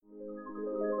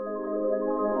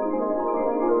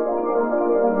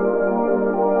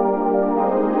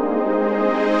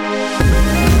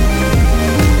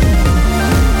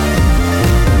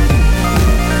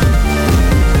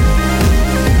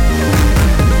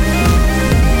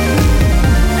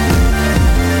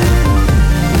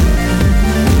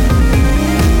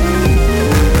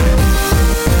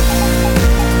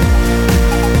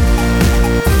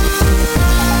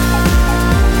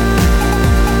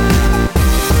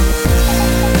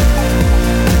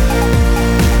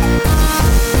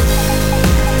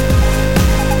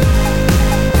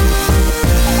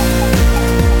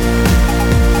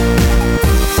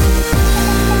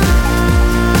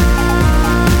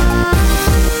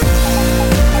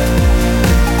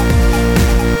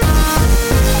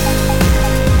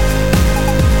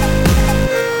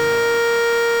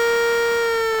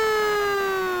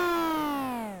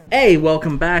Hey,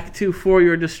 welcome back to For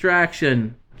Your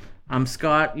Distraction. I'm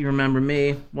Scott. You remember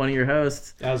me, one of your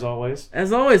hosts. As always.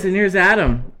 As always, and here's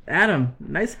Adam. Adam,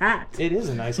 nice hat. It is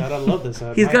a nice hat. I love this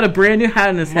hat. He's got a brand new hat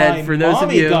on his head. For those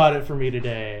of you, got it for me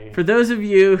today. For those of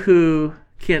you who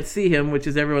can't see him, which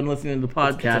is everyone listening to the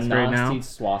podcast right now. It's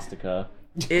a swastika.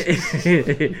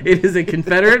 It is a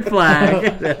Confederate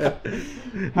flag.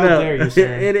 How dare you, sir?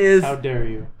 It is. How dare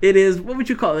you? It is. What would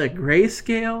you call it? A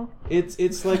grayscale?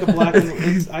 It's like a black and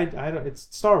it's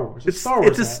Star Wars. It's Star Wars.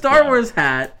 It's a Star Wars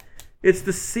hat. It's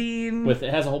the scene. It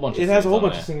has a whole bunch. It has a whole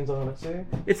bunch of scenes on it. See?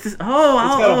 It's this. It's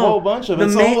got a whole bunch of it.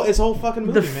 It's a whole fucking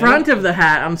movie. The front of the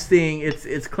hat, I'm seeing.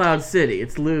 It's Cloud City.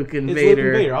 It's Luke and Vader. It's Luke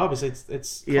and Vader. Obviously,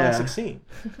 it's classic scene.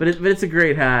 But it's a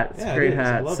great hat. It's a great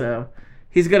hat. I love it.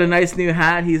 He's got a nice new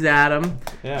hat. He's Adam.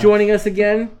 Yeah. Joining us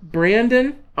again,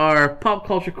 Brandon, our pop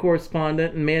culture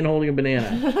correspondent and man holding a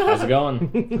banana. How's it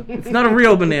going? It's not a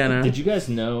real banana. Did you guys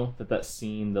know that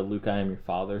scene, the Luke, I am your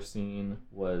father scene,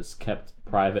 was kept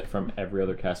private from every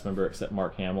other cast member except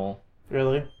Mark Hamill?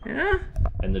 Really? Yeah.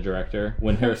 And the director.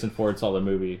 When Harrison Ford saw the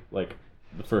movie, like,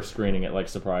 the first screening, it, like,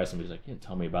 surprised him. He's like, you didn't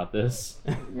tell me about this.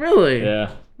 Really?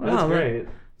 Yeah. Wow, That's great.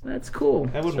 That's cool.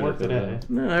 That wouldn't work today.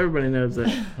 No, everybody knows that.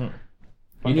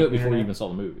 You knew it before you even saw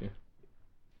the movie.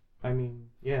 I mean,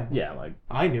 yeah. Yeah, like...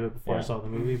 I knew it before I saw the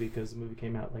movie because the movie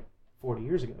came out like 40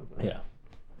 years ago. But... Yeah.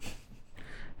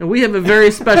 And we have a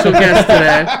very special guest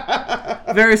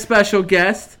today. Very special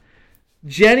guest.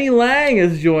 Jenny Lang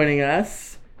is joining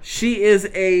us. She is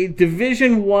a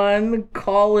Division I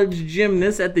college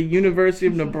gymnast at the University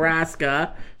of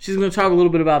Nebraska. She's going to talk a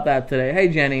little bit about that today. Hey,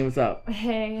 Jenny, what's up?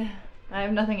 Hey, I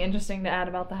have nothing interesting to add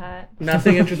about the hat.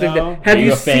 Nothing interesting. No. Have Are you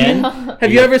you a fan? seen?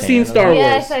 Have you ever seen Star Wars?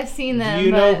 Yes, I've seen them. Do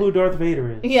you know who Darth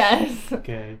Vader is? Yes.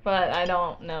 Okay. But I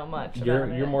don't know much about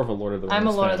it. You're more of a Lord of the Rings I'm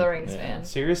a Lord fan. of the Rings Yeah. fan.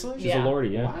 Seriously? She's Yeah. a Lordy,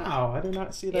 yeah. Wow, I did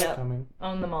not see that Yep. coming.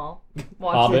 Own them all.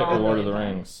 Watch Hobbit them all or Lord of the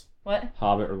anytime. Rings? What?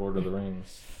 Hobbit or Lord of the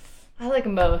Rings? I like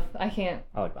them both. I can't.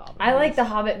 I like the Hobbit. I like the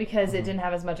Hobbit because it didn't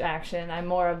have as much action. I'm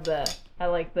more of the. I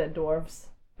like the dwarves.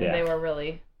 And Yeah. they were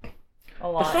really a The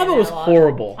lot. Hobbit was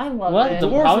horrible. I love What? it. The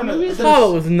Dwarves Hobbit were- movies? The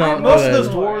Hobbit was not Most good. of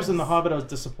those Dwarves. dwarves in The Hobbit I was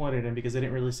disappointed in because they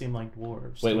didn't really seem like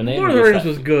dwarves. Wait, when they Lord of the introduced Rings that-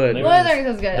 was good. they Lord of the introduced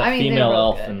Rings was good. the I mean, they female were both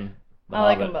elf good. and the I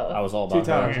like Hobbit, them both. I was all Two about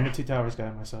Towers. that. I'm a Two Towers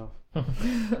guy myself.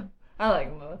 I like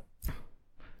them both.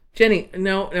 Jenny,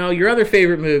 no, your other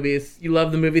favorite movies. You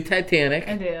love the movie Titanic.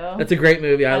 I do. That's a great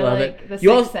movie. I love like it. The You Sixth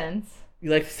also Sense. you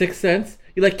like Sixth Sense.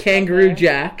 You like Kangaroo Okay.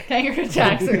 Jack. Kangaroo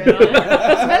Jack's a good one.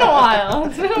 It's been a while.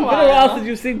 It's been a It's been a while. while since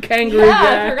you've seen Kangaroo Yeah, I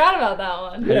Jack. forgot about that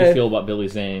one. How do Yeah. you feel about Billy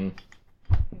Zane?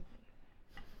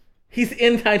 He's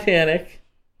in Titanic.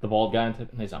 The bald guy?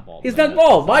 He's not bald. He's man. not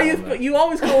bald. Why He's you not you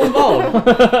always call him bald? I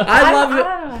I'm love not it.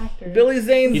 an actor. Billy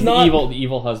Zane's He's not. the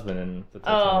evil husband in the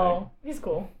Titanic. Oh, he's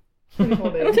cool. Pretty cool I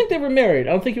don't dude. think they were married.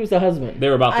 I don't think he was the husband. They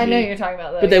were about to I be. know you're talking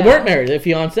about that. But they weren't married. They're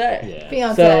fiancé. Yeah.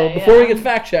 Fiance. So before we yeah. get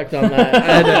fact checked on that,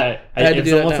 I had to If do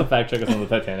someone that wants now. to fact check us on the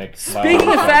Titanic. Speaking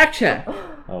of fact check,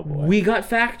 Oh boy. we got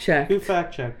fact check. Who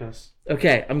fact checked us?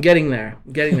 Okay, I'm getting there.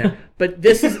 But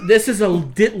this is a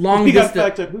long We got distance.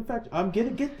 fact checked. Who fact? I'm gonna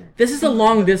get there. This is a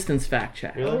long distance fact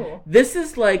check. Really? Cool. This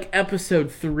is like episode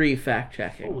 3 fact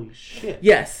checking. Holy shit.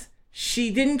 Yes,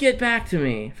 she didn't get back to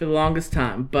me for the longest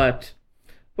time, but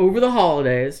over the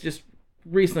holidays, just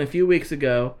recently, a few weeks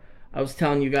ago, I was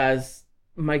telling you guys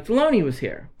Mike Deloney was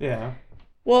here. Yeah.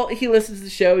 Well, he listens to the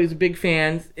show. He's a big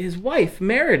fan. His wife,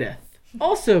 Meredith,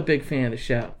 also a big fan of the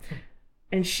show.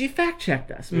 And she fact-checked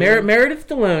us. Really? Meredith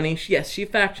Deloney, she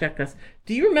fact-checked us.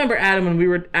 Do you remember, Adam, when we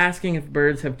were asking if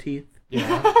birds have teeth?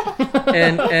 Yeah.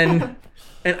 And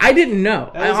I didn't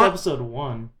know. That was episode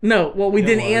 1. No, well, we It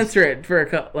didn't was. answer it for a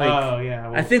couple, Oh, yeah.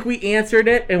 Well, I think we answered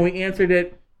it, and we answered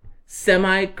it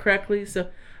semi-correctly, so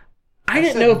I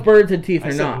didn't know if birds had teeth I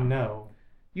or said not. no.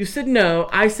 You said no.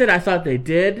 I said I thought they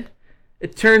did.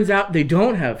 It turns out they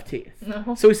don't have teeth.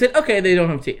 No. So we said, okay, they don't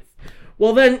have teeth.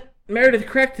 Well, then Meredith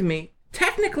corrected me.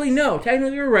 Technically, no.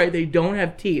 Technically, you're right. They don't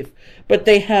have teeth. But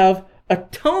they have a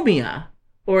tomia,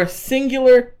 or a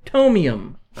singular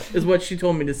tomium, is what she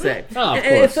told me to say. Oh, of and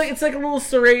it's course. like a little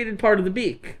serrated part of the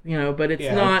beak, but it's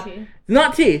Yeah. not Teeth.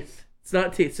 not teeth. It's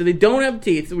not teeth. So they don't have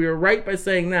teeth. So we were right by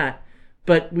saying that.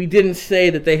 But we didn't say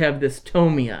that they have this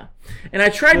tomia. And I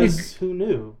tried to... Because who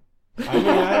knew? I mean,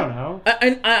 I don't know.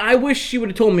 I wish she would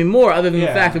have told me more, other than the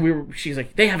Yeah. fact that she's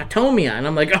like, they have a tomia. And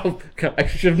I'm like, oh, God, I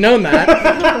should have known that.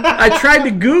 I tried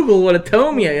to Google what a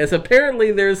tomia is.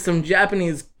 Apparently there's some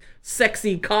Japanese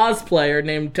sexy cosplayer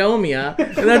named Tomia,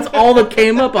 and that's all that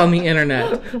came up on the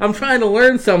internet. I'm trying to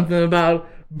learn something about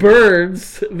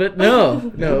birds, but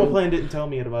Animal no. Planet didn't tell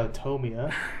me about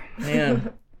Tomia.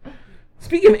 Man.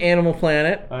 Speaking of Animal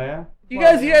Planet, Oh, yeah? You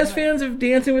guys fans of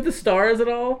Dancing with the Stars at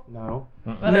all? No.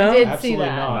 But No? I did see Absolutely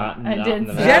that. not. I did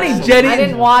see Jenny- that. Jenny- I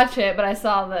didn't watch it, but I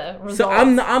saw the results. So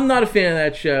I'm not a fan of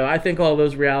that show. I think all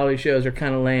those reality shows are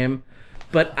kind of lame.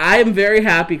 But I am very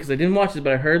happy because I didn't watch it,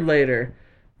 but I heard later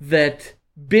that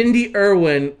Bindi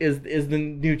Irwin is the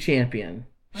new champion.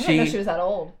 I didn't know she was that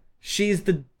old. She's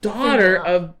the daughter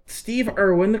Female. of Steve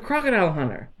Irwin, the crocodile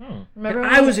hunter. Remember? And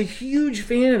I was a huge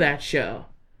fan of that show.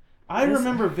 I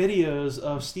remember videos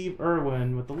of Steve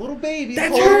Irwin with the little baby.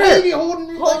 That's the little her! baby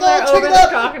holding Holding like, her oh, check over it the out.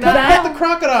 crocodile. Pet the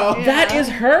crocodile. Yeah. That is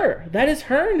her. That is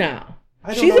her now.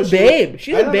 I don't She's know a what she babe. looks-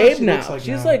 She's I a don't know what babe she now. looks like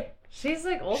She's now. like, She's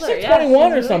like older. She's like yeah, 21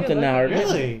 or really something good now, or- looking.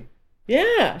 Really?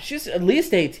 yeah, she's at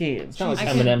least 18. It's kind of I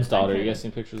like can- Eminem's I daughter. can- You guys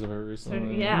seen pictures of her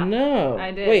recently? Yeah. No.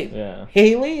 I did. Wait, Yeah.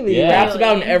 Haley? That he Yeah. raps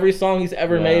about in Haley. every song he's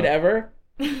ever Yeah. made ever?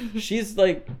 She's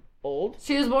like old?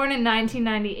 She was born in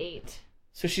 1998.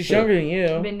 So she's younger than you.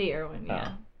 Bindi Irwin,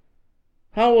 yeah.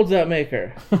 How old does that make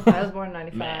her? I was born in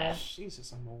 95.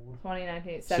 Jesus, I'm old.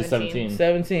 2019, She's 17.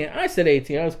 17. I said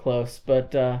 18. I was close.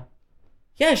 But,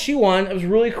 yeah, she won. It was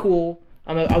really cool.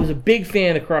 I was a big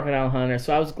fan of Crocodile Hunter,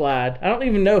 so I was glad. I don't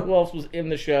even know who else was in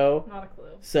the show. Not a clue.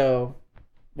 So,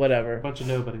 whatever. Bunch of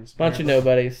nobodies. Bunch of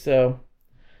nobodies. So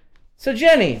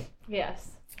Jenny, Yes.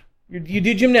 you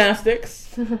do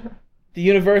gymnastics. The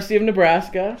University of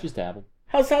Nebraska. She's dabbled.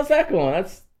 How's that going?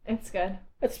 It's good.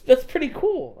 That's pretty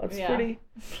cool. That's Yeah. pretty.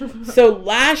 So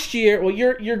last year, well,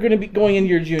 you're going to be going into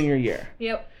your junior year.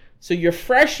 Yep. So your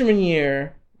freshman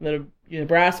year, the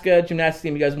Nebraska gymnastics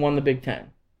team, you guys won the Big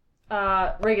Ten.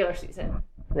 Regular season.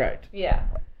 Right. Yeah.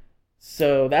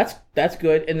 So that's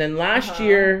good. And then last Uh-huh.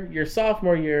 year, your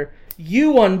sophomore year,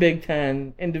 you won Big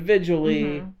Ten individually.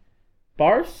 Mhm.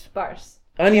 Bars? Bars.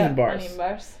 Uneven Yeah, bars. Uneven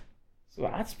bars. So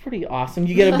that's pretty awesome.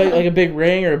 You get a big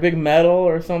ring or a big medal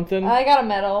or something. I got a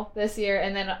medal this year,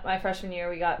 and then my freshman year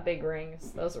we got big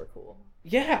rings. Those were cool.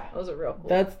 Yeah. Those are real cool.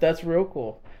 That's real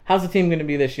cool. How's the team going to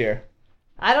be this year?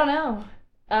 I don't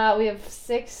know. We have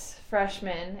 6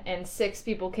 freshmen and 6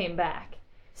 people came back.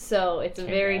 So it's a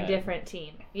very back. different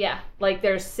team. Yeah. Like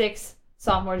there's 6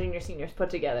 sophomore, junior, seniors put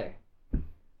together.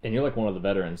 And you're like one of the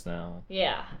veterans now.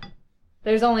 Yeah.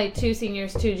 There's only 2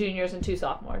 seniors, 2 juniors, and 2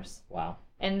 sophomores. Wow.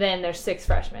 And then there's 6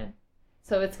 freshmen.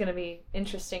 So it's going to be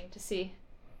interesting to see.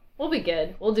 We'll be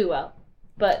good. We'll do well.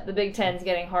 But the Big Ten's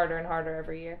getting harder and harder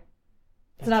every year.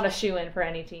 It's not a shoo-in for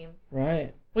any team.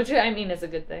 Right. Which, I mean, is a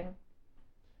good thing.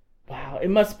 Wow. It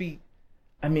must be.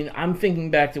 I mean, I'm thinking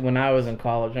back to when I was in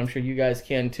college. I'm sure you guys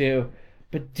can too.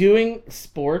 But doing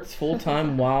sports full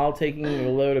time while taking a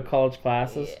load of college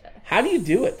classes, how do you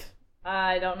do it?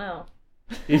 I don't know.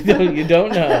 You don't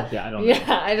know. Yeah, I don't know.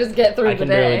 Yeah, I just get through I the can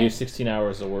day. barely do 16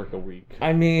 hours of work a week.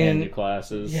 I And do mean,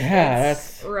 classes. yeah,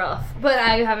 It's rough. But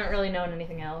I haven't really known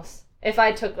anything else. If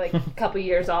I took like a couple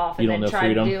years off and You don't then know tried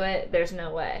freedom? to do it, there's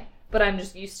no way. But I'm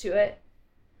just used to it,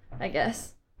 I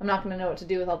guess. I'm not going to know what to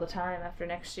do with all the time after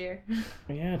next year.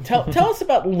 yeah. Tell us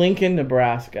about Lincoln,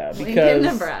 Nebraska, because Lincoln,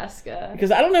 Nebraska.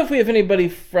 because I don't know if we have anybody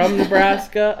from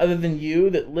Nebraska other than you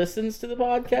that listens to the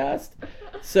podcast.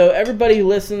 So everybody who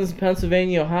listens,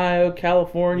 Pennsylvania, Ohio,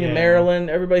 California, Yeah. Maryland,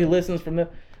 everybody who listens from they've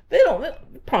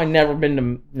probably never been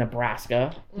to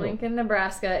Nebraska. Lincoln,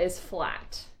 Nebraska is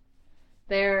flat.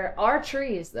 There are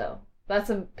trees, though.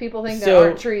 People think So, there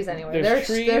aren't trees anywhere. there's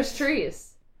There's trees.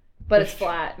 But it's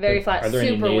flat. Very flat. Are there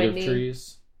Super any native windy.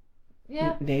 trees?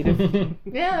 Yeah. Native.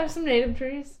 Yeah, there's some native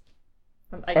trees.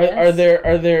 I Are guess.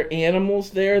 there animals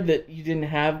there that you didn't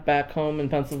have back home in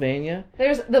Pennsylvania?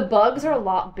 The bugs are a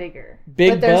lot bigger.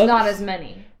 Big but there's bugs? not as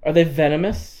many. Are they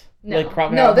venomous? No. Like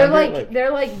crocodile No, they're hunter?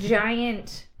 they're like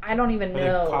giant, I don't even Are they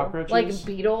know. cockroaches? Like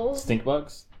beetles. Stink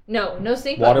bugs? No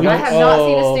stink Water bugs. I bugs? have not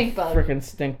seen a stink bug. Freaking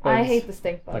stink bugs. I hate the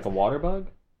stink bugs. Like a water bug?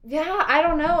 Yeah, I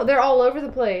don't know. They're all over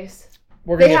the place.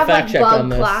 We're gonna They get have fact like checked on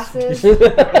bug this. classes.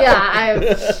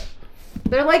 Yeah,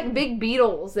 they're like big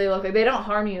beetles. They look like they don't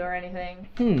harm you or anything.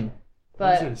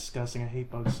 Bugs are But disgusting. I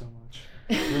hate bugs so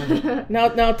much.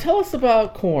 Now tell us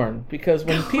about corn, because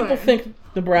when people Corn. think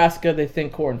Nebraska, they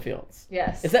think cornfields.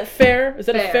 yes. Is that fair? Is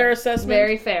that a fair assessment?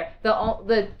 Very fair.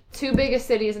 The 2 biggest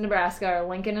cities in Nebraska are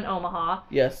Lincoln and Omaha.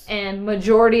 Yes. And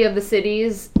majority of the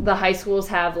cities, the high schools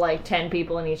have like 10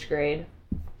 people in each grade.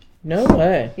 No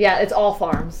way. Yeah, it's all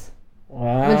farms.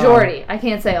 Wow. Majority. I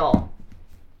can't say all.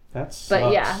 That sucks.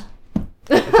 But yeah.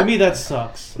 To me, that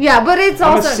sucks. Yeah, but it's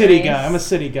I'm also a city nice. guy. I'm a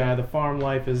city guy. The farm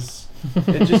life is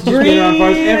just being around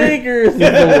farms. Green acres is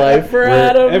the life for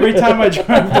Adam. Every time I drive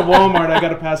to Walmart, I got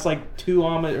to pass like 2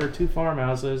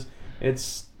 farmhouses.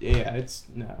 It's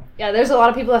no. Yeah, there's a lot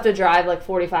of people that have to drive like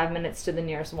 45 minutes to the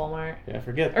nearest Walmart. Yeah,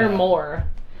 forget Or that. more.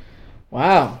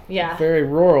 Wow. Yeah. Very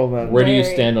rural then. Where do you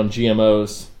Very. stand on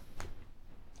GMOs?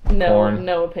 Corn.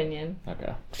 No opinion.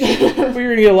 Okay. We're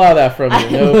gonna get a lot of that from you.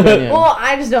 No opinion. Well,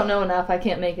 I just don't know enough. I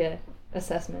can't make an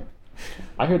assessment.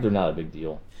 I heard they're not a big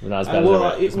deal. They're not as bad Well,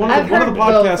 as one I've of the heard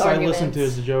podcasts both I listened arguments. to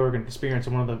is the Joe Rogan Experience,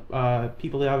 and one of the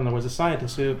people out there was a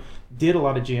scientist who did a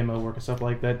lot of GMO work and stuff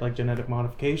like that, like genetic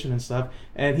modification and stuff.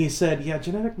 And he said, yeah,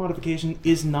 genetic modification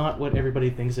is not what everybody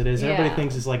thinks it is. Everybody Yeah.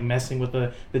 thinks it's like messing with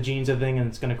the genes and thing, and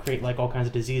it's going to create like all kinds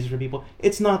of diseases for people.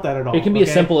 It's not that at all. It can be okay?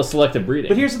 as simple as selective breeding.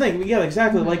 But here's the thing, yeah,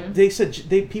 exactly. Mm-hmm. Like they said,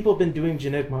 people have been doing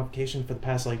genetic modification for the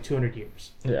past like 200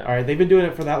 years. Yeah. All right, they've been doing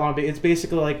it for that long. But it's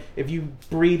basically like if you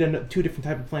breed two different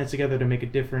type of plants together to make a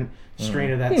different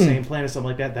strain of that same plant or something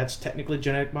like that, that's technically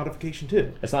genetic modification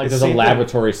too. It's not like the there's a same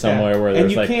laboratory thing. somewhere Yeah. where And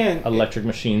there's you like can't- electric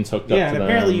machines hooked Yeah, up and to them.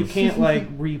 apparently you can't like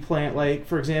replant. Like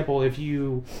for example, if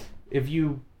you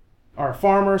are a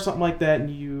farmer or something like that, and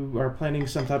you are planting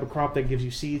some type of crop that gives you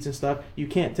seeds and stuff, you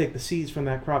can't take the seeds from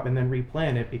that crop and then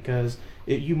replant it because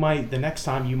the next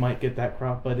time you might get that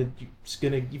crop, but it's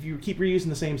gonna, if you keep reusing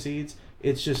the same seeds,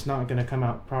 it's just not gonna come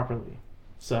out properly.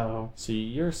 So See,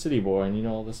 you're a city boy and you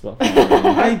know all this about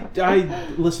farming. I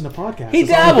listen to podcasts. He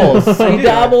That's all I do. dabbles. I He do.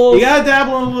 dabbles. You gotta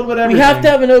dabble in a little bit of We everything. have to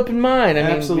have an open mind. I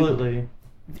mean, Absolutely.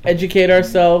 we educate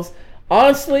ourselves.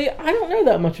 Honestly, I don't know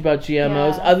that much about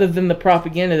GMOs Yeah. other than the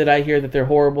propaganda that I hear that they're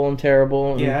horrible and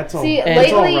terrible. And Yeah, it's all. See,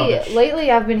 it's all rubbish.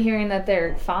 lately I've been hearing that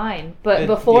they're fine, but It-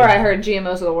 before yeah. I heard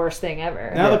GMOs are the worst thing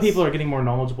ever. Now that Yes. people are getting more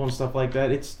knowledgeable and stuff like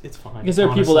that, it's fine. Because there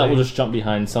are people that will honestly. just jump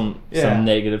behind some Yeah.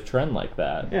 negative trend like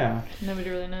that. Yeah.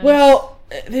 Nobody really knows. Well,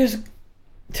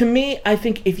 to me, I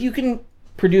think if you can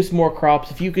produce more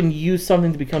crops, if you can use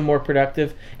something to become more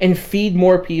productive and feed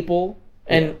more people,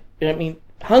 and I mean,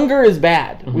 hunger is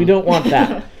bad. We don't want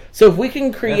that. So if we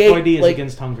can create, FYD is like,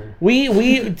 against hunger.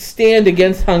 we stand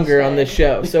against hunger on this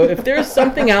show. So if there's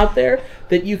something out there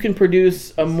that you can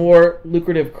produce a more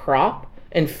lucrative crop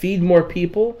and feed more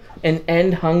people and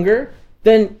end hunger,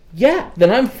 then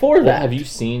I'm for Well, that. have you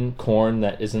seen corn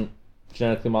that isn't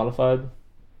genetically modified?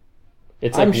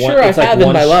 It's I'm like sure it's I like have in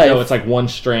one my life. No, it's like one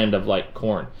strand of like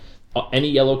corn. Any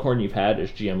yellow corn you've had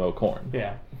is GMO corn.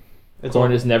 Yeah. It's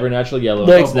Corn all- is never naturally yellow.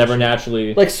 Like- it's never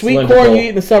naturally Like sweet cylindrical. corn you eat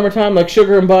in the summertime, like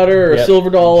sugar and butter or Yep. silver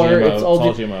dollar. GMO, It's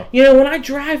all GMO. You know, when I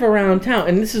drive around town,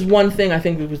 and this is one thing I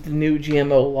think it was the new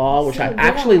GMO law, which See, I we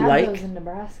actually don't have like. those in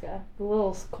Nebraska. The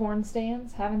little corn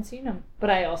stands. Haven't seen them, but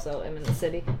I also am in the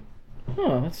city.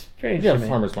 Oh, that's strange. You to have me.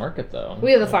 farmers market though.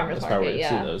 We have the farmers That's probably market, where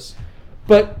you yeah. see those.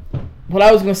 But what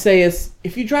I was going to say is,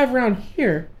 if you drive around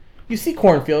here, you see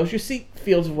cornfields, you see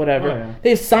fields of whatever. Oh, yeah. They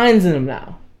have signs in them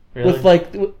now. Really? With like,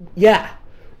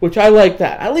 which I like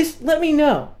that. At least let me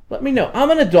know. Let me know. I'm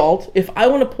an adult. If I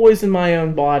want to poison my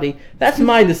own body, that's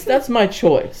my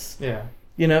choice. Yeah.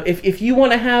 You know, if you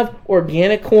want to have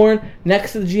organic corn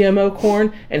next to the GMO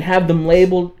corn and have them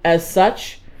labeled as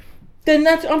such, then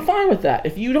I'm fine with that.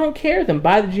 If you don't care, then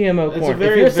buy the GMO It's a corn.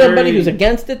 very, If you're somebody very- who's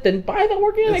against it, then buy the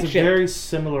organic It's a shit. very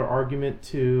similar argument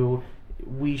to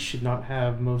we should not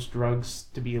have most drugs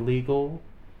to be illegal.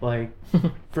 Like,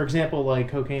 for example, like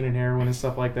cocaine and heroin and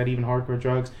stuff like that, even hardcore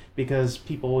drugs, because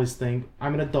people always think,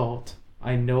 I'm an adult.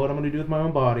 I know what I'm going to do with my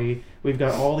own body. We've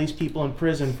got all these people in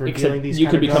prison for Except dealing these you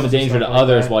kind could of become a drugs and danger to stuff like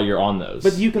others that. while you're on those.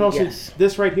 But you can also, Yes.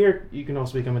 this right here, you can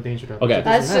also become a danger to others. Okay. It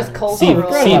doesn't That's just matter. cultural. see,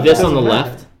 forgot see about this that. on the Doesn't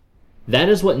left. That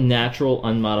is what natural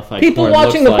unmodified People corn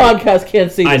watching the looks like. podcast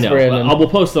can't see this, I know. Brandon. We'll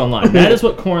post it online. That is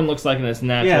what corn looks like in its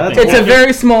natural Yeah, that's thing. It's a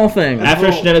very small thing. After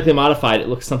it's Well- genetically modified, it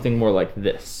looks something more like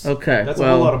this. Okay, That's a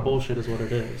whole lot well, of bullshit is what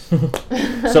it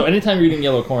is. So anytime you're eating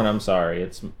yellow corn, I'm sorry,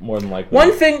 it's more than likely.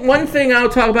 one thing I'll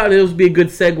talk about. It'll be a good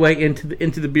segue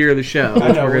into the beer of the show. I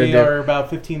which know, we're gonna we do. are about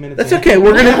 15 minutes That's in. okay.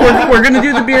 We're gonna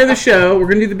do the beer of the show. We're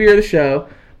gonna do the beer of the show.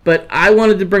 But I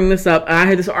wanted to bring this up. I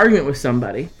had this argument with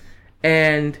somebody,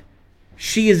 and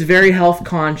she is very health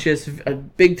conscious, a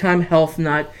big time health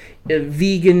nut, a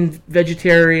vegan,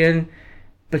 vegetarian,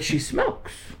 but she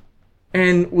smokes.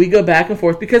 And we go back and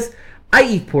forth because I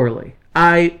eat poorly.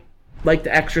 I like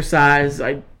to exercise.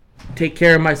 I take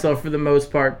care of myself for the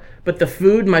most part. But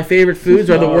my favorite foods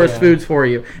are the Oh, worst yeah. foods for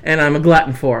you. And I'm a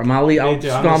glutton for them. I'll too.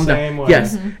 just I'm the calm down. same way.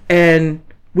 Yes. And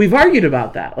we've argued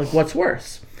about that. Like, what's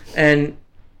worse? And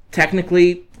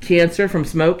technically, cancer from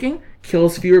smoking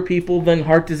kills fewer people than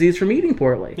heart disease from eating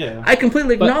poorly. Yeah. I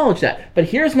completely acknowledge that. But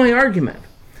here's my argument.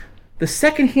 The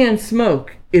secondhand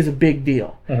smoke is a big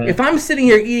deal. If I'm sitting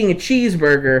here eating a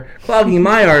cheeseburger, clogging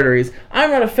my arteries,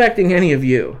 I'm not affecting any of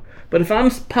you. But if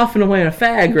I'm puffing away on a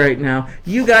fag right now,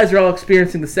 you guys are all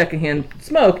experiencing the secondhand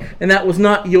smoke, and that was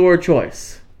not your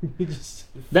choice. You just-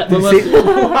 That, See?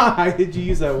 Why did you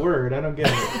use that word? I don't get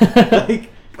it. Like,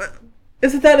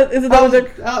 Isn't that what they're...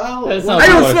 That's I not don't what smoke.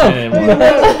 I'm saying. When's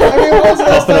the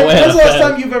last Puffing away time, at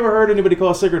a fag. you've ever heard anybody call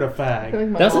a cigarette a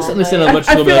fag? That's not something they said on I much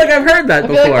feel like I've heard that I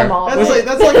feel like my before. mom. That's like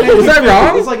Was that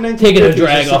wrong? It's like 1950s taking a or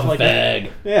drag something off a like that.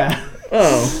 fag. Yeah.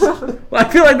 Oh. Well, I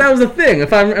feel like that was a thing.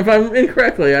 If I'm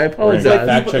incorrectly, I apologize. It's like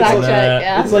Fact people- checks Fact on check, that.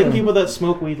 yeah. It's like people that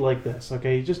smoke weed like this.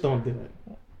 Okay, you just don't do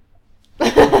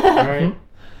it. All right.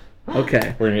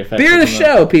 Okay. We're gonna get fact Beer of the checks on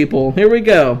that. show, people. Here we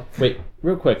go. Wait,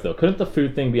 real quick though, couldn't the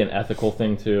food thing be an ethical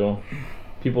thing too?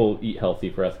 People eat healthy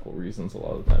for ethical reasons a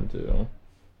lot of the time too,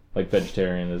 like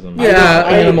vegetarianism. Yeah,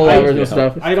 I- animal I- lovers and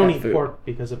stuff. I don't Cat eat food. pork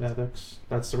because of ethics.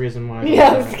 That's the reason why.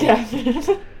 Yeah, it's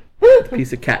caffeine.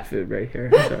 Piece of cat food right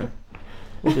here. So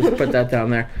we'll just put that down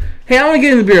there. Hey, I want to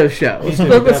get into the beer of the show.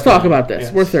 Let's talk about this.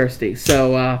 Yes. We're thirsty.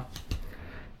 So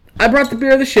I brought the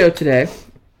beer of the show today.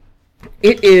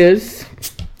 It is...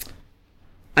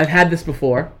 I've had this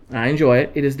before. I enjoy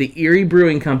it. It is the Erie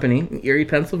Brewing Company in Erie,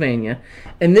 Pennsylvania.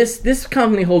 And this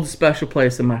company holds a special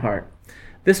place in my heart.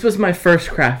 This was my first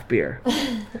craft beer.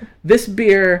 This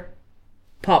beer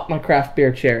popped my craft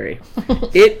beer cherry.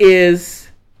 It is...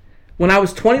 When I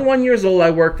was 21 years old, I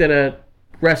worked at a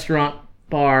restaurant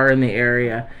bar in the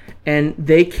area, and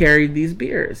they carried these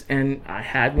beers, and I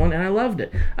had one, and I loved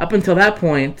it. Up until that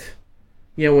point,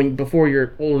 before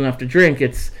you're old enough to drink,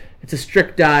 it's a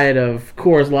strict diet of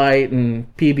Coors Light and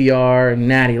PBR and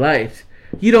Natty Light.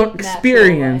 You don't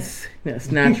experience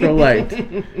natural light.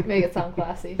 Make it sound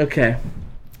classy. Okay.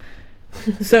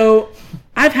 So,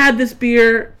 I've had this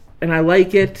beer, and I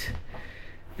like it.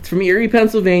 It's from Erie,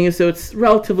 Pennsylvania, so it's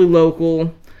relatively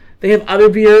local. They have other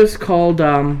beers called the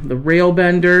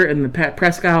Railbender and the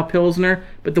Presque Isle Pilsner,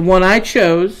 but the one I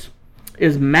chose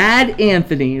is Mad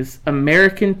Anthony's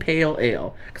American Pale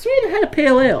Ale. Because we haven't had a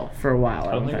pale ale for a while,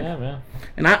 I don't think I have, yeah.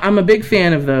 and I'm a big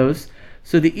fan of those.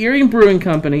 So the Erie Brewing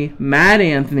Company, Mad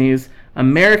Anthony's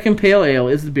American Pale Ale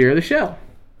is the beer of the show.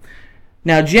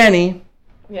 Now, Jenny,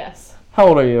 Yes. how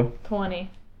old are you?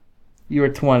 20. You are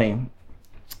 20.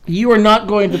 You are not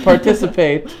going to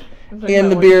participate I'm in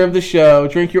the beer of the show.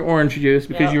 Drink your orange juice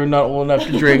because Yep. you are not old enough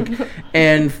to drink.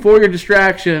 And for your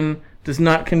distraction, does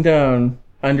not condone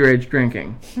underage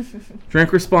drinking.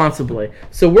 Drink responsibly.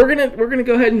 So we're gonna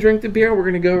go ahead and drink the beer. We're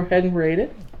gonna go ahead and rate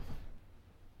it.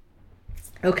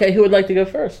 Okay, who would like to go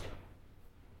first?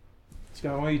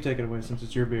 Scott, why don't you take it away since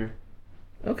it's your beer?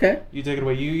 Okay, You take it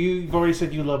away. You've already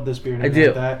said you love this beer. And I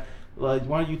everything do. like that. Like,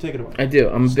 why don't you take it away? I do.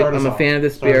 I'm a fan of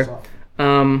this beer.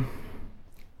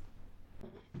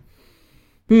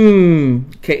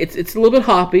 Okay, it's a little bit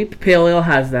hoppy. Pale ale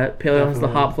has that. Pale ale has the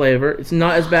Definitely. hop flavor. It's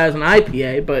not as bad as an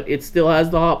IPA, but it still has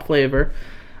the hop flavor.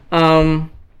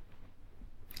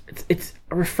 It's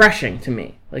refreshing to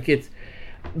me. Like it's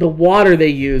the water they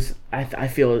use. I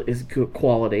feel is good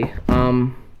quality.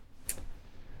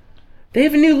 They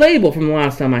have a new label from the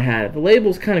last time I had it. The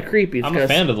label's kind of creepy. It's I'm got a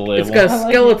fan of the label. It's got a I like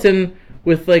skeleton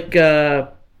with like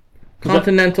a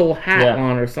continental hat Yeah.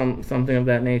 on or something of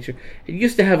that nature. It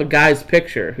used to have a guy's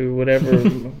picture, whatever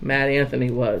Matt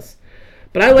Anthony was.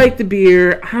 But I like the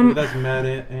beer. Maybe that's Mad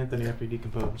Anthony after he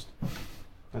decomposed.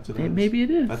 That's what that is. Maybe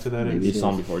it is. That's what that is. Maybe You it saw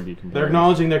him is. before you can. They're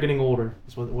acknowledging they're getting older.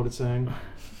 Is what it's saying.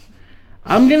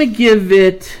 I'm gonna give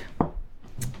it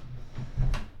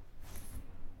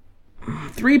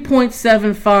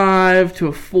 3.75 to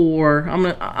a 4.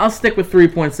 I'll stick with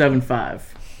 3.75.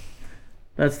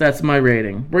 That's my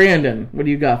rating. Brandon, what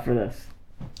do you got for this?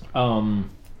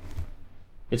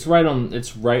 It's right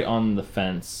on the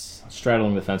fence,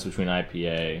 straddling the fence between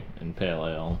IPA and pale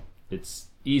ale. It's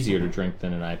easier to drink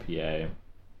than an IPA.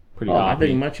 Pretty I hoppy.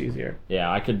 think much easier.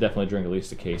 Yeah, I could definitely drink at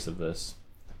least a case of this,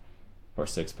 or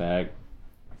 6-pack.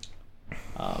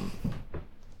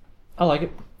 I like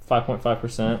it.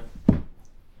 5.5%.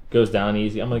 Goes down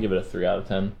easy. I'm gonna give it a 3 out of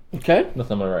 10. Okay.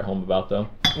 Nothing I'm gonna write home about though.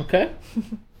 Okay.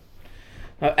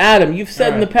 Adam, you've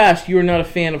said in the Alright. past you are not a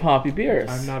fan of hoppy beers.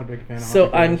 I'm not a big fan of So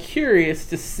hoppy I'm beers. curious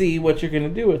to see what you're going to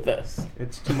do with this.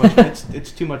 It's too much.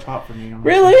 It's too much hot for me. Honestly.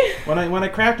 Really? When I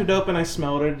cracked it open, I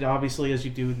smelled it. Obviously, as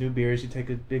you do with new beers, you take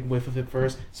a big whiff of it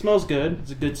first. It smells good. It's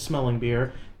a good smelling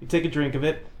beer. You take a drink of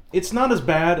it. It's not as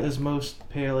bad as most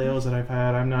pale ales that I've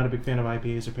had. I'm not a big fan of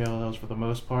IPAs or pale ales for the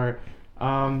most part.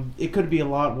 It could be a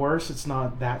lot worse. It's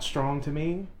not that strong to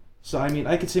me. So, I mean,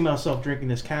 I could see myself drinking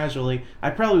this casually. I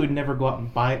probably would never go out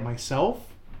and buy it myself,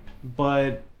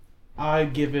 but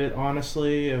I'd give it,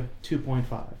 honestly, a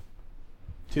 2.5.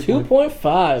 2.5.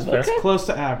 fair. Okay. It's close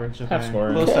to average. Okay? Half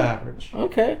score. Close to Okay. average.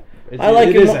 Okay. It- I like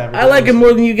it it. is average. I like it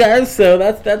more than you guys, so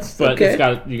that's But okay.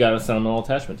 you got a sentimental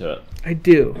attachment to it. I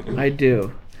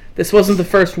do. This wasn't the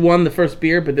first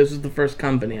beer, but this was the first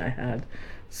company I had.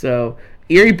 So,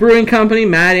 Erie Brewing Company,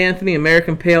 Mad Anthony,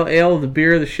 American Pale Ale, the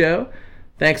beer of the show.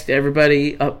 Thanks to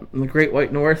everybody up in the Great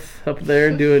White North up there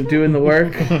doing the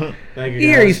work. Thank you,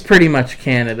 Erie's guys. pretty much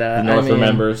Canada. The North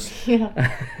remembers.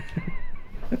 Yeah.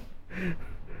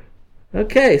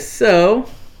 Okay, so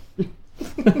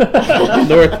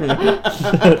North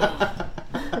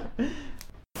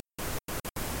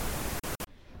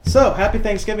So, happy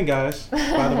Thanksgiving, guys.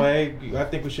 By the way, I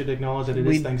think we should acknowledge that it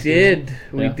is Thanksgiving.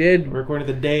 We Yeah. did. We're recording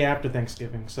the day after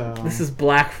Thanksgiving, so... This is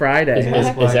Black Friday. Is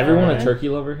everyone a Friday. turkey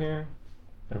lover here?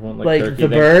 Everyone Like turkey? the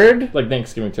bird? Like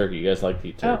Thanksgiving turkey. You guys like to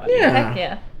eat Oh, turkey? Yeah. heck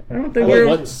yeah. I don't think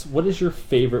What- we're. What is your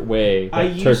favorite way I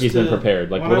that used turkey's been to- prepared?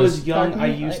 Like when what I is was young, I Dark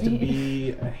meat, used to light meat.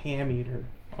 be a ham eater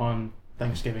on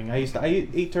Thanksgiving. I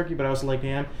ate turkey, but I also liked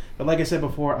ham. But like I said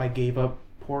before, I gave up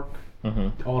pork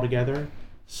Mhm. altogether.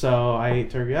 So I ate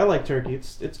turkey. I like turkey.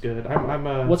 It's good. I'm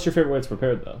a. What's your favorite way it's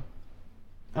prepared though?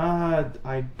 I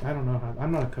don't know.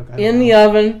 I'm not a cook. I don't in know. the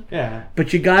oven, Yeah.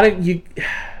 but you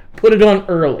put it on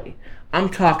early. I'm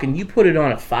talking, you put it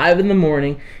on at 5 in the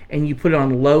morning and you put it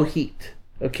on low heat.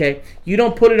 Okay, you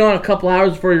don't put it on a couple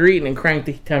hours before you're eating and crank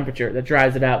the temperature. That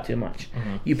dries it out too much.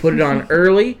 You put it on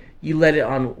early. You let it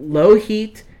on low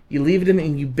heat. You leave it in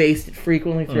and you baste it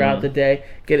frequently throughout the day.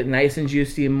 Get it nice and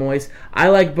juicy and moist. I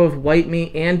like both white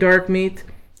meat and dark meat.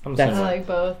 I'm That's- I saying, like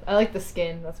both. I like the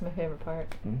skin. That's my favorite part.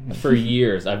 for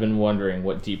years I've been wondering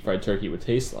what deep fried turkey would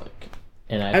taste like,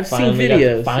 and I've seen finally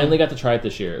videos. finally got to try it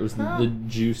this year. It was Huh. the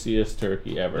juiciest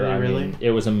turkey ever. Really, I mean, really?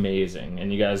 it was amazing.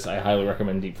 And you guys, I highly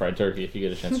recommend deep fried turkey if you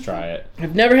get a chance to try it.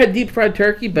 I've never had deep fried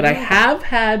turkey, but I have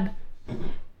had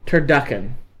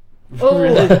turducken. Oh,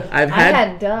 I've I had,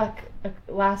 had duck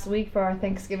last week for our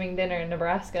Thanksgiving dinner in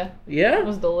Nebraska. It yeah,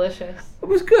 was delicious. it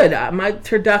was good. My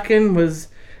turducken was,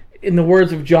 in the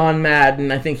words of John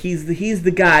Madden, I think he's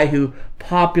the guy who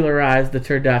popularized the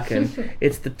turducken.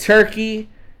 It's the turkey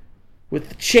with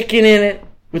the chicken in it,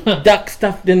 with the duck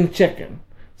stuffed in the chicken.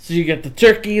 So you get the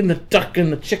turkey and the duck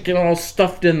and the chicken all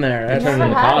stuffed in there. Turned Never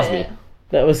into had Cosby. it.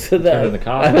 That was that. into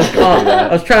Cosby. I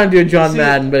was trying to do a John See,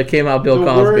 Madden, but it came out Bill the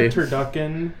Cosby. word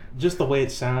turducken, just the way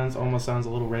it sounds, almost sounds a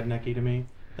little rednecky to me.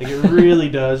 Like it really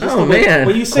does. Just Oh, the way, man.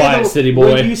 when you say Quiet city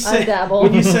boy. When you say, I dabble.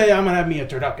 when you say I'm gonna have me a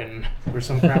turducken or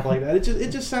some crap like that, it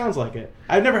just sounds like it.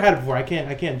 I've never had it before. I can't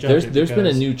judge it. There's been a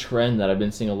because- new trend that I've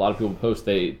been seeing a lot of people post.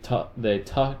 They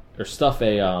stuff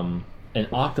an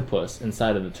octopus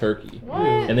inside of the turkey, What?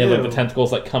 and they have like Ew. the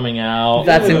tentacles like coming out.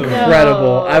 That's Ew. incredible.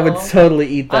 No. I would totally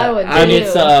eat that. I would And too.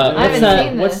 it's I what's haven't that?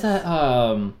 seen What's this.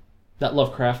 that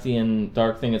Lovecraftian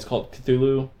dark thing? It's called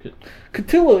Cthulhu.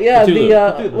 Cthulhu, yeah, Cthulhu.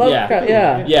 the Cthulhu. Lovecraft,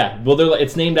 yeah. Yeah, well, they're like,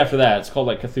 it's named after that. It's called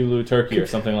like Cthulhu Turkey or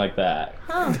something like that.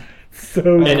 Huh. So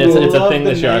And it's cool. a Love thing the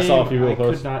this year. I saw a name. few people I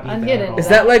post. could not eat I'm that getting at all. Is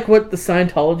that like what the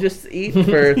Scientologists eat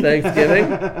for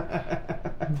Thanksgiving?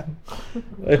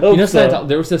 I hope You know, so.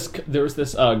 there was this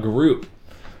group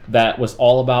that was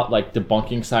all about like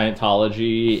debunking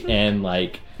Scientology and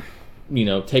like, you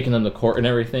know, taking them to court and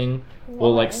everything.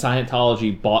 Well, like Why?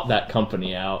 Scientology bought that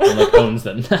company out and like owns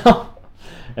them now,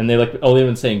 and they've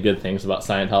been saying good things about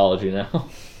Scientology now.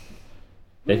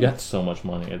 They've got so much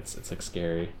money. It's like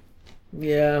scary.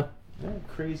 Yeah. Yeah,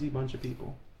 crazy bunch of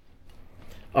people.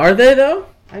 Are they though?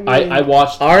 I mean, I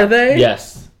watched. Are they?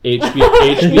 Yes, HBO.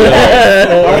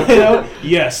 Are they though?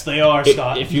 Yes, they are,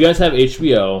 Scott. If you guys have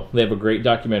HBO, they have a great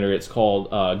documentary. It's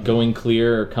called Going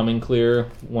Clear or Coming Clear.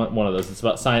 One of those. It's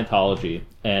about Scientology,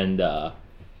 and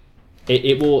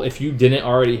it will. If you didn't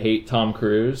already hate Tom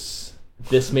Cruise,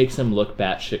 this makes him look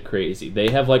batshit crazy. They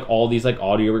have like all these like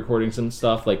audio recordings and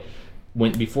stuff. Like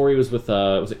before he was with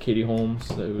was it Katie Holmes?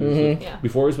 Yeah.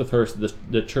 Before he was with her,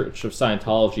 the Church of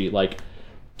Scientology like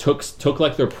took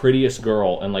like their prettiest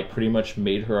girl and like pretty much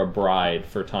made her a bride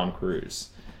for Tom Cruise.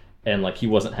 And like he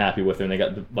wasn't happy with her,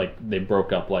 and they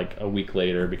broke up like a week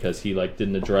later because he like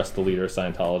didn't address the leader of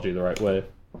Scientology the right way.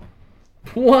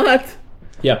 What?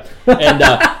 Yeah,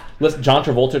 and listen, John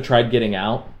Travolta tried getting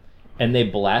out, and they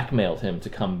blackmailed him to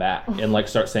come back and like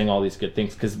start saying all these good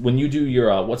things. Because when you do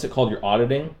your what's it called, your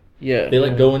auditing, Yeah. they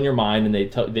like go in your mind and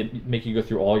they make you go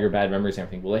through all your bad memories and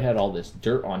everything. Well, they had all this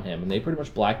dirt on him, and they pretty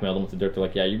much blackmailed him with the dirt. They're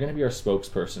like, yeah, you're going to be our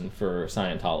spokesperson for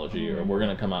Scientology, or we're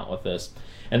going to come out with this.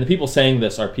 And the people saying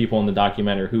this are people in the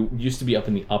documentary who used to be up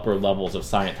in the upper levels of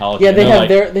Scientology. yeah, And they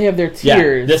they're have like, their tiers.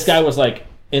 yeah, this guy was like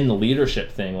in the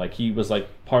leadership thing. Like he was like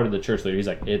part of the church leader. He's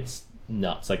like, it's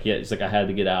nuts. Like yeah, he's like I had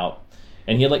to get out.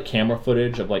 And he had like camera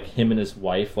footage of like him and his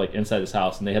wife like inside his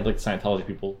house, and they had like Scientology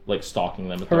people like stalking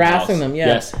them, at their harassing house. them. Yeah.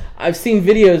 Yes. I've seen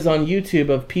videos on YouTube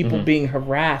of people Mhm. being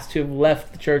harassed who have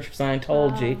left the Church of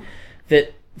Scientology Wow.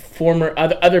 that former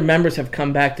other members have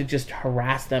come back to just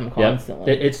harass them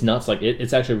constantly. It's nuts. Like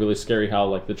it's actually really scary how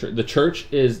like the church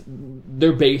is,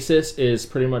 their basis is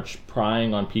pretty much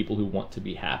prying on people who want to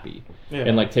be happy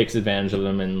and like takes advantage of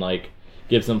them and like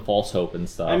gives them false hope and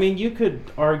stuff. I mean, you could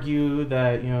argue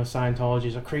that Scientology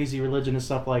is a crazy religion and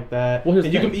stuff like that. Well,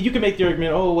 and you can make the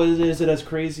argument, is it as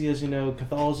crazy as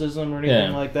Catholicism or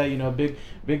anything like that?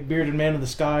 Big bearded man in the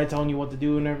sky telling you what to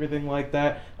do and everything like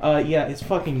that. Yeah, it's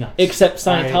fucking nuts. Except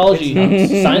Scientology, Right?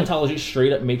 It's nuts. Scientology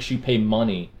straight up makes you pay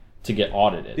money to get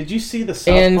audited. Did you see the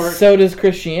South And Park? so does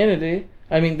Christianity.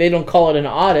 I mean, they don't call it an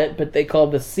audit, but they call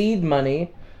it the seed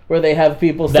money, where they have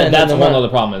people send That's a them whole money. other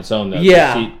problem in its own, though.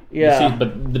 Yeah, yeah.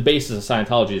 But the basis of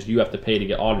Scientology is you have to pay to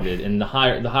get audited, and the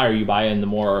higher you buy in, the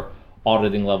more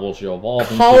auditing levels you'll evolve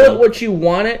into. Call it what you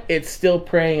want it. It's still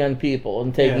preying on people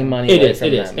and taking money away from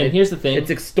them. It is. And here's the thing. It's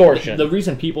extortion. The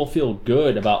reason people feel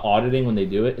good about auditing when they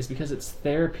do it is because it's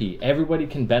therapy. Everybody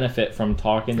can benefit from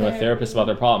talking to a therapist about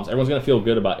their problems. Everyone's going to feel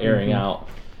good about airing out.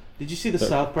 Did you see the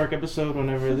South Park episode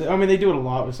they do it a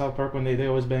lot with South Park when they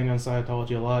always bang on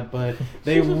Scientology a lot, but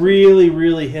they really,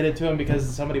 really hit it to him because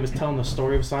somebody was telling the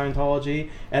story of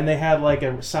Scientology, and they had like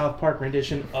a South Park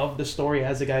rendition of the story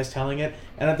as the guy's telling it,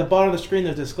 and at the bottom of the screen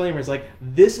there's disclaimers like,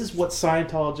 this is what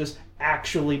Scientologists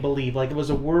actually believe. Like, it was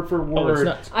a word for word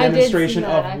nuts. demonstration I did see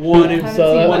that, of actually. what I it, haven't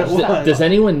seen what it much was. Does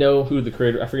anyone know who the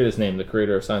creator, I forget his name, the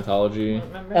creator of Scientology?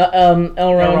 Remember?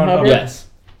 L. Ron Hubbard. Yes.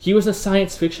 He was a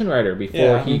science fiction writer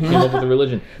before he came up with the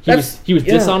religion. He was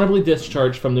dishonorably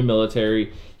discharged from the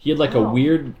military. He had like a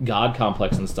weird god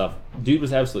complex and stuff. Dude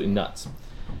was absolutely nuts.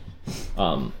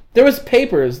 There was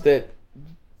papers that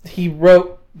he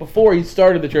wrote before he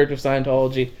started the Church of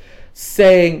Scientology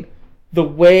saying the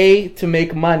way to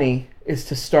make money is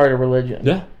to start a religion.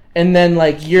 Yeah. And then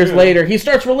like years later, he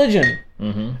starts religion.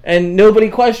 Mm-hmm. And nobody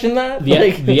questioned that? The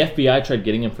FBI tried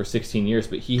getting him for 16 years,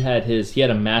 but he had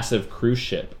a massive cruise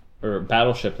ship or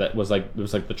battleship that was like, it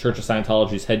was like the Church of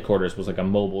Scientology's headquarters was like a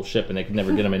mobile ship, and they could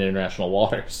never get him in international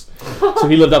waters. So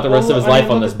he lived out the rest of his life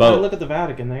on this boat. Look at the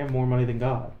Vatican; they have more money than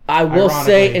God. I will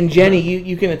say, Ironically. and Jenny,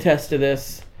 you can attest to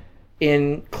this,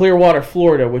 in Clearwater,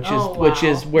 Florida, which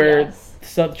is where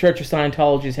the Church of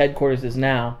Scientology's headquarters is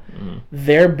now.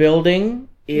 Their building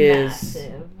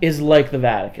is like the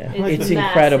Vatican. It's It's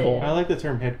incredible. I like the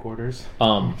term headquarters.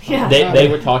 They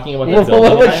were talking about the What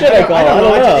building. should I call it? I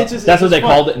don't know. It's just That's what they fun.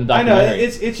 called it in the I know. documentary.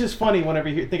 It's just funny whenever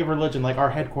you think of religion, like our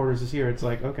headquarters is here. It's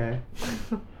like, okay.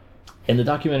 In the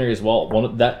documentary as well,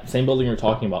 that same building you're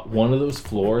talking about, one of those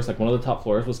floors, like one of the top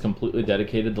floors, was completely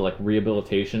dedicated to like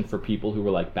rehabilitation for people who were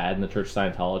like bad in the Church of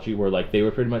Scientology, where like they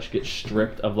would pretty much get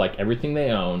stripped of like everything they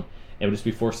own and would just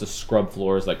be forced to scrub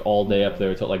floors like all day up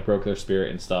there until it like broke their spirit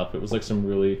and stuff. It was like some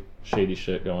really shady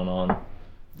shit going on.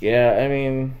 Yeah, I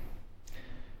mean,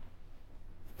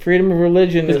 freedom of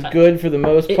religion is good for the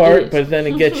most It part, is. but then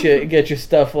it gets you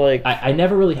stuff like I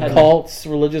never really had cults,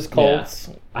 religious cults.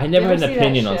 I never You had ever an see that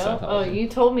opinion on show? Scientology. Oh, you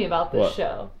told me about this What?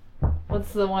 show.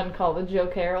 What's the one called? With Joe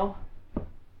Carroll?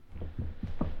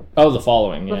 Oh, The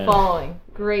Following. The Yeah. Following.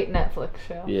 Great Netflix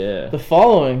show. Yeah. The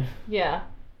following. Yeah.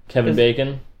 Kevin Is-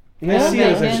 Bacon. I see it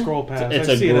as I Bacon. scroll past. It's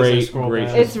I a see it as I great, scroll great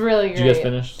past. show. It's really great. Did you guys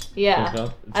finish? Yeah. It's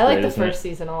I like great, the isn't it? first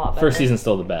season a lot better. First season's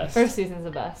still the best. First season's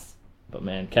the best. But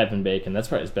man, Kevin Bacon, that's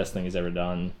probably his best thing he's ever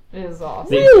done. It is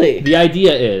awesome. Really? The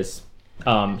idea is,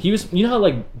 he was, you know how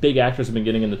like big actors have been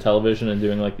getting into television and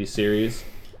doing like these series?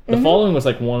 The Following was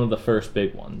like one of the first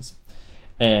big ones.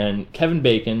 And Kevin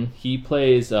Bacon, he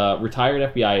plays a retired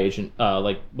FBI agent,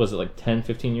 was it like 10,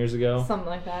 15 years ago? Something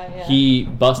like that, yeah. He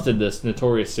busted this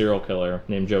notorious serial killer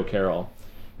named Joe Carroll,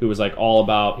 who was like all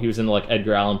about, he was into like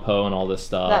Edgar Allan Poe and all this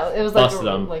stuff. It was busted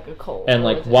like him. like a cult. And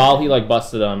like religion. while he like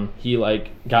busted him, he like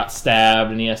got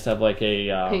stabbed and he has to have like a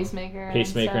Pacemaker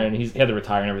and he had to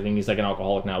retire and everything. He's like an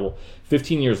alcoholic now. Well,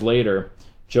 15 years later,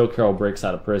 Joe Carroll breaks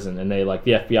out of prison and they like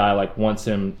the FBI like wants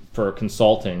him for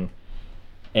consulting,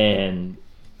 and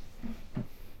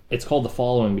it's called The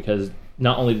Following because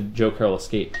not only did Joe Carroll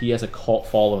escape, he has a cult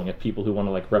following of people who want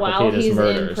to like replicate while his he's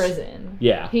murders. in prison.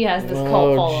 Yeah. He has this Oh,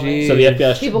 cult following. geez. So the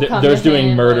FBI, People come there's to doing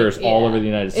him, murders like, all yeah. over the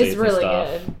United States It's really and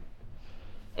stuff. good.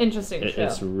 Interesting show.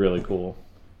 It's really cool.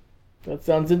 That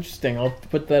sounds interesting. I'll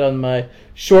put that on my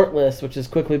short list, which is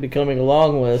quickly becoming a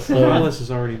long list. My So, list is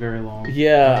already very long.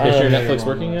 yeah, Is your Very Netflix long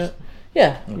working list.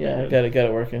 yet? yeah, Okay. got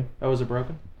it working. Oh, is it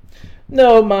broken?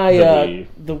 No, my The Wii.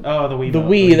 the Oh, the Wii. the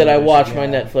Mote, Wii that I Mote, watch yeah. my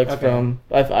Netflix Okay. from,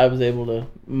 I was able to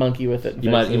monkey with it. and You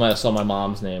fix might have saw my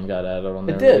mom's name got added on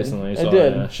there did. recently. I So,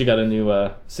 did. yeah, she got a new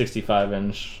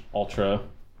 65-inch Ultra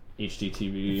HD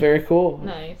TV. Very cool.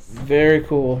 Nice. Very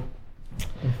cool.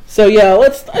 So yeah, I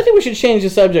think we should change the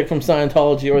subject from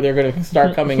Scientology, or they're going to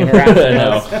start coming and harassing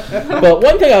us. But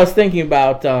one thing I was thinking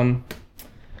about,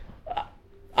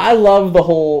 I love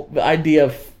the idea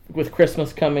of with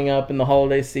Christmas coming up and the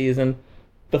holiday season,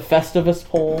 the Festivus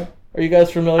poll. Are you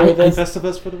guys familiar with this?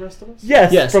 Festivus for the rest of us?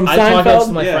 Yes, from I talked about this to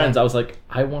Seinfeld. my friends. I was like,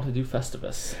 I want to do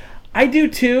Festivus. I do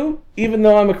too, even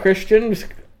though I'm a Christian.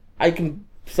 I can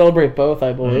celebrate both,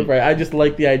 I believe, right? I just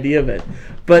like the idea of it.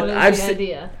 But What is I've the seen,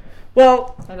 idea?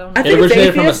 well, I don't I know. It think it's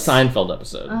originated from a atheists. Seinfeld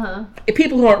episode.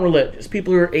 People who aren't religious,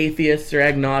 people who are atheists or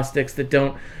agnostics that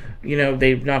don't,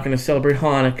 they're not going to celebrate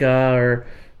Hanukkah or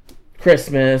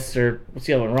Christmas or what's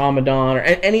the other one, Ramadan or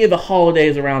any of the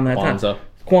holidays around that time.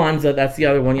 Kwanzaa, that's the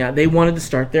other one. Yeah, they wanted to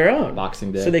start their own.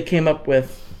 Boxing Day. So they came up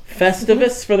with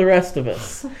Festivus for the rest of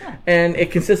us, and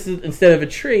it consisted, instead of a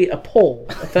tree, a pole.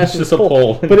 A Festivus just a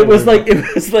pole. But it was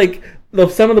like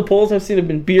some of the poles I've seen have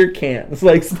been beer cans,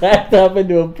 like stacked up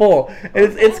into a pole, and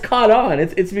it's caught on.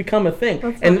 It's become a thing,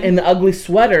 and the ugly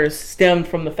sweaters stemmed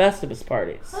from the Festivus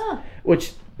parties,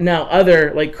 which now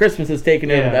Christmas has taken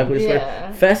over the ugly sweater.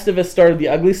 Yeah. Festivus started the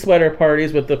ugly sweater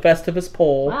parties with the Festivus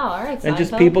pole. Wow, all right, And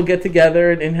just Seinfeld. people get together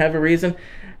and have a reason.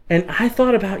 And I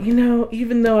thought about,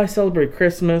 even though I celebrate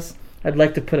Christmas, I'd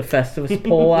like to put a Festivus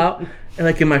pole out and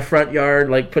in my front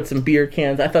yard, put some beer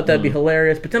cans. I thought that'd be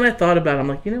hilarious. But then I thought about it. I'm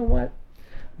like, you know what?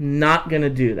 Not going to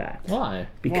do that. Why?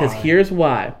 Because here's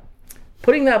why.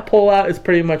 Putting that pole out is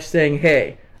pretty much saying,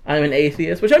 hey, I'm an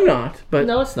atheist, which I'm not. But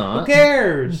No, it's not. Who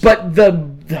cares? But the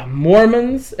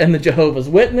Mormons and the Jehovah's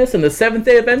Witness and the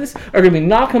Seventh-day Adventists are going to be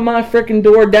knocking my frickin'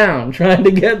 door down, trying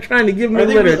to give me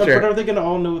literature. But are they going to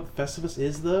all know what Festivus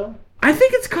is, though? I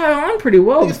think it's caught on pretty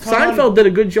well. think it's caught on. Seinfeld did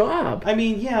a good job. I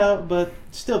mean, yeah, but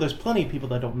still, there's plenty of people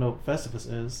that don't know what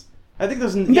Festivus is. I think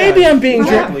there's... Maybe I'm being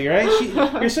Exactly, right?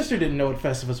 Your sister didn't know what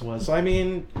Festivus was, so I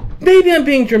mean... Maybe I'm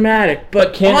being dramatic,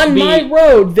 but can it on be- my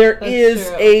road there That's is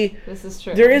true. This is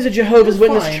true. a Jehovah's It's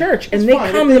Witness fine. church, and It's they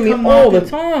fine. come If to they me come all the knocking-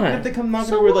 time. If they come knocking,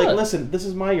 So we're like, what? listen, this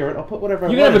is my yard. I'll put whatever I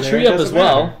You want can have a in there. tree It up as doesn't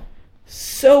matter. well.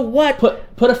 So what? Put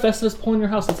a Festivus pole in your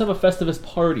house. Let's have a Festivus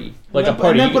party. Like a And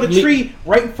party. then put a You- tree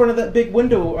right in front of that big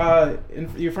window in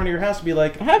front of your house and be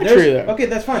like, I have a "There's- tree there." Okay,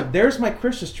 that's fine. There's my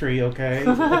Christmas tree, okay? If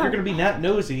you're going to be that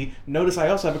nosy, notice I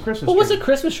also have a Christmas But tree. what's a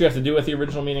Christmas tree have to do with the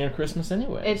original meaning of Christmas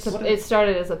anyway? It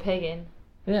started as a pagan,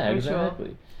 Yeah, ritual.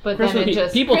 exactly. but Christmas- then it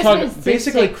just people Christmas talk-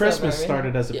 Basically, takes Christmas over,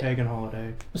 started as a Yeah. pagan holiday.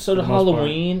 So did For the most part.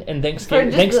 Halloween and For Thanksgiving.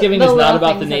 just Thanksgiving the is not little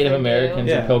about the things that Native they do. Americans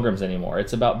Yeah. and Pilgrims anymore.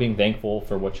 It's about being thankful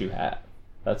for what you had.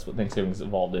 That's what Thanksgiving's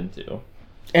evolved into.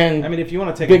 And I mean, if you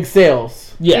want to take big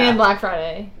sales. Yeah. And Black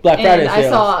Friday. Black Friday And I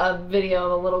sales. saw a video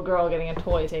of a little girl getting a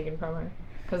toy taken from her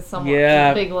because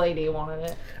Yeah. a big lady wanted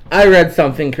it. I read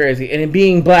something crazy, and it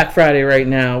being Black Friday right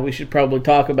now, we should probably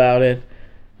talk about it.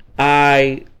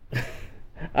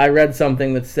 I read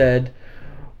something that said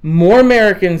more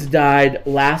Americans died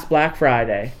last Black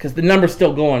Friday, because the number's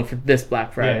still going for this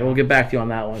Black Friday. Yeah. We'll get back to you on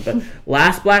that one. But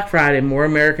last Black Friday, more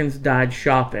Americans died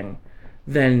shopping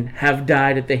than have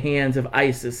died at the hands of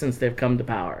ISIS since they've come to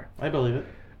power. I believe it.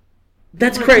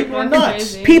 That's People crazy. are nuts.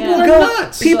 Crazy, People yeah. go.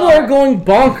 nuts. People Bizarre. are going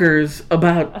bonkers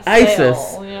about A sale,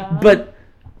 ISIS, yeah. but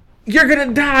you're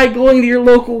gonna die going to your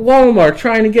local Walmart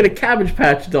trying to get a Cabbage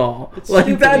Patch doll. It's Like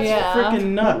stupid. that's It's Yeah. freaking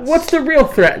nuts. what's the real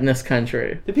threat in this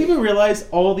country? Do people realize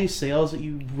all these sales that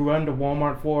you run to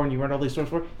Walmart for and you run to all these stores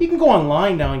for? You can go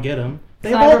online now and get them.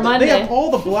 They Cyber have Monday.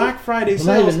 all the Black Friday Well,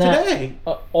 not sales even that. today.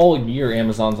 All year,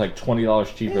 Amazon's like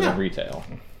 $20 cheaper Yeah. than retail.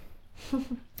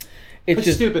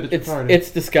 It's stupid, it's retarded. It's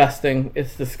disgusting.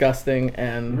 It's disgusting,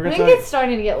 and We're I gonna think tell it's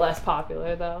starting to get less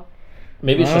popular though.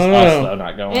 Maybe it's I just don't us, know. though,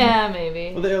 not going. Yeah,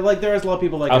 maybe. Well, there is a lot of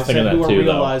people, like I I, was said, thinking who that are too,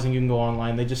 though. realizing you can go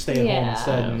online. They just stay at home Yeah.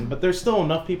 instead. Yeah. But there's still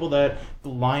enough people that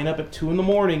line up at 2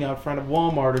 a.m. out front of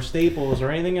Walmart or Staples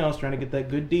or anything else trying to get that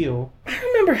good deal.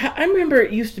 I remember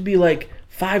it used to be like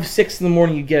 5, 6 in the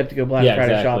morning. You get up to go Black Yeah,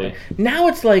 Friday exactly. shopping. Now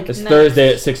it's like It's Nice.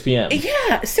 Thursday at 6 p.m.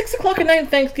 yeah, 6 o'clock at night on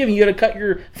Thanksgiving. You got to cut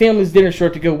your family's dinner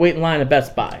short to go wait in line at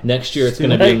Best Buy. Next year, it's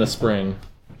going to be in the spring.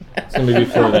 It's going to be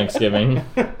before Thanksgiving.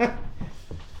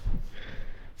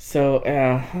 So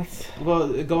that's Well,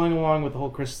 going along with the whole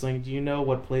Christmas thing, do you know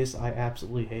what place I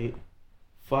absolutely hate?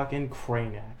 Fucking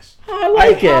Cranax. I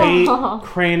like it. hate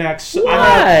Cranax.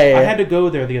 Why? I had to go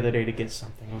there the other day to get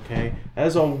something, okay? That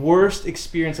is the worst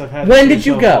experience I've had When this did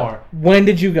you so go? far. When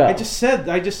did you go? I just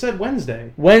said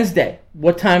Wednesday. Wednesday.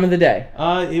 What time of the day?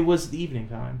 It was the evening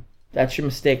time. That's your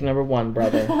mistake number 1,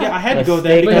 brother. Yeah, I had to go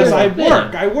there Mistake because I number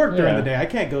work. one. I work during Yeah. the day. I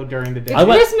can't go during the day. I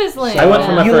went- Christmas land. I went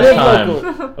for my You first live time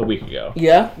local. a week ago.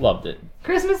 Yeah. Loved it.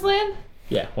 Christmas land?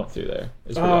 Yeah, went through there.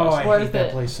 It's pretty Oh, awesome. I Worth hate that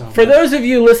it. place so much. For those of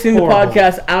you listening to the Horrible.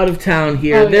 podcast out of town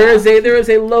here, Oh, there yeah. is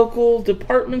a local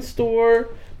department store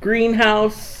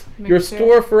greenhouse, your Mixer.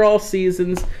 store for all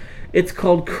seasons. It's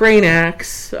called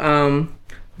Craneax.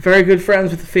 Very good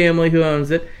friends with the family who owns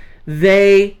it.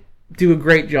 They do a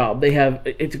great job.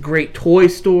 It's a great toy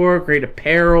store, great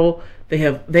apparel. They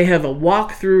have a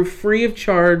walkthrough free of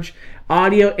charge,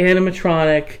 audio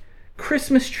animatronic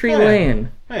Christmas tree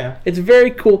lane. Oh, yeah. It's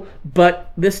very cool,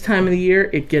 but this time of the year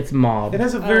it gets mobbed. It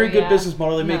has a very good yeah. business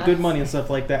model. They make good Nuts. money and stuff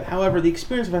like that. However, the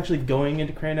experience of actually going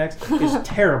into Cranex is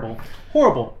terrible.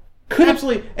 Horrible.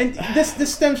 Absolutely. And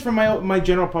this stems from my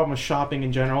general problem with shopping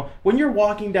in general. When you're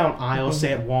walking down aisles,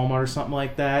 say at Walmart or something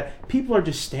like that, people are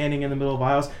just standing in the middle of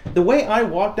aisles. The way I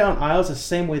walk down aisles is the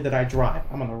same way that I drive.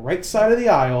 I'm on the right side of the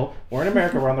aisle. We're in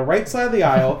America. We're on the right side of the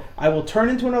aisle. I will turn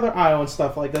into another aisle and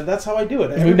stuff like that. That's how I do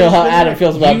it. We know how Adam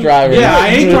feels about drivers. Yeah, I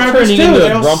hate You're drivers turning too. into They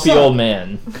a all grumpy suck. old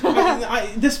man.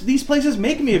 These places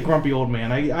make me a grumpy old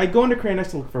man. I go into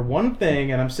Cranex to look for one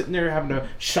thing, and I'm sitting there having to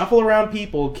shuffle around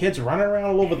people, kids running around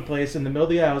all over the place in the middle of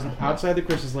the aisles outside the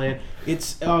Christmas land.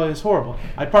 It's horrible.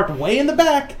 I parked way in the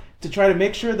back to try to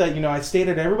make sure that I stayed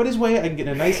at everybody's way. I can get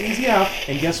a nice easy out,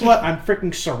 and guess what? I'm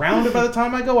freaking surrounded by the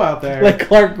time I go out there. Like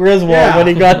Clark Griswold Yeah. when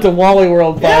he got to Wally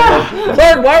World. Finally.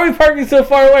 Clark, why are we parking so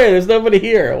far away? There's nobody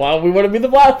here. Well, we want to be the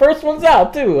first ones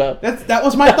out too. That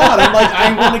was my thought. I'm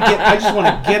like, I just want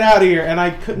to get out of here, and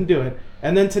I couldn't do it.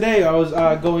 And then today I was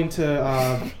going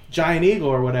to Giant Eagle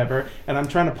or whatever, and I'm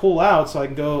trying to pull out so I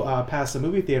can go past the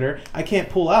movie theater. I can't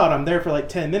pull out. I'm there for like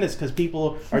 10 minutes because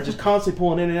people are just constantly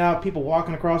pulling in and out. People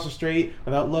walking across the street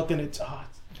without looking. It's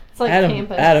like Adam,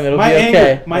 campus. it'll my be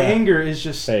okay. anger is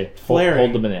just Hey, flaring.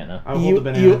 hold the banana. I'll hold the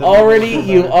banana. You Then I'll feel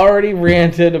you better. already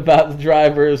ranted about the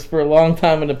drivers for a long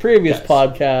time in the previous Yes.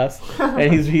 podcast,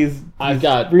 and he's I've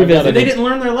got revisited. They didn't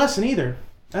learn their lesson either.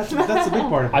 That's the big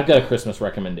part of it. I've got a Christmas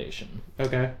recommendation.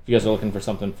 Okay. If you guys are looking for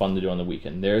something fun to do on the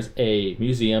weekend, there's a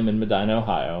museum in Medina,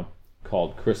 Ohio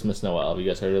called Christmas Noel. Have you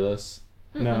guys heard of this?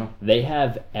 No. They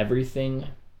have everything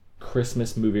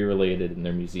Christmas movie related in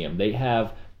their museum. They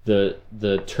have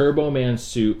the Turbo Man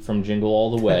suit from Jingle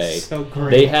All the Way. That's so great.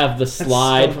 They have the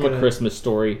slide so from A good. Christmas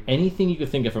Story. Anything you could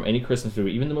think of from any Christmas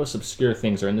movie, even the most obscure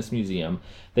things, are in this museum.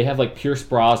 They have like Pierce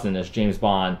Brosnan as James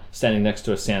Bond standing next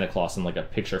to a Santa Claus in like a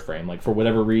picture frame. Like for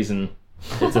whatever reason,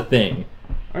 it's a thing.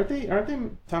 Aren't they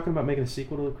talking about making a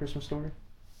sequel to The Christmas Story?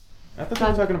 I thought they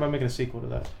were talking about making a sequel to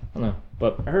that. I don't know,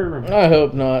 but I heard a rumor. I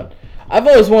hope not. I've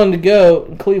always wanted to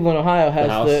go. Cleveland, Ohio has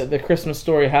house? the Christmas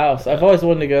Story house. I've always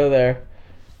wanted to go there,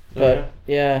 but Okay.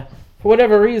 yeah, for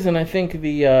whatever reason, I think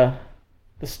the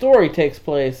story takes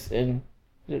place in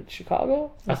is it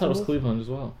Chicago. I thought it was Cleveland as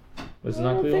well. Was it I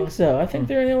not don't Cleveland? think so. I think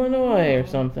they're in Illinois or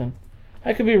something.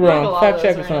 I could be think a wrong. lot Fact of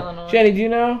check those or are in something. Illinois. Jenny, do you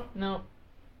know? No.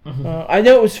 I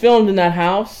know it was filmed in that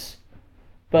house,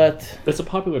 but That's a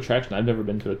popular attraction. I've never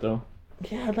been to it though,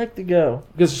 yeah, I'd like to go.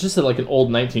 because it's just like an old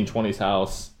 1920s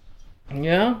house.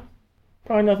 Yeah,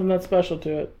 probably nothing that special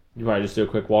to it. You probably just do a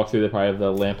quick walkthrough. They probably have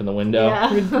the lamp in the window.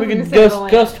 Yeah. We could Except for the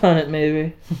lamp. ghost hunt it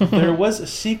maybe. There was a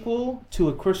sequel to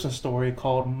A Christmas Story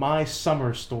called My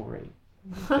Summer Story.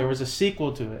 There was a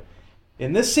sequel to it.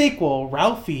 In this sequel,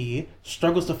 Ralphie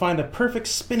struggles to find a perfect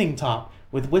spinning top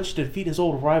with which to defeat his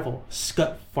old rival,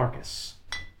 Scut Farkus.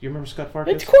 Do you remember Scut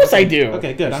Farkus? Of course I do.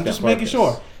 Okay, good. I'm Scut just making Farkus.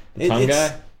 sure. The tongue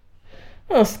It's- guy.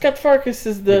 Oh, Scott Farkus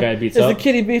is The guy beats is up? the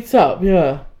kid he beats up.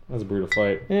 Yeah, That was a brutal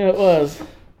fight. yeah, it was.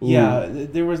 Yeah,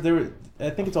 there were. I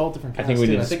think it's all different. I think we casts,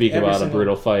 need too. to think speak every about a single-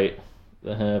 brutal fight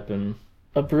that happened.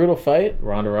 A brutal fight.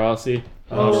 Ronda Rousey.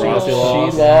 Oh, Ronda Rousey she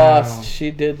lost. She lost.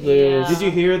 She did lose. Yeah. Did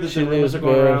you hear that She the rumors lose are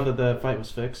going good. around that the fight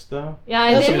was fixed though? Yeah,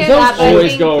 I Those- did hear those that. But I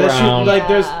always think, go That she, around. like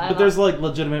there's Yeah, I but don't- there's like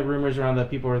legitimate rumors around that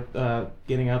people are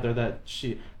getting out there that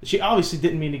she obviously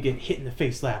didn't mean to get hit in the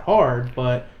face that hard,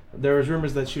 but there was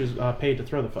rumors that she was paid to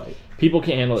throw the fight. People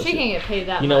can't handle it. She can't get paid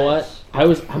that You know much.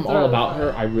 what? I'm all Throw about the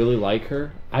her. fight. I really like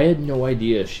her. I had no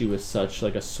idea she was such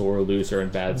like a sore loser and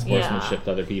bad sportsmanship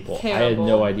to other people. I had Terrible.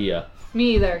 no idea.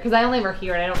 Me either, because I only ever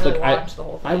hear it. I don't really Look, watch the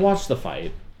whole thing. I watched the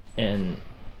fight, and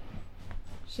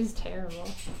She's terrible.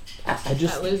 I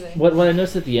just At losing. what I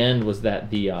noticed at the end was that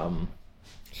the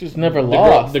She's never the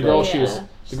lost. girl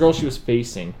though. she was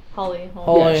facing. Holly.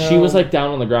 Holly. Yeah, she was like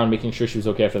down on the ground making sure she was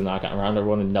okay after the knockout round.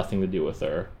 Everyone had nothing to do with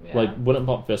her. Yeah. Like wouldn't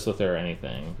bump fists with her or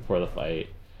anything before the fight.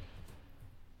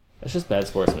 That's just bad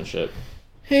sportsmanship.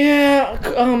 Yeah,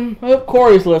 I hope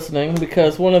Corey's listening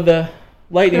because one of the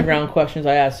lightning round questions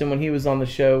I asked him when he was on the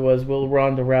show was, "Will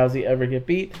Ronda Rousey ever get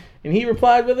beat?" And he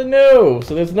replied with a no.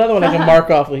 So there's another one I can mark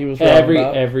off that he was wrong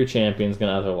about. Every champion's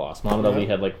gonna have their loss. Muhammad Ali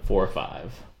had like 4 or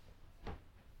 5.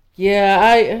 Yeah,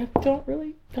 I don't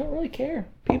really care.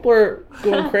 People are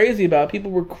going crazy about it.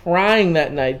 People were crying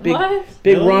that night. Big What?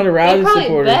 big Really? Ronda They Rousey probably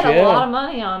supporters. bet a Yeah. lot of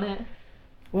money on it.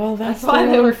 Well, that's why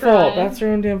their they own were fault. crying. That's their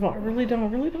own damn fault. I really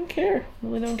don't care.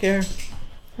 Really don't care.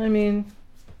 I mean,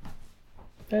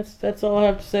 that's all I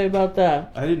have to say about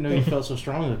that. I didn't know you felt so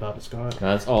strongly about it, Scott.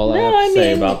 That's all I No, have to I say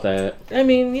mean- about that. I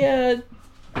mean, yeah,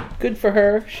 good for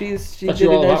her. She But did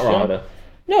you're a all nice about job. Rhonda.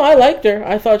 No, I liked her.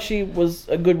 I thought she was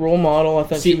a good role model. I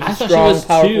thought she See, was I a thought strong, she was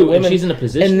powerful too, woman. and she's in a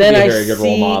position And to then be a I very good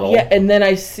role see- model. Yeah, and then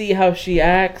I see how she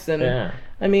acts, and Yeah.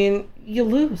 I mean, you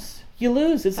lose. You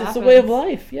lose. It's a way of Happens.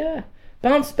 life. Yeah,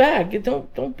 bounce back.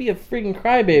 Don't be a freaking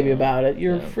crybaby about it.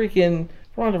 You're Yeah. freaking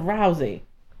Ronda Rousey.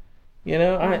 You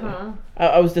know, Uh-huh.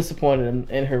 I was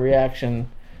disappointed in her reaction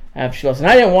after she lost. And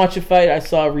I didn't watch the fight. I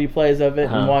saw replays of it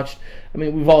and Uh-huh. watched. I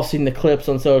mean, we've all seen the clips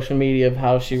on social media of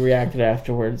how she reacted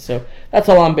afterwards. So that's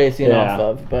all I'm basing it Yeah. off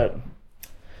of. But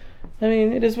I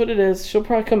mean, it is what it is. She'll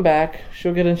probably come back.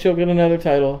 She'll get another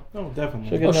title. Oh, definitely.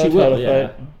 She'll get Oh, she another will, title yeah.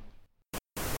 fight.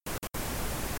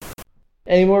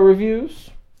 Any more reviews?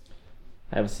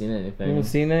 I haven't seen anything. You haven't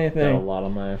seen Got a anything? lot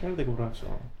on my I'm trying to think of what I saw.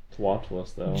 watch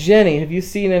list though. Jenny, have you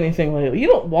seen anything lately? You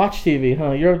don't watch TV,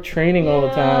 huh? You're training all the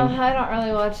time. I don't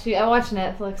really watch TV. I watch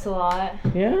Netflix a lot,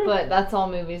 Yeah? but that's all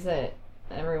movies that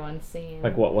everyone's seen.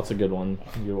 Like what? What's a good one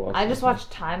you watch? I just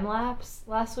watched Time Lapse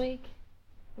last week.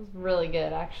 It was really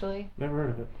good, actually. Never heard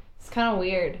of it. It's kind of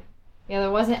weird. Yeah,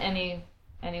 there wasn't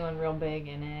anyone real big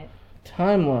in it.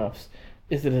 Time lapse.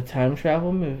 Is it a time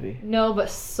travel movie? No, but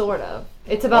sort of.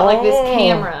 It's about like this Oh.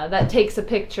 camera that takes a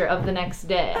picture of the next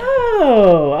day.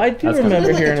 Oh, I do That's remember Isn't it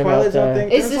like a hearing about Twilight Zone that.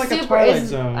 thing? It's There's a like a super. Twilight It's,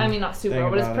 Zone I mean, not super, thing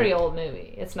but it's a about pretty it. old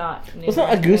movie. It's not new. Was that a or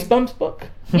anything. Goosebumps book?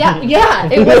 Yeah,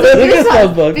 it was The a Goosebumps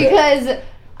Goosebumps book. because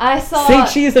I saw.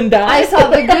 Say cheese and die. I saw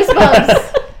the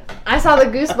Goosebumps. I saw the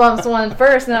Goosebumps one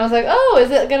first, and I was like, "Oh,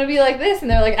 is it gonna be like this?"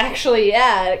 And they're like, "Actually,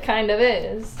 yeah, it kind of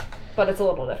is, but it's a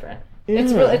little different.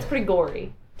 It's Yeah. it's pretty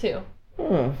gory too.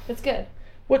 Huh. It's good.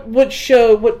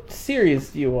 What series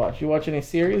do you watch? You watch any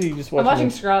series? Or you just watch? I'm watching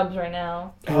any- Scrubs right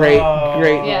now. Great,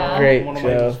 Yeah. great One of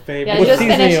show. my favorite. Yeah, I What just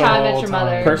season finished are you How I on Met all Your time?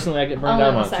 Mother. Personally, I get burned Only out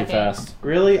on on the it too second. fast.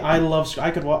 Really, I love.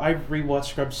 I rewatched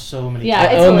Scrubs so many Yeah, times.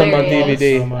 I it's own them on hilarious.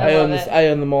 DVD. So much. I own love this. it. I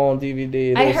own them all on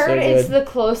DVD. I They're heard so it's good. the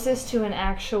closest to an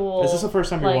actual. Is this the first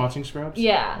time you're like, watching Scrubs?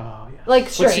 Yeah. Oh yeah. Like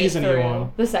What straight season are through you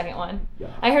on? the second one. Yeah.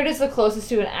 I heard it's the closest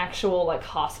to an actual like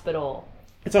hospital.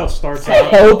 It's how it starts I out.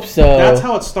 hope so. That's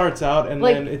how it starts out, and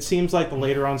Like- then it seems like the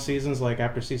later on seasons, like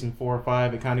after season 4 or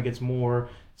 5, it kind of gets more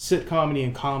sitcom-y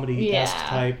and comedy-esque Yeah.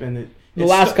 type, and The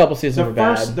last couple seasons were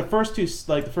bad. The first two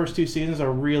seasons are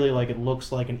really like it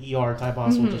looks like an ER type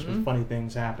hospital, just with funny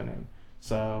things happening.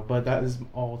 So, but that is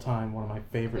all time one of my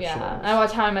favorite Yeah, shows. I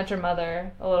watched How I Met Your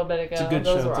Mother a little bit ago. It's a good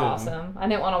Those show, were too. awesome. I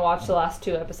didn't want to watch the last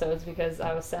 2 episodes because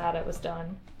I was sad it was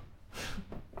done.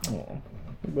 Oh.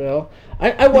 Well,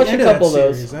 I watched a The end couple of that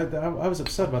those. series, I was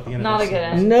upset about the end Not of a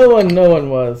that good series. end. No one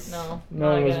was. No, No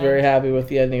not one was good. very happy with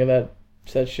the ending of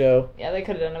that show. Yeah, they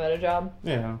could have done a better job.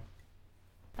 Yeah.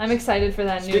 I'm excited for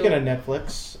that Speaking new. of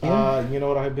Netflix, Yeah. you know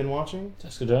what I've been watching?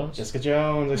 Jessica Jones. Jessica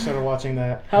Jones. I started watching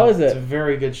that. How is It's it? a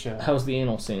very good show. How's the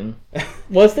anal scene?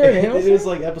 Was there an anal It was scene?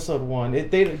 like episode 1.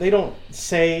 They don't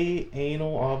say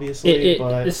anal, obviously,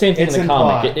 but The same thing it's in the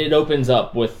comic. implied. It opens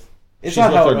up with It's she's not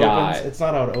with how her it guy. opens. It's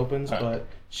not how it opens, Alright. but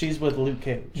she's with Luke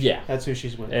Cage. Yeah. That's who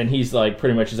she's with. and he's like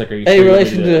pretty much he's like, are you Any sure you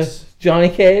relation do to this? Johnny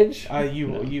Cage?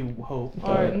 You hope.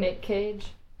 Or but- Nick Cage.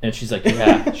 And she's like,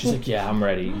 yeah. She's like, yeah, I'm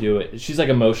ready. Do it. She's like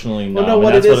emotionally numb. Well, no, and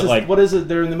what that's it is, like. what is it?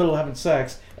 They're in the middle of having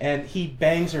sex, and he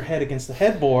bangs her head against the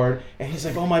headboard, and he's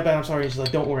like, "Oh my bad, I'm sorry." And she's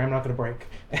like, "Don't worry, I'm not gonna break."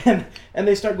 And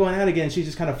they start going at it again. She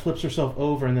just kind of flips herself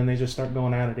over, and then they just start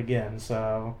going at it again.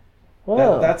 So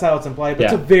Whoa. that's how it's implied. But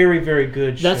it's a Yeah. very, very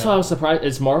good show. That's why I was surprised.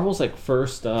 It's Marvel's like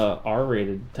first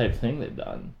R-rated type thing they've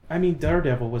done. I mean,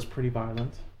 Daredevil was pretty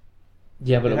violent.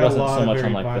 Yeah, but It it had a wasn't lot so of much very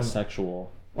on like violent- the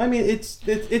sexual. I mean, it's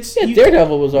Yeah, you-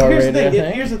 Daredevil was Here's R-rated, the I thing.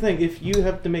 think. Here's the thing. If you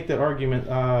have to make that argument,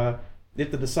 you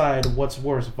have to decide what's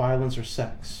worse, violence or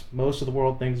sex. Most of the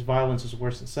world thinks violence is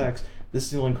worse than sex. This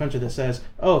is the only country that says,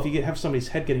 "Oh, if you have somebody's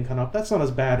head getting cut off, that's not as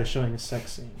bad as showing a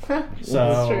sex scene." That's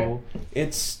So true.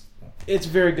 it's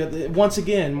very good. Once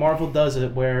again, Marvel does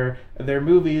it where their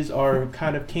movies are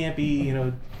kind of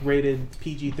campy, rated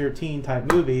PG-13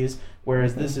 type movies.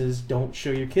 Whereas this is don't show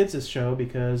your kids this show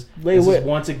because this is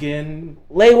once again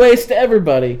Lay waste to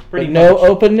everybody. Pretty but no much.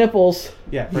 open nipples.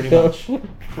 Yeah, pretty much.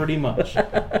 Pretty much.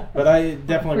 But I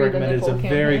definitely Free the recommend it. It's a nipple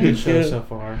very campaign. good show so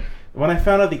far. When I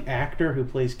found out the actor who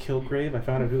plays Kilgrave, I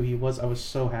found out who he was, I was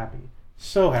so happy.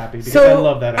 So happy because I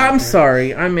love that actor. I'm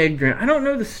sorry, I'm ignorant. I don't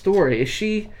know the story. Is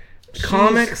she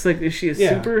comics? Like, is she a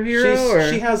superhero?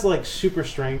 Or She has like super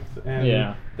strength and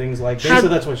Yeah. things like that. How'd- So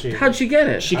that's what she is. how'd she get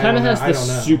it? She I kind of don't has know. the I don't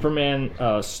know.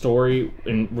 Superman story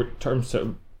in terms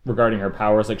of regarding her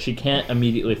powers. Like, she can't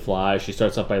immediately fly. She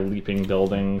starts off by leaping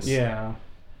buildings. Yeah.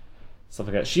 Stuff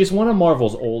like that. She's one of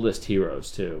Marvel's oldest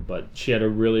heroes, too, but she had a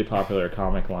really popular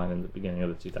comic line in the beginning of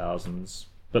the 2000s.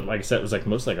 But like I said, it was like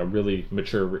most like a really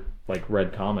mature, like,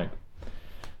 red comic. So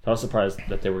I was surprised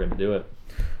that they were going to do it.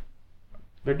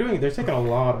 They're taking a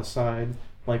lot of side,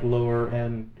 like, lower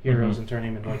end heroes and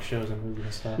turning them into like shows and movies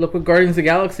and stuff. Look what Guardians of the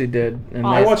Galaxy did. And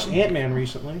I watched Ant-Man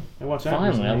recently. I watched that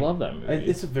Finally, I recently. love that movie.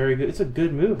 It's a very good. It's a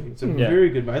good movie. It's a very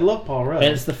good. I love Paul Rudd.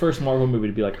 And it's the first Marvel movie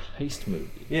to be like a heist movie.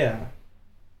 Yeah.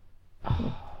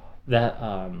 That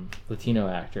Latino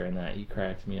actor in that, he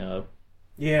cracked me up.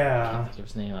 I Yeah. can't think of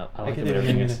his name. I like can't him think of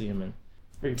everything I his see him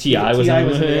in. T.I. was in there. I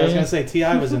it. was gonna say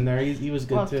T.I. was in there. He was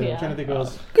good Love too. T.I. I'm trying to think who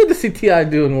else. Good to see T.I.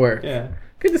 doing work. Yeah.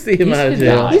 Good to see him He's out a of good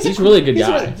jail. guy. He's a really good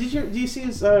guy. Do you see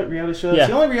his reality shows? Yeah.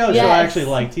 The only reality show I Yes. actually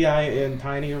like, T.I. and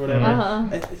Tiny or whatever.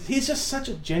 He's just such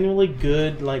a genuinely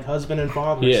good like husband and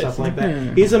father He and is. stuff like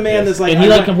that. He's a man that's like, and he I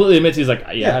like went- completely admits he's like,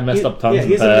 I messed up tons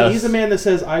in the past. he's a man that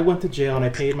says, I went to jail and I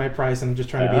paid my price and I'm just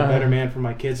trying to be a better man for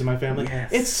my kids and my family.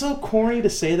 Yes. It's so corny to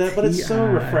say that, but it's so T.I.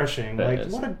 refreshing. That Like,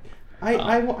 is. what a...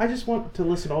 I just want to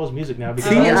listen to all his music now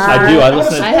because T.I. I do. I wanna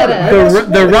listen. support I had him. a- I wanna The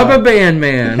support him. rubber band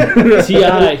man.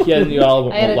 T.I. He had a new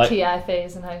album. I had a like, T.I.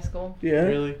 phase in high school. Yeah.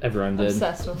 Really? Everyone did.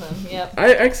 Obsessed with him. Yep.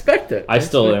 I expect it. I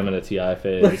still am in a T.I.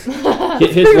 phase. His bring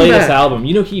him latest back. album,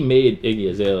 you know, he made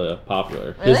Iggy Azalea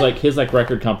popular. Really? His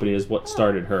record company is what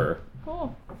started her.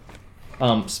 Cool.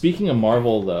 Speaking of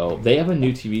Marvel, though, they have a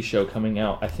new TV show coming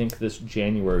out, I think this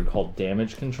January, called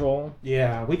Damage Control.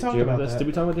 Yeah, we talked Do you about remember this? that. Did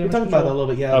we talk about We Damage talked Control? about that a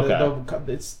little bit, yeah.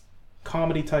 Okay. It's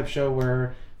comedy type show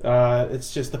where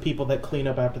it's just the people that clean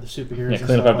up after the superheroes. Yeah, and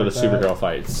clean up stuff after like the that. superhero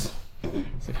fights.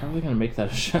 It's like, how are they going to make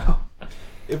that a show?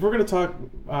 If we're gonna talk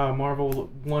Marvel,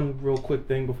 one real quick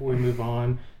thing before we move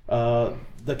on,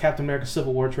 the Captain America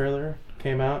Civil War trailer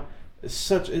came out.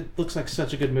 It looks like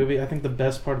such a good movie. I think the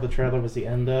best part of the trailer was the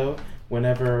end though,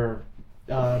 whenever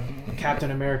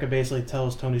Captain America basically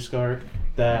tells Tony Stark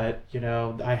that, you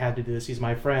know, I had to do this, he's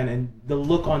my friend, and the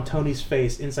look on Tony's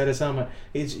face inside his helmet,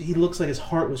 he looks like his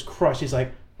heart was crushed. He's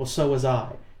like, well, so was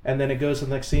I. And then it goes to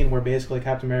the next scene where basically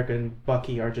Captain America and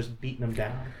Bucky are just beating him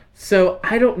down. So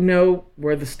I don't know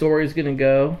where the story's gonna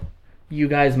go. You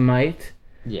guys might,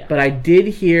 Yeah. but I did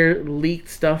hear leaked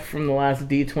stuff from the last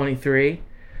D23.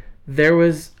 There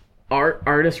was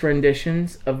artist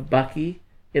renditions of Bucky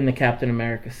in the Captain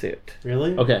America suit.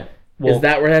 Really? Okay. Well, Is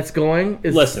that where that's going?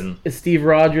 listen. Is Steve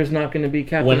Rogers not going to be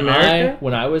Captain America?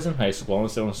 When I was in high school, I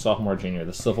was still a sophomore, junior,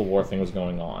 the Civil War thing was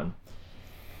going on.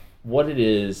 What it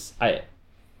is,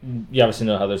 you obviously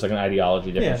know how there's like an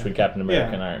ideology difference between Captain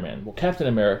America and Iron Man. Well, Captain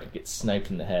America gets sniped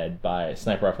in the head by a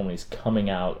sniper rifle when he's coming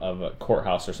out of a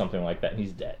courthouse or something like that, and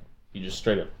he's dead. He just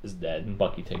straight up is dead, and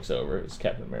Bucky takes over as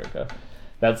Captain America.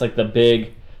 That's like the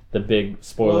big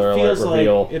spoiler alert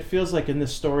reveal. It feels like in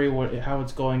this story, how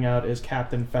it's going out is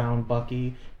Captain found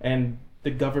Bucky, and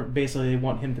the government basically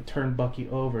want him to turn Bucky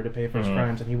over to pay for his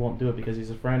crimes, and he won't do it because he's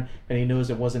a friend, and he knows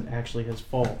it wasn't actually his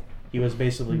fault. He was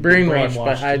basically Brainwashed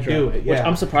by to Hydra. do it. Which Yeah.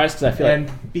 I'm surprised because I feel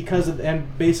like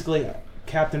and basically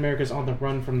Captain America's on the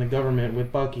run from the government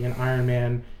with Bucky, and Iron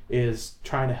Man is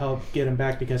trying to help get him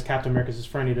back because Captain America's his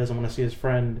friend. He doesn't want to see his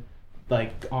friend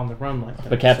like on the run like that.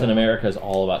 but Captain So- America is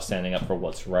all about standing up for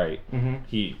what's right. Mhm.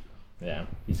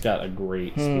 He's got a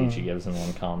great speech he gives in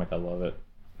one comic. I love it.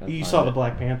 You saw the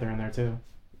Black Panther in there too.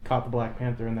 Caught the Black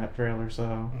Panther in that trailer,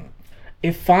 so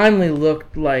It finally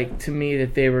looked like to me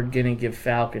that they were going to give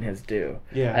Falcon his due.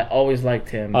 I yeah. always liked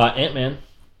him. Ant-Man.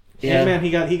 Yeah. Ant-Man,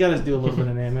 he got his due a little bit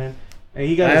in Ant-Man. And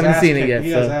he got I his haven't ass seen it kicked. yet, He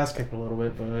got his so- ass kicked a little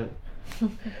bit, but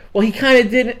Well, he kind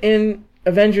of did in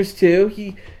Avengers 2.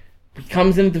 He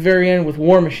comes in at the very end with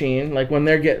War Machine, like when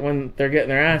they're getting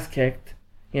their ass kicked,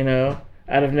 you know,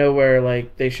 out of nowhere,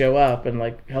 like they show up and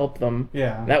like help them.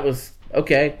 yeah. That was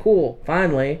okay, cool,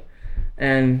 finally.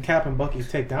 And Cap and Bucky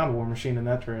take down War Machine in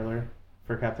that trailer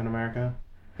for Captain America.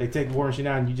 They take War Machine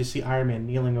down, and you just see Iron Man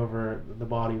kneeling over the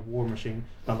body of War Machine.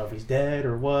 I don't know if he's dead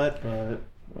or what, but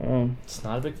It's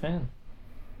not a big fan.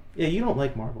 yeah, you don't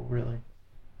like Marvel, really.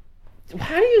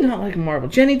 how do you not like Marvel?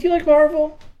 Jenny, do you like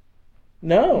Marvel?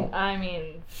 No. I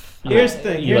mean, Here's the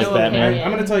thing. You Here's like the Batman?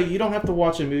 I'm going to tell you, you don't have to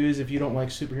watch the movies if you don't like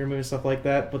superhero movies, stuff like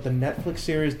that. But the Netflix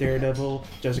series, Daredevil,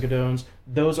 Jessica Jones,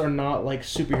 those are not like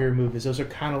superhero movies. Those are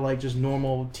kind of like just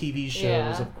normal TV shows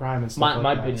Yeah. of crime and stuff My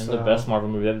like that. opinion, So, the best Marvel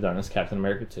movie they've done is Captain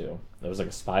America 2. That was like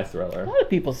a spy A thriller. lot of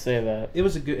people say that. It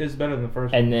was better than the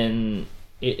first one. And then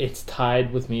it's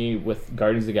tied with me with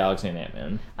Guardians of the Galaxy and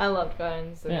Ant-Man. I loved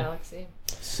Guardians of the Yeah. Galaxy.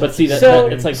 But see,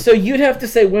 it's like so you'd have to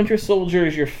say Winter Soldier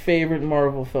is your favorite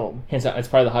Marvel film. hands down, it's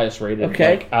probably the highest rated.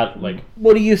 Okay. Like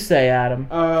What do you say, Adam?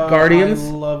 Guardians?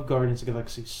 I love Guardians of the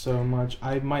Galaxy so much.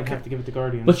 I might have to give it to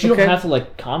Guardians. but you Okay. don't have to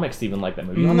like comics to even like that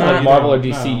movie. No, like you Marvel or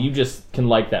don't. DC, No. you just can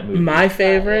like that movie. My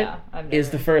favorite Yeah, I've is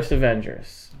never- the first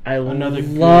Avengers. I Another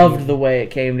loved good- the way it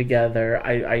came together.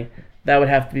 I that would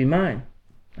have to be mine.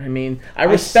 I mean, I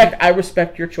I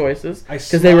respect your choices I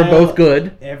because they were smile both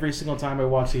good. every single time I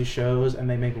watch these shows and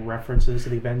they make references to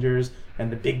the Avengers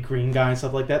and the big green guy and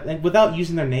stuff like that, and without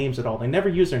using their names at all. They never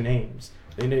use their names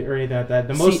or anything like that.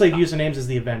 The most See, they've used their names is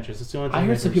the Avengers. It's the only thing I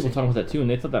heard I've some ever people seen. talking about that too, and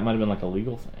they thought that might have been like a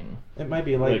legal thing. It might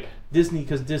be like Disney,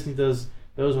 because Disney does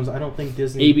those ones. I don't think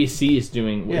Disney. ABC is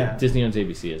doing. Yeah. Disney owns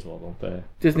ABC as well, don't they?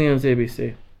 Disney owns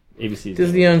ABC. ABC.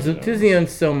 Disney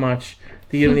owns so much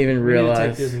that you don't even We need to take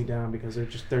realize. Disney down because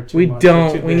they're too We much.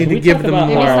 don't. They're too We big. need Can to we give talk them about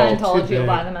Maybe more. Too Scientology will big.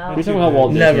 buy them out. We talk about Walt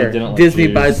Disney Never. didn't like Disney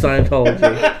Jews. buys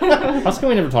Scientology. How come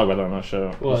we never talk about that on our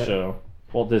show? What? The show.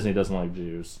 Walt Disney doesn't like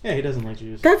Jews. Yeah, he doesn't like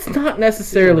Jews. That's not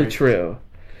necessarily Right. true.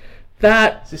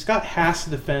 That See, Scott has to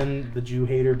defend the Jew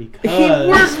hater because he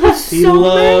works with he so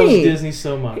loves many. Disney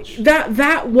so much.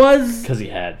 That was Because he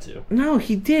had to. no,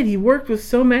 he did. He worked with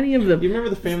so many of them. You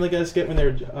remember the Family Guy skit when they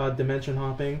were dimension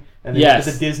hopping and they Yes.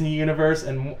 went to the Disney universe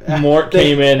and Mort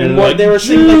came in and Mort, like, they were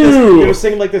singing like this. "Jew!" They were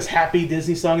singing like this happy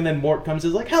Disney song, and then Mort comes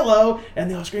in like "Hello,"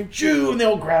 and they all scream "Jew," and they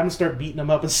all grab him and start beating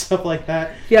him up and stuff like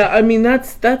that. Yeah, I mean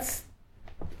that's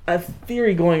a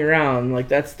theory going around. Like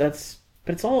that's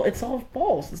but it's all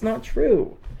false. It's not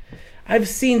true. I've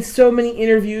seen so many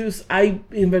interviews. I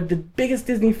am the biggest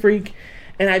Disney freak,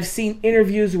 and I've seen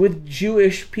interviews with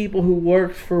Jewish people who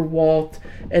worked for Walt,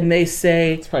 and they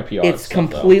say It's probably PR it's stuff,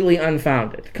 completely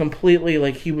unfounded. Completely,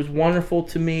 like, he was wonderful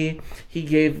to me. He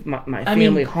gave my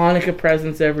family Hanukkah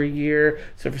presents every year.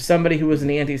 So for somebody who was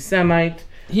an anti-Semite,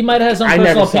 He might have had some I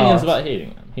personal never saw opinions it. about hating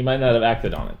them. He might not have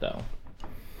acted on it though.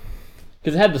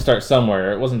 Because it had to start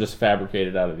somewhere. It wasn't just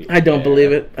fabricated out of the I don't air.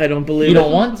 believe it. I don't believe You it.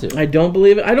 don't want to. I don't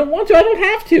believe it. I don't want to. I don't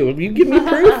have to. If you give me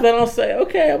proof, then I'll say,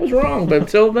 okay, I was wrong. But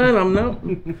until then, I'm no.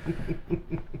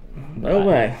 No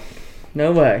way.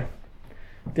 No way.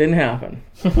 Didn't happen.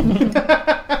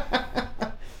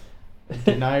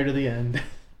 Denier to the end.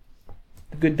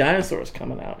 Good Dinosaurs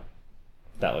coming out.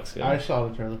 That looks good. I saw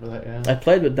the trailer for that. Yeah, I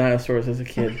played with dinosaurs as a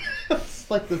kid.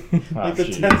 it's like the Oh, the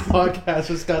jeez. 10th podcast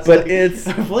just got. But like, it's-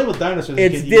 I played with dinosaurs. as a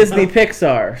It's kid, Disney you know?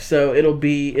 Pixar, so it'll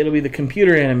be the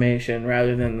computer animation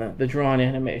rather than the drawn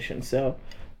animation. So,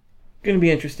 going to be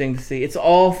interesting to see. It's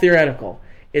all theoretical.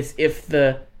 It's if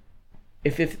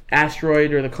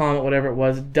asteroid or the comet, whatever it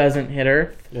was, doesn't hit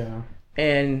Earth, Yeah.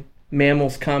 and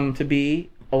mammals come to be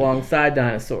alongside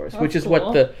dinosaurs, which is That's what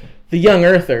cool. the young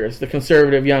Earthers, the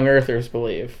conservative young Earthers,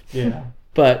 believe. Yeah.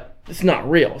 But it's not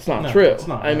real. It's not No, true. it's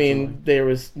not, I mean, absolutely. there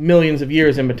was millions of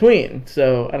years in between,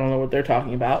 so I don't know what they're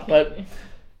talking about. But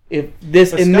if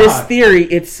this But in this Scott- theory,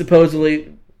 it's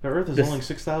supposedly The Earth is This- only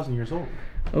 6,000 years old.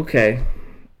 okay.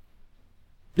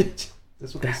 That's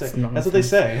what That's they say. nonsense. That's what they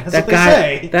say. That's that what guy,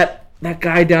 they say. that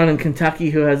guy down in Kentucky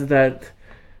who has that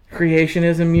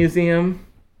creationism museum.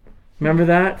 Remember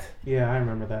that? Yeah, I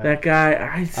remember that. That guy.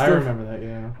 I remember that.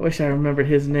 Yeah. I wish I remembered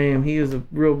his name. He is a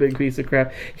real big piece of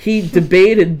crap. He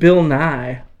debated Bill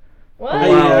Nye. What? A Yeah,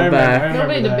 while I remember- back. I remember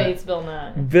Nobody that. debates Bill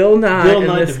Nye. Bill Nye Bill and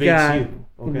Nye this debates guy. you.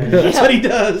 Okay, that's what he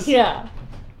does. Yeah.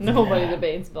 Nobody Yeah.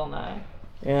 debates Bill Nye.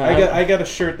 Yeah, I got a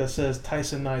shirt that says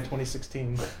Tyson Nye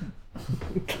 2016.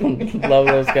 love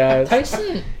those guys.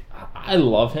 Tyson, I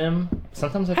love him.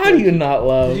 Sometimes I feel How do like you not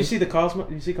love? Did you see the Cosmos?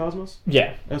 Did you see Cosmos?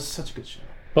 Yeah. That was such a good show.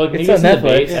 But like, when It's he gets on in Netflix.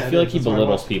 debates, Yeah, I feel like he that's why I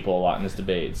belittles watched it. people a lot in his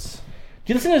debates.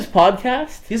 Do you listen to his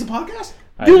podcast? He has a podcast?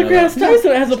 I Dude, know Grass that.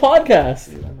 Tyson has a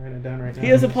podcast. I'm writing it down right now. He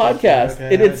has a podcast.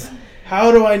 Okay, and it's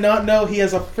How do I not know he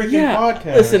has a freaking yeah.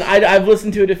 podcast? Listen, I've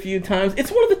listened to it a few times.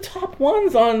 It's one of the top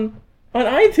ones on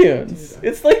iTunes. Dude,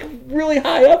 It's like really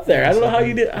high up there. I don't know how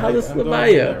you did how this I'm slipped going by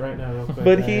to do you. that right now, real quick.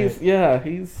 But he's.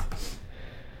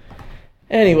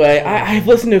 Anyway, I've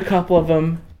listened to a couple of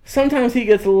them. Sometimes he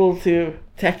gets a little too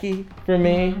techie for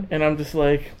me, and I'm just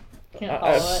like, Can't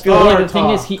I follow it. feel Well, like the thing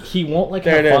Talk. is, he won't like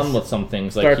There have it fun is. with some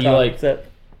things. Like start he talking. like That's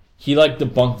it. he like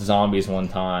debunked zombies one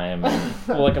time.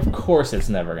 Well, like of course it's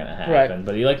never gonna happen. Right.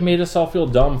 But he like made us all feel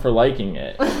dumb for liking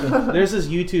it. There's this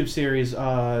YouTube series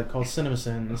called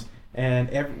CinemaSins, and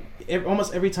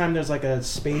almost every time there's like a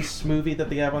space movie that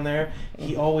they have on there,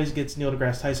 he always gets Neil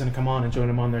deGrasse Tyson to come on and join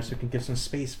him on there so he can give some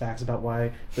space facts about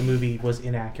why the movie was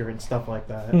inaccurate and stuff like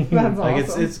that. That's Like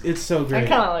awesome. it's so I great.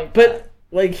 kind of like But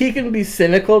like he can be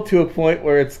cynical to a point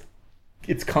where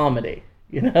it's comedy.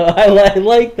 You know, I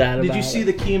like that. Did about you see it.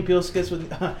 the Key and Peele skits with?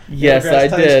 Yes, Neil deGrasse I did.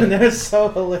 Tyson? That is so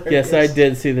hilarious. Yes, I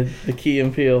did see the Key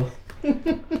and Peele.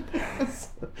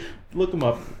 Look them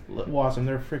up. Watch them.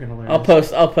 They're freaking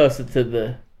hilarious. I'll post it to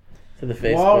the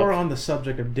Facebook. While we're on the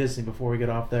subject of Disney, before we get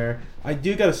off there, I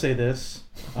do got to say this.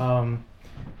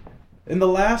 In the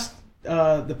last,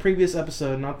 the previous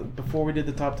episode, before we did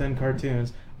the top 10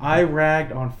 cartoons, I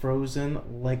ragged on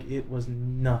Frozen like it was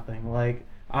nothing. Like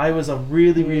I was a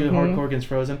really hardcore against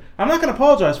Frozen. I'm not going to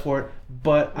apologize for it,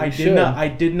 but I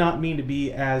did not mean to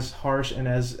be as harsh and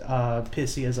as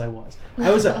pissy as I was.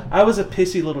 I was a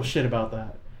pissy little shit about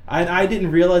that. I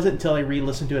didn't realize it until I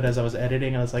re-listened to it as I was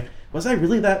editing. I was like, was I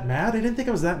really that mad? I didn't think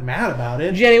I was that mad about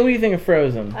it. Jenny, what do you think of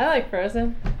Frozen? I like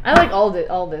Frozen. I like all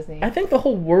Disney. I think the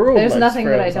whole world. There's likes nothing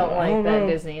that I Frozen. don't like that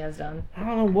Disney has done. I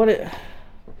don't know what it.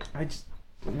 I just,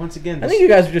 once again, I think you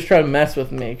guys are just trying to mess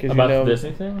with me because About you know the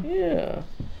Disney thing? Yeah.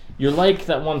 You're like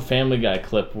that one Family Guy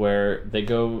clip where they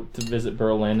go to visit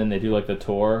Berlin and they do like the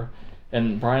tour.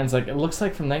 And Brian's like, it looks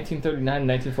like from 1939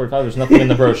 to 1945, there's nothing in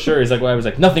the brochure. He's like, well, I was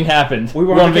like, nothing happened. we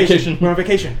were on vacation. We're We're on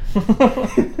vacation.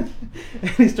 And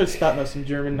he starts spouting out some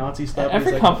German Nazi stuff. Every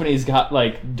He's like, company's got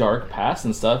like dark past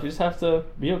and stuff. You just have to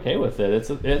be okay with it. It's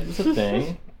a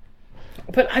thing.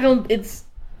 But I don't. It's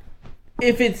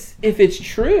if it's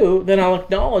true, then I'll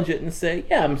acknowledge it and say,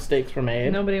 yeah, mistakes were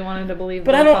made. Nobody wanted to believe.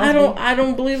 But Bill Cosby. I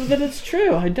don't believe that it's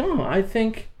true. I don't. I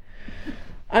think.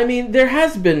 I mean, there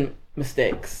has been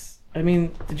mistakes. I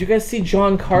mean, did you guys see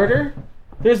John Carter?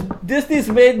 Disney's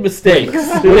made mistakes.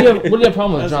 What do you have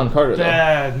problem with John Carter though?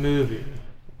 Bad movie.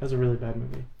 That's a really bad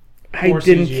movie. I Poor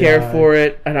didn't CGI. care for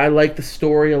it, and I liked the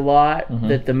story a lot. Mhm.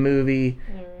 That the movie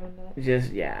They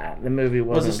ruined it. the movie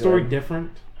wasn't. Was the story good.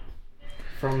 different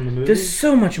from the movie? There's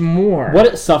so much more. What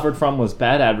it suffered from was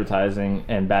bad advertising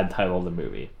and bad title of the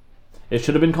movie. It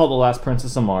should have been called The Last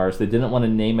Princess of Mars. They didn't want to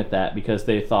name it that because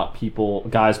they thought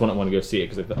guys wouldn't want to go see it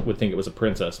because they would think it was a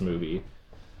princess movie.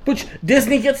 Which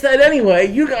Disney gets that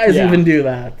anyway. You guys Yeah. even do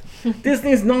that.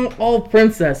 Disney's not all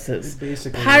princesses.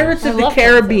 Basically, Pirates I of the love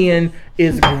Caribbean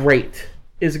is great.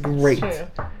 Is great. It's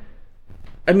true.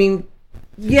 I mean,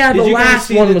 yeah, Did the you guys last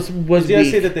see one that- was Did you guys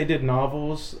see weak. that they did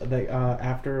novels that,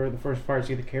 after the first Pirates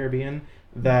of the Caribbean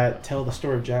that tell the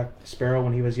story of Jack Sparrow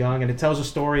when he was young, and it tells a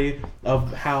story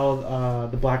of how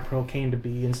the Black Pearl came to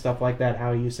be and stuff like that.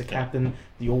 How he used to captain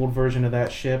the old version of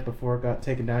that ship before it got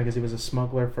taken down because he was a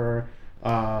smuggler for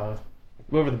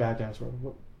whoever the bad guys were.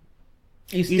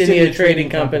 East India Trading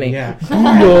Company. Yeah.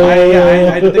 No.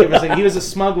 I think it was he was a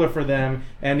smuggler for them,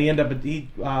 and he ended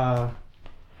up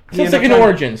Sounds like an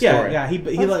origin story. Yeah, he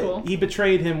That's cool. he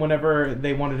betrayed him whenever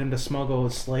they wanted him to smuggle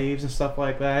his slaves and stuff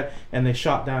like that, and they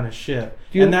shot down his ship.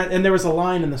 And there was a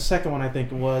line in the second one, I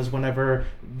think it was, whenever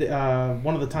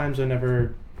one of the times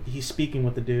whenever he's speaking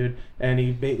with the dude, and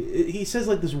he says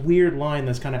like this weird line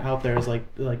that's kind of out there, is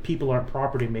like people aren't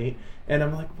property, mate. And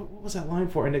I'm like, what was that line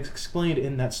for? And it's explained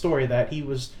in that story that he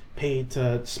was paid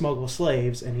to smuggle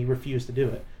slaves, and he refused to do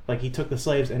it. Like, he took the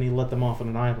slaves and he let them off on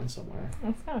an island somewhere.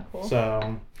 That's kind of cool.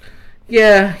 So,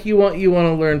 Yeah, you want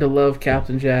to learn to love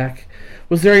Captain Jack.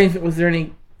 Was there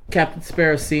any Captain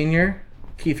Sparrow Senior,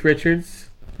 Keith Richards?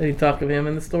 Any talk of him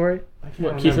in the story? I can't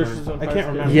What, remember. Keith Richards on I Pirates can't of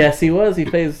the remember. Yes, he was. He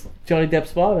plays Johnny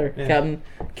Depp's father, Yeah.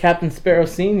 Captain Sparrow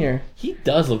Senior. He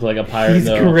does look like a pirate He's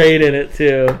though. great in it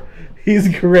too. He's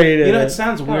great in You know, it. it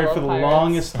sounds I weird. love For the pirates.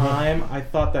 longest time, I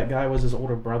thought that guy was his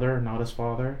older brother, not his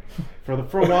father. For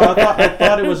a while, I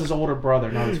thought it was his older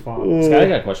brother, not his father. Scott, I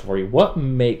got a question for you. What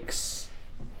makes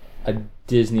a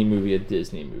Disney movie a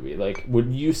Disney movie? Like,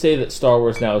 would you say that Star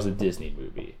Wars now is a Disney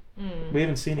movie? We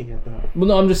haven't seen it yet, though. Well,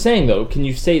 no, I'm just saying though. Can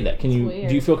you say that? Can you? weird.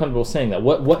 Do you feel comfortable saying that?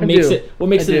 What I makes do. it? What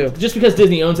makes I it? do. Just because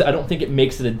Disney owns it, I don't think it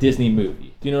makes it a Disney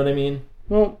movie. Do you know what I mean?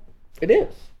 Well, it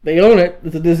is. They own it.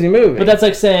 It's a Disney movie. But that's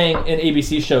like saying an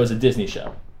ABC show is a Disney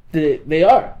show. They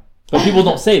are. But people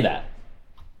don't say that.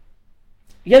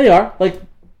 Yeah, they are. Like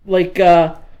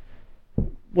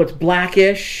what's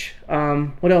Blackish?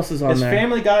 What else is on Is there?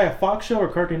 Family Guy a Fox show or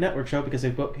Cartoon Network show? Because he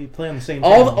play on the same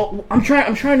All channel.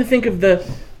 I'm trying to think of the.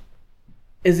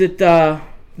 Is it the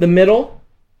middle?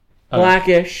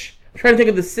 Blackish. I'm trying to think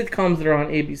of the sitcoms that are on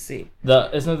ABC.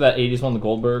 Isn't it that 80s one, the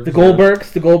Goldbergs?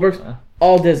 The Goldbergs,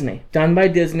 all Disney, done by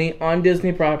Disney, on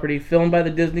Disney property, filmed by the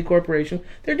Disney Corporation.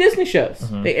 They're Disney shows.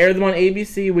 Mm-hmm. They air them on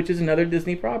ABC, which is another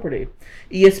Disney property.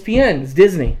 ESPN is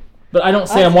Disney. But I don't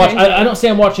say I don't say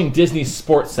I'm watching Disney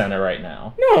Sports Center right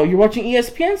now. No, you're watching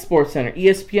ESPN Sports Center.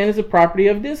 ESPN is a property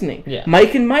of Disney. Yeah.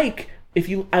 Mike and Mike.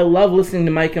 I love listening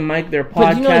to Mike and Mike, their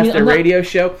podcast, you know what I mean? their I'm not- radio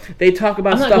show. They talk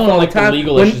about I'm not stuff going all like the time. the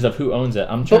legal issues of who owns it.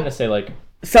 I'm trying to say like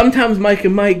sometimes Mike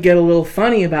and Mike get a little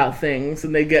funny about things,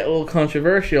 and they get a little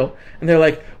controversial, and they're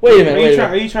like, wait a minute,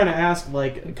 Are you trying to ask,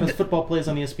 like, because football plays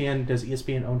on ESPN, does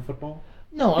ESPN own football?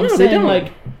 No, I'm No, they saying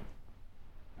don't.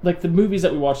 like the movies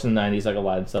that we watched in the 90s, like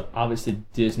Aladdin stuff, obviously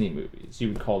Disney movies. You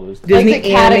would call those Disney Like the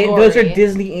those are category.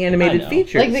 Disney animated I know.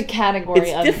 features. Like the category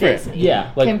It's of different. Disney.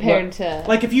 Yeah, like compared to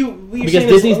Like, if you... because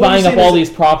Disney's buying up all these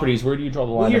properties. Where do you draw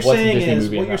the What line you're of what's a saying Disney is,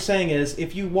 movie? what and you're not? saying is,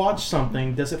 if you watch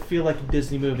something, does it feel like a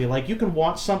Disney movie? Like, you can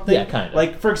watch something... Yeah, kind of.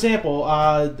 Like, for example,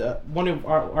 one of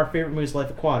our favorite movies, Life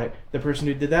Aquatic, the person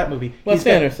who did that movie... Wes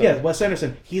Anderson. Yeah, Wes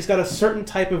Anderson. He's got a certain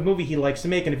type of movie he likes to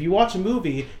make, and if you watch a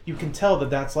movie, you can tell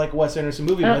that that's like a Wes Anderson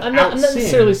movie I'm without not seeing...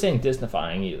 necessarily saying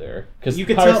Disneyfying either, because You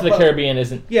can Pirates tell, of the but- Caribbean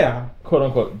isn't Yeah. quote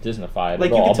unquote Disneyfied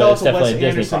Like, at you all, can tell but it's it's a Wes definitely a Disney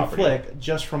Anderson property. flick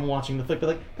just from watching the flick. But,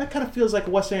 like, that kind of feels like a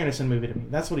Wes Anderson movie to me.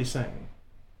 That's what he's saying.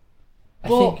 I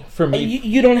think for me,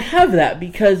 you don't have that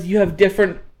because you have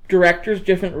different directors,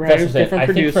 different that's what I'm writers, saying. different I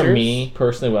producers. think for me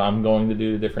personally, what I'm going to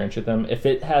do to differentiate them, if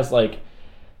it has like,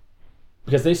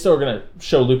 because they still are going to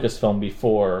show Lucasfilm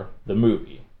before the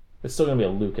movie. It's still going to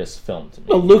be a Lucasfilm to me.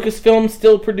 Well, Lucasfilm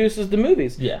still produces the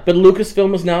movies. Yeah. But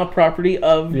Lucasfilm is now a property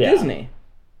of Yeah. Disney.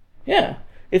 Yeah.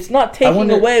 It's not taking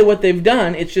wonder- away what they've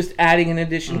done. It's just adding an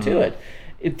addition to it.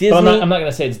 Disney. But I'm not going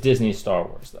to say it's Disney Star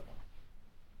Wars though.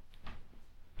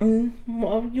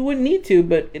 Well, you wouldn't need to,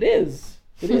 but it is.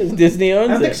 It is. Disney I owns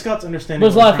don't think it. Scott's understanding.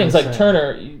 There's a what lot of I'm things trying like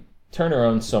to say. Turner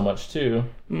owns so much too,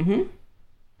 Mm-hmm.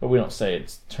 but we don't say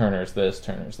it's Turner's this,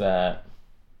 Turner's that.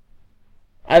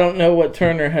 I don't know what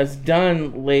Turner has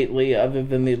done lately other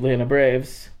than the Atlanta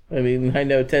Braves. I mean, I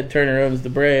know Ted Turner owns the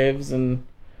Braves, and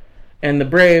the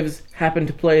Braves happen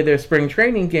to play their spring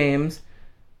training games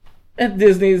at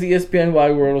Disney's ESPN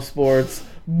Wide World of Sports. This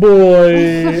Boy.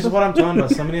 is what I'm talking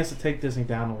about. Somebody has to take Disney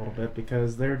down a little bit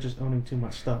because they're just owning too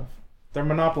much stuff. They're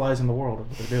monopolizing the world of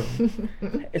what they're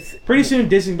doing. It's Pretty soon,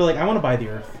 Disney will be like, I want to buy the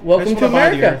Earth. I welcome just to wanna buy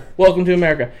the America. Earth. Welcome to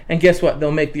America. And guess what?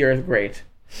 They'll make the Earth great.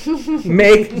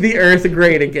 Make the Earth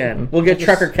great again. We'll get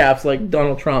trucker caps like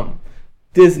Donald Trump.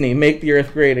 Disney, make the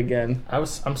Earth great again.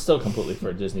 I'm still completely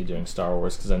for Disney doing Star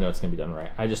Wars because I know it's going to be done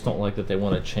right. I just don't like that they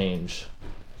want to change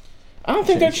I don't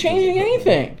think they're changing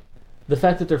anything. the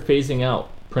fact that they're phasing out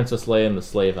Princess Leia in the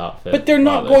slave outfit. But they're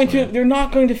not bothers going to. me. They're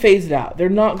not going to phase it out. They're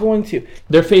not going to.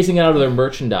 They're phasing it out of their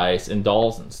merchandise and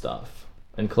dolls and stuff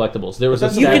and collectibles. There was a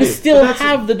But You can That is- still but that's-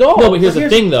 have the doll. No, but here's But the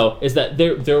here's- thing, though, is that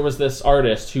there was this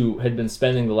artist who had been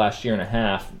spending the last year and a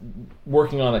half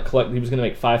working on a collect. He was going to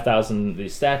make 5,000 of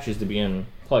these statues to be in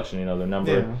collection. You know, they're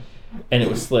numbered, Yeah. and it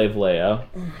was Slave Leia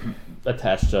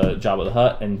attached to Jabba the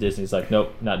Hutt, and Disney's like,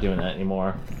 nope, not doing that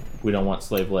anymore. We don't want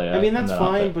Slave Leia. I mean, in that's that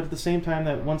fine, outfit. but at the same time,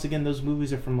 that once again, those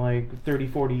movies are from like 30,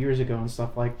 40 years ago and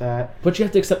stuff like that. But you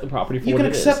have to accept the property for You what can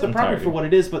it is. accept the property entirely. for what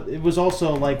it is, but it was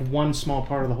also like one small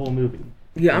part of the whole movie.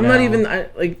 Yeah, I'm No. not even.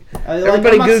 Like, Everybody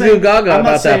I'm not goo saying- goo gaga I'm not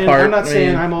about that saying- part. I'm not I saying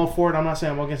mean- I'm all for it. I'm not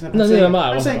saying I'm against it. No, saying, neither am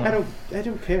I. I'm saying Wasn't I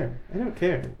don't care. I don't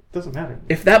care. It doesn't matter.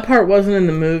 If that part wasn't in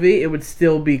the movie, it would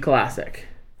still be classic.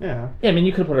 Yeah. Yeah, I mean,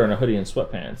 you could put her in a hoodie and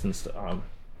sweatpants and stuff.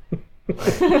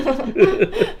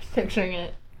 picturing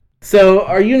it. So,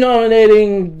 are you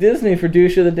nominating Disney for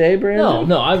douche of the day, Brandon?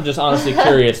 No, I'm just honestly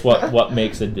curious what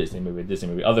makes a Disney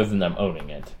movie, other than them owning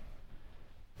it.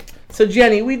 So,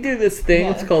 Jenny, we do this thing.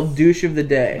 It's Yes. called douche of the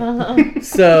day. Uh-huh.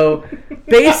 So,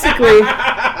 basically,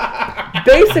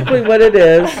 what it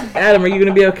is. Adam, are you going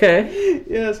to be okay?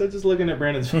 Yes, I'm just looking at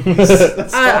Brandon's face.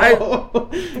 That's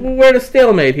all. We're at a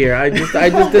stalemate here. I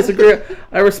just disagree.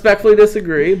 I respectfully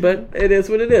disagree, but it is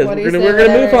what it is. What do We're you gonna say,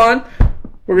 move whatever? on.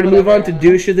 We're gonna move on to Whatever.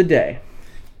 douche of the day.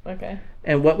 Okay.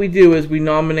 And what we do is we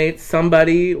nominate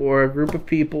somebody or a group of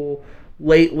people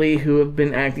lately who have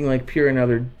been acting like pure and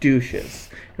utter douches.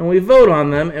 And we vote on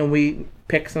them and we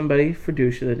pick somebody for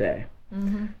douche of the day.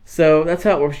 Mm-hmm. So that's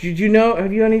how it works. Did you know,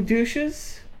 have you any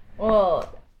douches?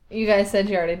 Well, you guys said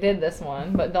you already did this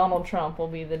one, but Donald Trump will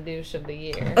be the douche of the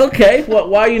year. Okay,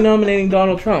 why are you nominating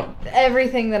Donald Trump?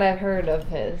 Everything that I've heard of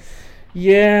his.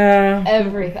 Yeah.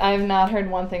 I've not heard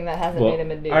one thing that hasn't Well, made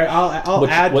him a douche. All right, I'll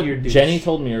add what to your douche. Jenny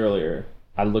told me earlier.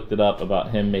 I looked it up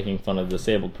about him making fun of a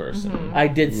disabled person. Mhm. I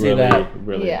did see Really, that.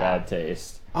 really Yeah. bad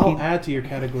taste. I'll add to your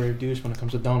category of douche when it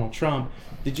comes to Donald Trump.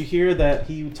 Did you hear that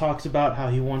he talks about how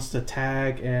he wants to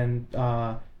tag and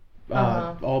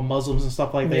all Muslims and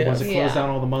stuff like that? He wants to close Yeah. down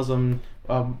all the Muslim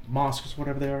mosques,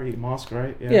 whatever they are. Mosque,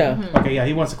 right? Yeah. Mhm. Okay, yeah,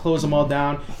 he wants to close them all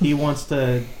down. He wants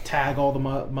to tag all the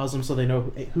Muslims so they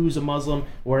know who's a Muslim,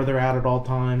 where they're at all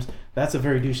times. That's a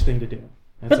very douchey thing to do.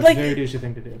 That's But, like, a very douchey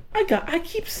thing to do. I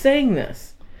keep saying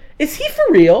this. Is he for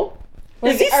real?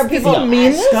 Like, Is he, are people does he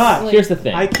mean this? Scott, Here's the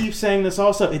thing. I keep saying this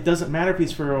also. It doesn't matter if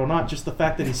he's for real or not. Just the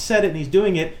fact that he said it and he's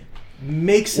doing it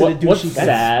makes it a douchey What's thing.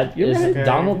 sad You're is right. Okay.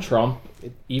 Donald Trump,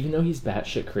 even though he's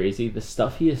batshit crazy, the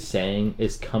stuff he is saying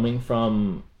is coming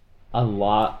from a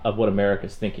lot of what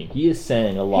America's thinking. He is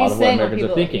saying a lot He's of what saying what Americans are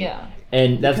people- thinking. yeah.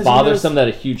 And that's Because he bothersome knows-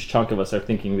 that a huge chunk of us are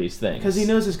thinking these things. Because he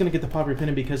knows it's going to get the popular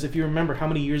opinion. Because if you remember how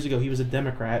many years ago he was a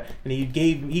Democrat and he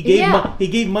gave Yeah. he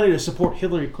gave money to support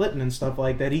Hillary Clinton and stuff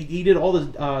like that. He did all this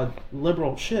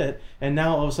liberal shit, and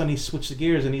now all of a sudden he switched the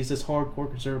gears and he's this hardcore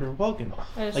conservative Republican.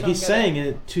 I just Like don't he's get saying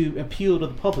it to appeal to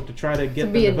the public to try to get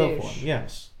them be to a vote for douche. him.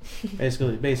 Yes,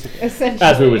 basically. Essentially.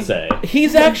 as we would say.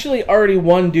 He's actually already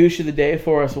won douche of the day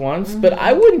for us once, but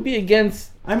I wouldn't be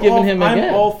against giving him again.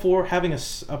 I'm all for having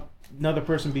another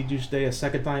person be douche day a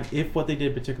second time if what they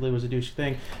did particularly was a douche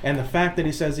thing. And the fact that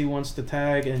he says he wants to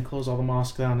tag and close all the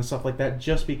mosques down and stuff like that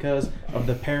just because of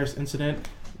the Paris incident,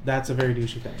 that's a very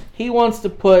douchey thing. He wants to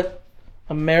put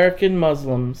American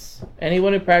Muslims,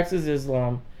 anyone who practices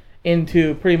Islam,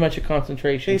 into pretty much a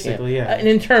concentration Basically, camp. yeah. An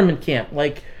internment camp,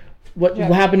 like what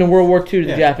Japanese. happened in World War II to Yeah.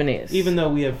 the Japanese. Even though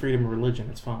we have freedom of religion,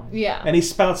 it's fine. Yeah. And he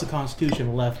spouts the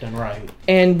Constitution left and right.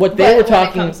 and what But they were when it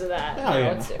talking, comes to that, Oh, no,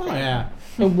 yeah. it's Oh, different. yeah.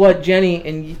 and what Jenny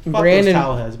and Fuck Brandon, those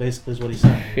towel heads, basically, is what he's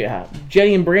saying. yeah,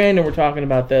 Jenny and Brandon were talking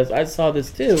about this. I saw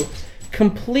this too.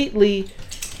 Completely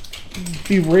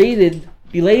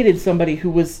belated somebody who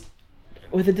was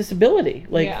with a disability.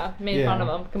 Like, yeah, made Yeah. fun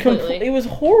of him completely. it was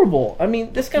horrible. I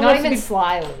mean, this guy Not wants to even be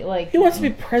slyly. Like He wants to be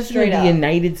president Straight of the up.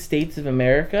 United States of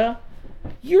America.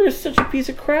 You're such a piece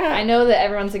of crap. I know that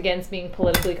everyone's against being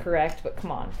politically correct, but come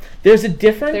on. There's a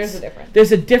difference. There's a difference.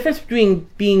 There's a difference between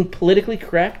being politically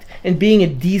correct and being a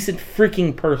decent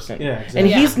freaking person. Yeah, exactly. And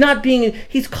Yeah. he's not being.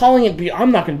 He's calling it.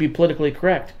 I'm not going to be politically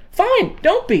correct. Fine,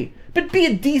 don't be. But be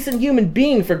a decent human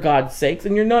being for God's sakes,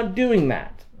 and you're not doing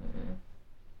that.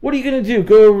 What are you going to do?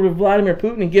 Go over to Vladimir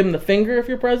Putin and give him the finger if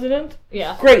you're president?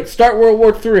 Yeah. Great. Start World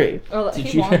War III. Or Did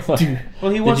he you, wants Well, he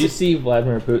did wants you to- see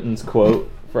Vladimir Putin's quote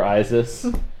for ISIS?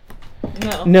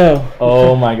 no. No.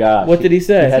 Oh my god! What did he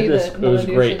say? He had Is he this. the It was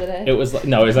douche great. of the day? It was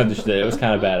no, it was not just it was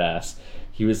kind of badass.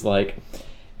 He was like,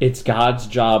 "It's God's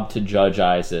job to judge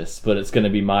ISIS, but it's going to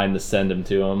be mine to send him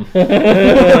to him."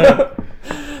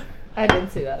 I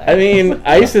did see that. I mean,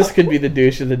 ISIS could be the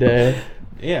douche of the day.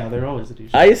 Yeah, they're always the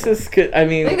douche. ISIS could. I I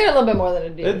think mean, they're a little bit more than a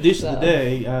douche. The douche of the so.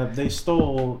 day, they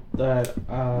stole that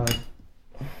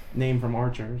name from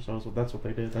Archer, so that's what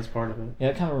they did. That's part of it. Yeah,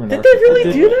 it kind of ruined. did our- they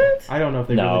really do that? I don't know if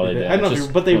they No, really did they it. I don't know, didn't. if Just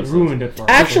they, but they coincidence. ruined it for us.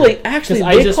 Actually, Because they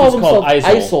ISIS call was called themselves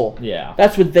ISIL. ISIL. Yeah.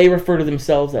 That's what they refer to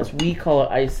themselves as. We call it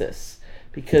ISIS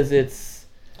because it's.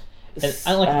 And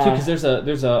I like it too because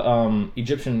there's a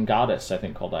Egyptian goddess I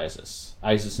think called Isis.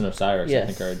 Isis and Osiris I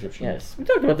think are Egyptian. Yes, we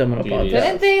talked about them on a Deities. podcast.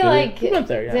 Didn't they Did like? we went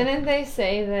there, yeah. Didn't they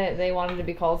say that they wanted to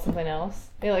be called something else?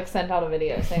 They like sent out a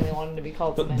video saying they wanted to be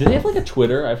called But something. do they have like a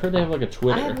Twitter? I've heard they have like a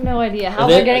Twitter. I have no idea how Do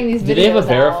they- they're getting these videos. Do they have a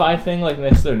verify out. thing like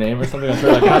next to their name or something? I'm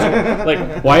sure, like,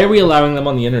 like, why are we allowing them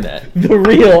on the internet? The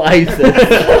real ISIS. like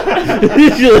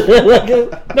No,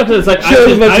 because it's like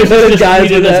shows a bunch of ISIS hooded just guys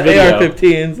tweeted with this video.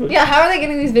 AR-15s. Yeah, how are they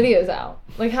getting these videos out?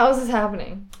 Like, how is this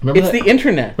happening? Remember It's that, the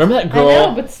internet. remember that I girl?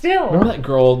 know, but still. Remember that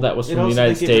girl that was It from the also-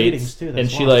 United they get ratings, States, too, and that's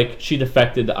she why. she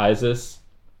defected to ISIS.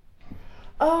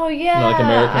 Oh yeah, Like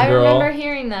American I Girl. remember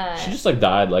hearing that. She just like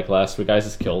died like last week.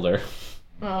 ISIS killed her.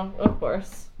 Oh, of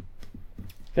course.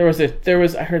 I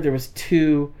heard there was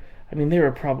two. I mean, they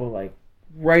were probably like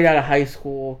right out of high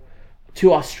school.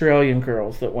 Two Australian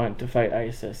girls that went to fight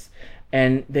ISIS,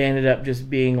 and they ended up just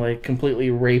being like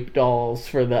completely rape dolls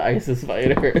for the ISIS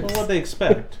fighters. Well, what they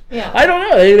expect. Yeah. I don't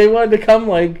know. They wanted to come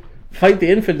like fight the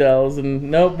infidels, and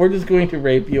nope, we're just going to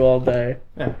rape you all day.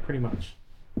 Yeah, pretty much.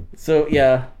 So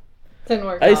yeah, Didn't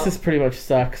work ISIS out. pretty much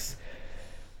sucks.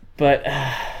 But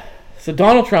so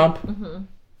Donald Trump, Mm-hmm.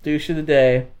 douche of the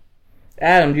day.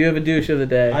 Adam, do you have a douche of the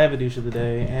day? I have a douche of the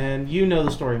day, and you know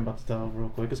the story I'm about to tell real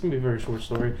quick. It's going to be a very short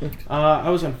story. I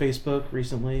was on Facebook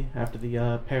recently after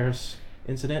the Paris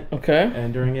incident Okay.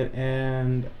 and during it,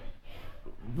 and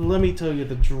let me tell you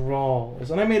the draws.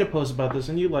 And I made a post about this,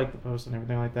 and you liked the post and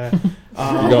everything like that.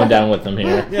 We're going down with them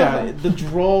here. Yeah, the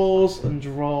draws and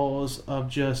draws of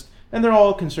just, and they're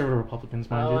all conservative Republicans,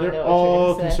 mind Oh, I you. They're know what you're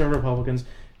all gonna say. conservative Republicans,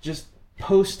 just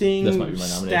posting This might be my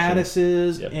nomination.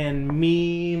 statuses Yep. and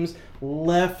memes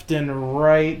left and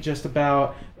right, just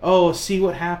about, oh, see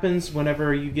what happens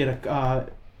whenever you get a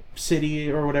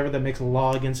city or whatever that makes a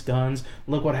law against guns.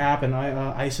 Look what happened.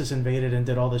 ISIS invaded and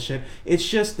did all this shit. It's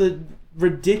just the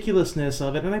ridiculousness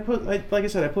of it, and like I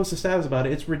said, I posted a status about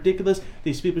it. It's ridiculous.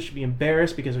 These people should be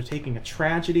embarrassed because they're taking a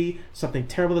tragedy, something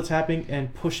terrible that's happening,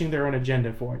 and pushing their own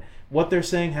agenda for it. What they're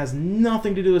saying has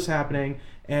nothing to do with what's happening,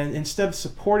 and instead of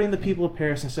supporting the people of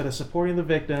Paris, instead of supporting the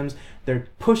victims, they're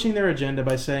pushing their agenda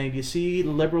by saying, you see,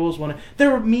 liberals want to... There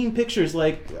were mean pictures,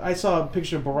 like, I saw a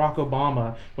picture of Barack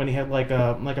Obama when he had like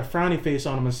a frowny face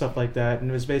on him and stuff like that, and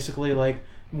it was basically like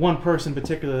one person in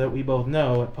particular that we both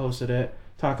know posted it,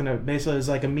 talking to, basically it's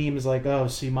like a meme, is like, oh,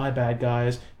 see my bad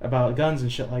guys about guns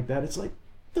and shit like that. It's like,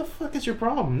 the fuck is your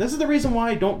problem? This is the reason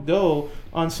why I don't go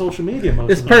on social media most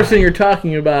This of the person time. you're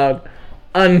talking about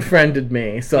unfriended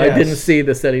me, so I Yes. didn't see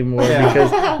this anymore Yeah.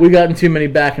 because we got in too many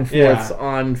back and forths Yeah.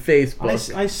 on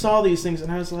Facebook. I saw these things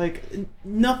and I was like,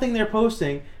 nothing they're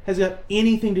posting has got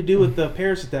anything to do with the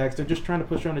Paris attacks. They're just trying to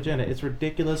push their own agenda. It's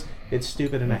ridiculous. It's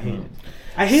stupid, and I hate it.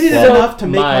 I hate it Well, enough to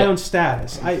make my my- own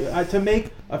status. I to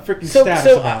make a freaking So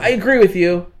status about I it. agree with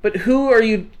you, but who are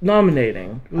you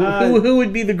nominating? Uh, Who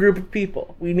would be the group of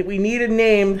people? We need a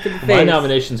name to the face. My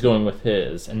nomination's going with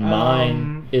his, and mine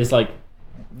Um, is like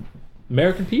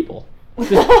American people.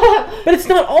 But it's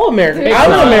not all American. It's I'm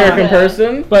not. an American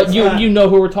person. But you not- you know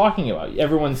who we're talking about.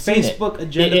 Everyone's seen Facebook it.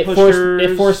 agenda It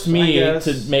pushers, forced I me guess.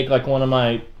 to make like one of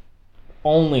my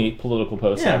only political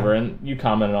posts Yeah. ever, and you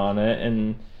commented on it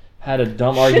and had a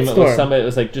dumb argument with Shitstorm. somebody that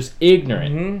was like just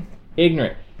ignorant. Mhm.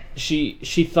 Ignorant. She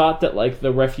thought that like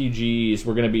the refugees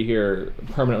were going to be here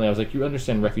permanently. I was like, you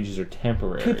understand refugees are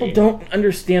temporary. People don't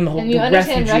understand the whole And you the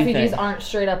understand refugee refugees thing. aren't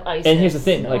straight up ISIS. And here's the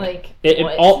thing, like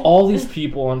what? all these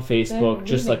people on Facebook They're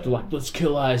just like, leaving. they're like, let's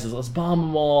kill ISIS, let's bomb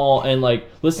them all, and like,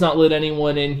 let's not let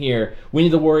anyone in here. We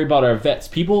need to worry about our vets.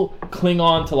 People cling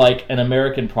on to like an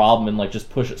American problem and like just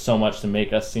push it so much to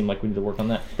make us seem like we need to work on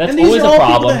that. That's And these always are a all people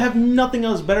problem. that have nothing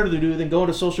else better to do than go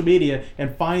into social media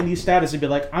and find these status and be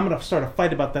like, I'm gonna start a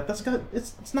fight about that.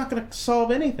 It's not gonna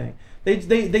solve anything.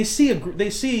 They see,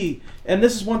 and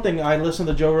this is one thing I listen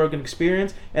to Joe Rogan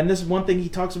Experience, and this is one thing he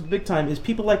talks about big time is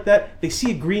people like that. They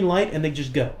see a green light and they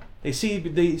just go. They see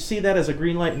that as a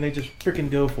green light and they just freaking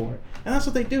go for it. And that's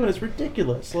what they do, and it's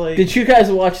ridiculous. Like, Did you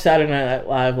guys watch Saturday Night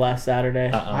Live last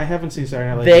Saturday? I haven't seen Saturday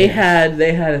Night Live. They yet.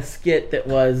 had a skit that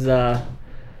was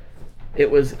it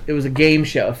was a game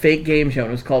show, a fake game show, and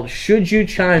it was called "Should You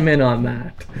Chime In on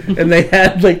That?" And they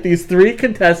had like these 3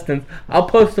 contestants. I'll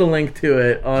post a link to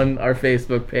it on our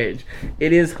Facebook page.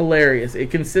 It is hilarious.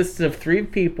 It consisted of 3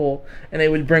 people, and they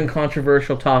would bring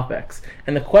controversial topics.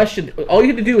 And the question, all you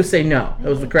had to do was say no. That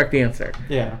was the correct answer.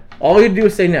 Yeah. All you had to do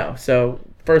was say no. So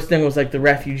first thing was like the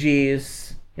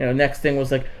refugees. Next thing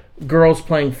was like girls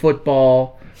playing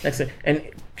football. Next thing, and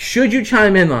should you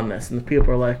chime in on this? And the people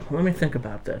are like, let me think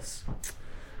about this.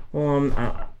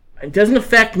 Well, it doesn't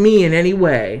affect me in any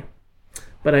way,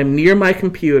 but I'm near my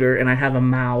computer and I have a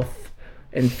mouth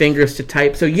and fingers to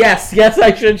type. So yes,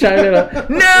 I should chime in.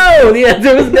 No, the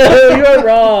answer was no. You're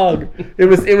wrong. It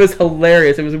was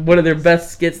hilarious. It was one of their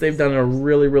best skits they've done in a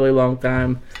really, really long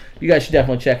time. You guys should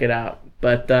definitely check it out.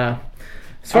 But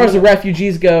as far as the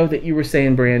refugees go, that you were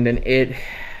saying, Brandon,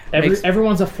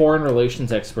 Everyone's a foreign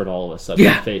relations expert all of a sudden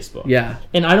Yeah. on Facebook. yeah.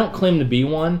 And I don't claim to be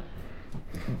one,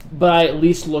 but I at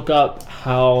least look up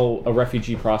how a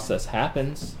refugee process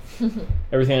happens,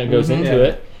 everything that goes into Yeah.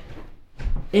 it.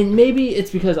 And maybe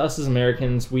it's because us as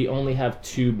Americans, we only have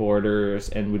 2 borders,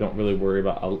 and we don't really worry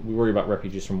about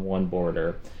refugees from one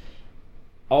border.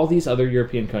 All these other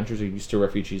European countries are used to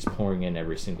refugees pouring in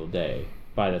every single day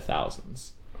by the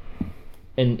thousands.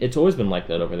 And it's always been like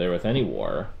that over there with any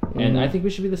war. And I think we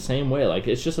should be the same way. Like,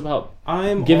 it's just about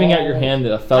giving out your hand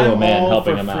to a fellow man,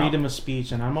 helping him I'm all out. for freedom of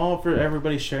speech, and I'm all for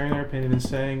everybody sharing their opinion and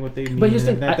saying what they mean. But here's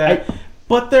the and thing,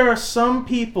 but there are some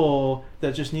people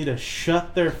that just need to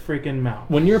shut their freaking mouth.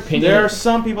 When your opinion, There are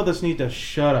some people that just need to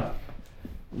shut up.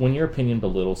 when your opinion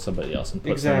belittles somebody else and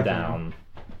puts Exactly. them down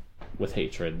with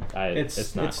hatred,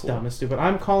 it's not cool. dumb. It's stupid.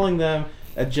 I'm calling them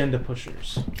agenda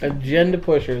pushers. Agenda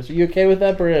pushers. Are you okay with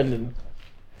that, Brandon?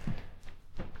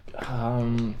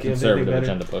 Conservative better?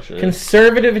 agenda pushers,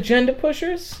 Conservative agenda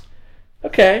pushers?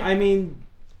 Okay. I mean,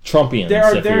 Trumpians. there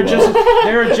are if you will.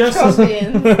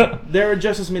 there are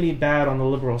just as many bad on the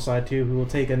liberal side too who will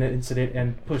take an incident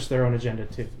and push their own agenda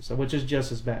too. So which is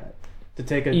just as bad to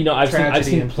take a I've tragedy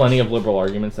seen and plenty push- of liberal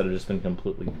arguments that have just been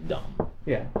completely dumb.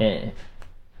 Yeah.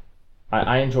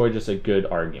 I enjoy just a good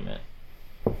argument.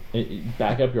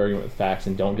 Back up your argument with facts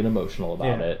and don't get emotional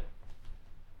about Yeah. it.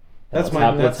 That's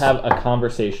Let's have a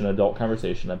conversation, adult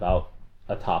conversation about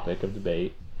a topic of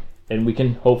debate, and we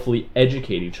can hopefully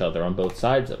educate each other on both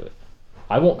sides of it.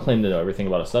 I won't claim to know everything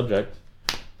about a subject.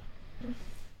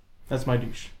 That's my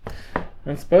douche.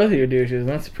 That's both of your douches.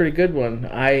 That's a pretty good one.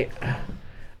 I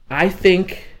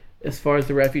think as far as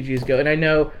the refugees go. And I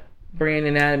know,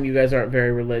 Brandon and Adam, you guys aren't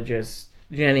very religious.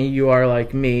 Jenny, you are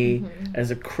like me. Mm-hmm.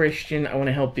 As a Christian, I want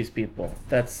to help these people.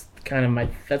 That's kind of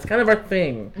our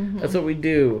thing. Mm-hmm. That's what we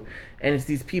do. And it's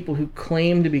these people who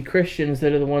claim to be Christians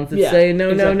that are the ones that Yeah, say, no,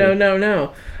 exactly.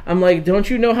 no. I'm like, don't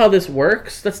you know how this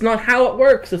works? That's not how it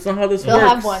works. That's not how this They'll works.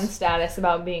 have one status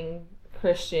about being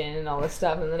Christian and all this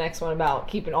stuff, and the next one about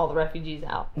keeping all the refugees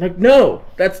out. Like, no,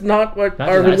 that's not what Not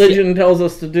our that I see- religion tells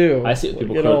us to do. I see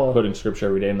people At all. quoting scripture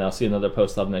every day, and they'll see another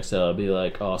post up next to it. It'll be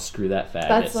like, "Oh, screw that fag," and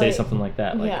That's say like- something like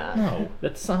that. Like, yeah. no,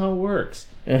 that's not how it works.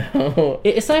 hmm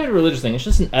It's not even a religious thing. It's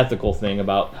just an ethical thing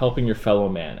about helping your fellow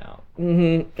man out.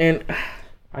 And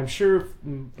I'm sure if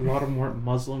a lot of them weren't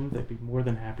Muslim, they'd be more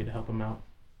than happy to help them out.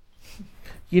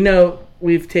 you know,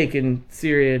 we've taken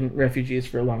Syrian refugees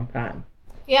for a long time.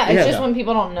 Yeah, it's Yeah. just when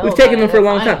people don't know. We've about taken them it, for a they're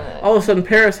long fine time. with it. All of a sudden,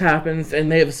 Paris happens, and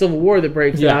they have a civil war that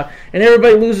breaks Yeah. out, and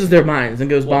everybody loses their minds and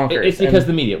goes Well, bonkers. it's because And-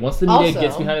 the media. Once the media Also-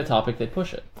 gets behind a topic, they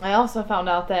push it. I also found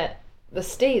out that the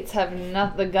states have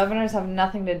the governors have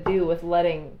nothing to do with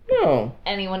letting no,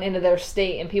 anyone into their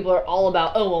state, and people are all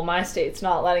about, oh well, my state's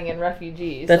not letting in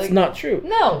refugees. that's Like, not true.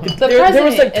 No, the There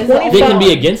was, like, president is 25 They can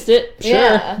be against it, sure.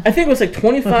 Yeah. I think it was like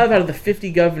 25 out of the 50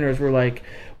 governors were like,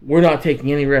 we're not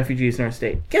taking any refugees in our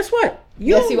state. Guess what?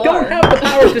 Yes, you don't are. have the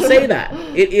power to say that.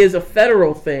 It is a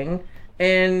federal thing,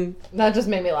 and That just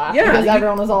made me laugh Yeah, because you-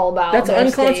 everyone was all about that's their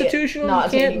state unconstitutional. not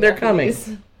You can't. taking They're coming.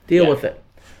 refugees. Deal Yeah. with it.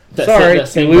 That, Sorry, that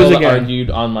same you lose girl that again. argued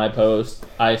on my post.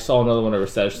 I saw another one of her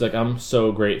said, she's like, I'm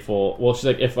so grateful. Well, she's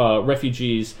like, if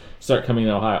refugees start coming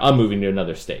to Ohio, I'm moving to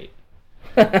another state.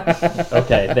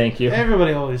 Okay, thank you.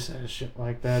 Everybody always says shit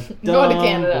like that. Go to Dumb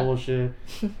Canada. bullshit.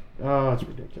 Oh, it's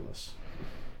ridiculous.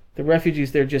 The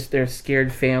refugees, they're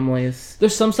scared families.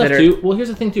 There's some stuff that are- too. Well, here's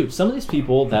the thing too. Some of these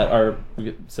people that are,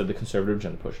 we said the conservative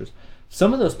agenda pushers,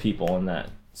 some of those people in that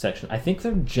section, I think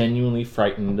they're genuinely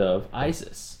frightened of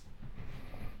ISIS.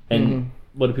 And Mhm.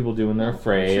 what do people do when they're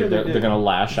afraid? Sure they're do. going to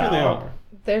lash Sure out. they are.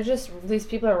 They're just these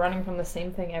people are running from the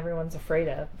same thing everyone's afraid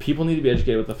of. People need to be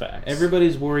educated with the facts.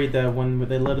 Everybody's worried that when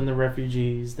they let in the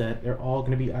refugees, that they're all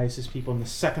going to be ISIS people. And the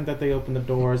second that they open the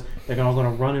doors, they're all going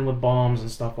to run in with bombs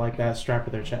and stuff like that strapped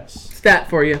to their chests. Stat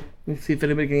for you. Let's see if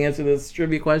anybody can answer this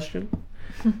trivia question.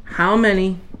 How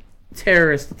many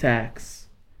terrorist attacks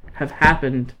have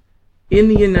happened in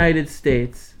the United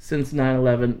States since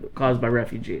 9/11 caused by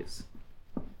refugees?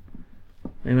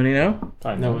 Anybody know?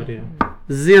 I No know. idea.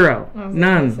 Zero. I was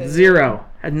None. gonna say Zero.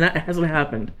 It hasn't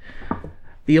happened.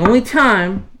 The only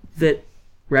time that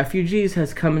refugees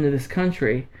has come into this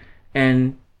country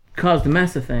and caused a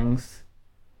mess of things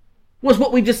was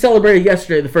what we just celebrated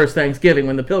yesterday, the first Thanksgiving,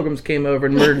 when the Pilgrims came over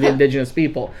and murdered the indigenous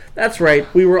people. That's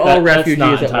right. We were all refugees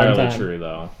That's not at one entirely time. true,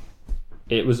 though.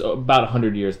 It was about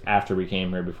 100 years after we came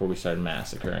here before we started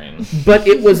massacring. But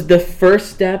it was the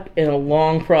first step in a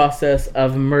long process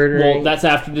of murdering. Well, that's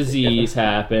after disease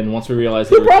happened. Once we realized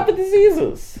Who brought the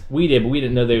diseases? we did, but we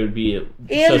didn't know they would be so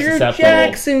Andrew susceptible.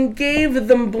 Jackson gave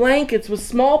them blankets with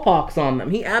smallpox on them.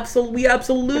 We absolutely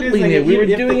knew. We were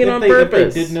doing it on purpose.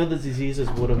 If they did know the diseases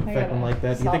would have I affected got them like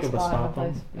that, do you think it would have stopped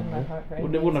them? In my heart right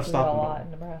It wouldn't have stopped a them. lot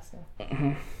in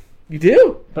Nebraska. You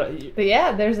do? But But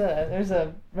yeah, there's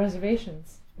a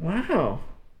reservations. Wow.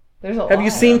 There's a lot. Have you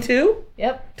seen two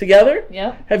Yep. together?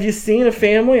 Yep. Have you seen a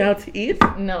family out to eat?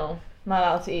 No, not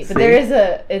out to eat. But See? there is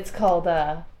it's called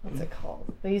what's it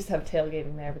called? They used to have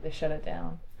tailgating there, but they shut it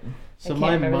down. So I my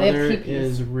can't remember. They have mother teepees.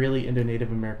 is really into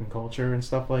Native American culture and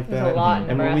stuff like There's that. a lot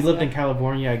in And when we lived in Nebraska.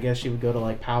 California, I guess she would go to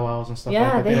like powwows and stuff Yeah,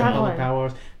 like that. they had have public one.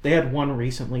 powwows. They had one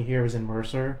recently here. It was in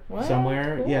Mercer What?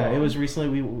 somewhere. Cool. Yeah, it was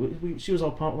recently. We she was all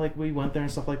pumped. Like we went there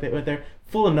and stuff like that. Went there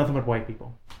full of nothing but white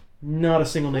people. Not a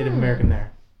single Native American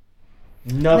there.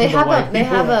 Nothing They but have white they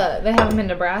people. have them in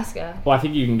Nebraska. well, I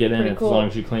think you can get in Pretty as cool. long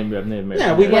as you claim you have Native American.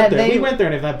 Yeah, we Yeah, went there. they- We went there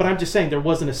and everything. But I'm just saying there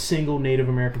wasn't a single Native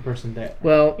American person there.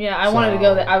 Well, Yeah, I wanted to go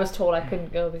So- there. I was told I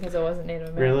couldn't go because I wasn't Native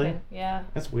American. Really? Yeah.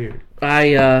 That's weird.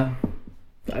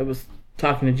 I was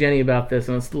talking to Jenny about this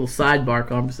in this little sidebar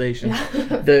conversation.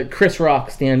 The Chris Rock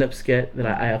stand-up skit that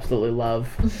I absolutely love.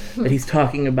 That he's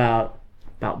talking about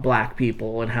black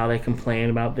people and how they complain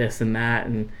about this and that,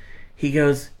 and he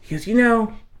goes, you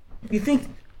know, you think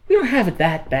we don't have it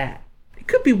that bad. It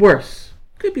could be worse.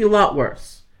 It could be a lot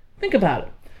worse. Think about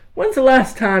it. When's the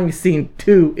last time you've seen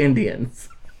two Indians?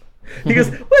 He goes,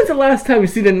 when's the last time you've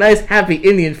seen a nice, happy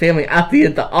Indian family out there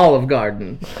at the Olive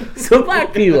Garden? So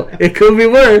black people, it could be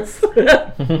worse.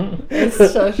 It's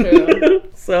so true.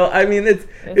 So I mean, it's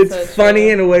so funny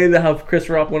true. in a way that how Chris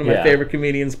Rock, one of my Yeah. favorite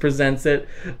comedians, presents it,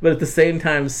 but at the same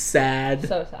time sad.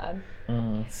 So sad.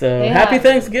 So They happy have-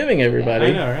 Thanksgiving, everybody.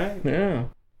 I know, right? Yeah.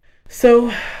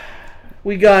 So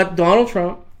we got Donald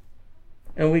Trump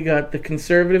and we got the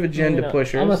conservative agenda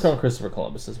pushers. I'm gonna throw in Christopher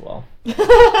Columbus as well.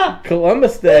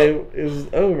 Columbus Day is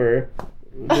over.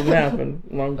 It didn't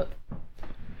happen.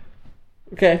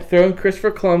 Okay, throw in Christopher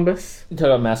Columbus. You talk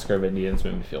about Massacre of Indians,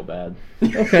 made me feel bad.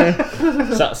 Okay.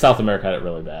 South America had it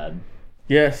really bad.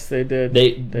 Yes, they did.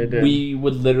 They did. We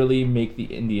would literally make the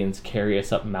Indians carry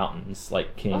us up mountains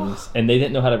like kings, and they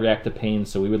didn't know how to react to pain,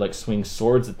 so we would like swing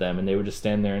swords at them, and they would just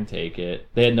stand there and take it.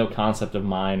 They had no concept of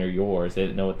mine or yours. They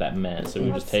didn't know what that meant, so we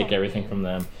would just take everything from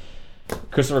them.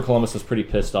 Christopher Columbus was pretty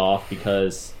pissed off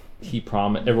because he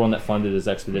promised everyone that funded his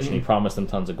expedition. He promised them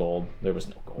tons of gold. There was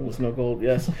no gold. There was no gold.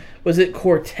 Yes. Was it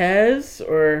Cortez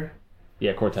or?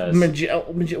 Yeah, Cortez. One of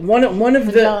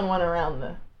the. Magellan went around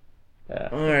the. Yeah.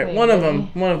 All right, one of them.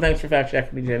 Thanks for fact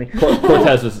checking me, Jenny.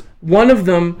 Cortez was. One of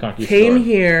them Conquistador. came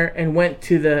here and went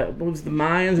to the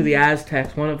Mayans or the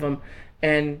Aztecs. One of them,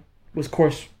 and was of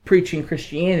course preaching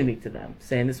Christianity to them,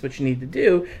 saying this is what you need to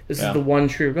do. This is the one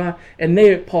true God. And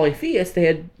they polytheists. They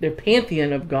had their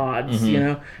pantheon of gods. You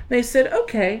know. They said,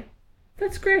 okay,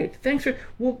 that's great. Thanks for.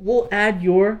 We'll add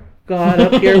your God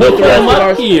up here with the rest of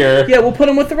ours. Here. Yeah, we'll put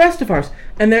them with the rest of ours.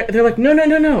 And they're like,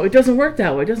 no, it doesn't work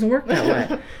that way. It doesn't work that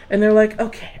way. And they're like,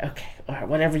 okay, all right,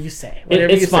 whatever you say.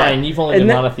 It's fine. You've only been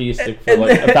monotheistic for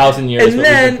like 1,000 years.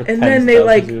 And then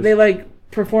they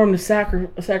perform a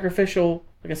sacrificial,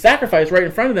 like a sacrifice right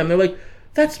in front of them. They're like,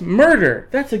 that's murder.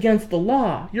 That's against the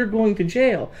law. You're going to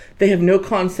jail. They have no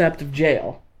concept of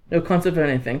jail. No concept of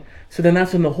anything. So then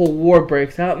that's when the whole war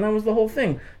breaks out, and that was the whole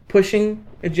thing. Pushing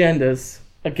agendas.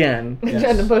 Again.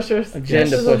 Agenda pushers.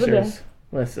 Agenda pushers.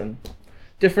 Listen.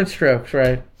 Different strokes,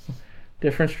 right?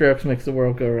 Different strokes makes the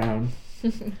world go round.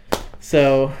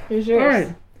 So, Who's yours? all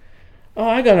right. Oh,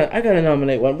 I gotta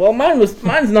nominate one. Well, mine's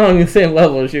not on the same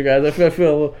level as you guys. I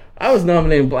feel I was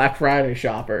nominating Black Friday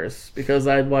shoppers because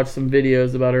I'd watched some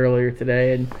videos about earlier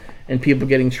today and people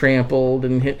getting trampled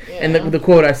and hit. Yeah. And the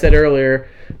quote I said earlier,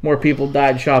 more people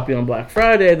died shopping on Black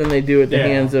Friday than they do at the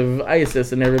hands of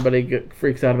ISIS, and everybody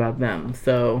freaks out about them.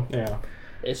 So yeah,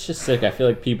 it's just sick. I feel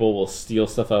like people will steal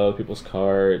stuff out of people's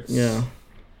carts. Yeah,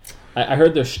 I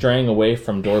heard they're straying away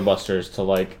from doorbusters to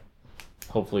like,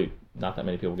 hopefully not that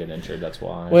many people get injured. That's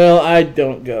why. Well, I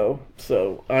don't go,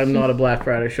 so I'm not a Black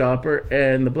Friday shopper,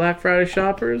 and the Black Friday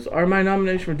shoppers are my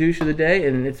nomination for douche of the day,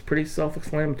 and it's pretty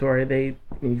self-explanatory.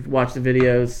 You watch the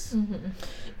videos.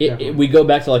 Mm-hmm. We go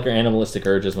back to like our animalistic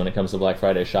urges when it comes to Black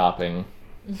Friday shopping.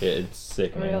 It's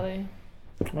sickening. Really?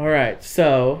 All right,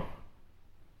 so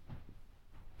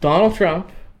Donald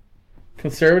Trump,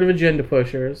 conservative agenda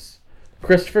pushers,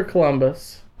 Christopher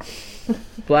Columbus,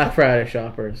 Black Friday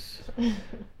shoppers.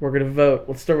 We're going to vote.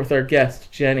 Let's start with our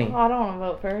guest, Jenny. Oh, I don't want to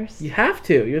vote first. You have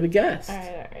to. You're the guest. All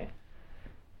right.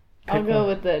 I'll go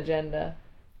with the agenda.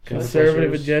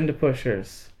 Conservative agenda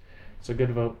pushers. It's a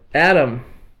good vote. Adam.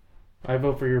 I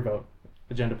vote for your vote.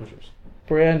 Agenda pushers.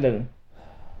 Brandon.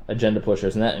 Agenda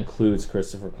pushers, and that includes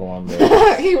Christopher Columbus.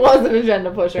 He was an agenda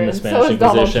pusher, In the and so Spanish is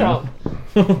Donald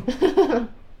Inquisition.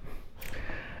 Trump.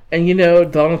 And you know,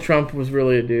 Donald Trump was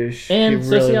really a douche. And he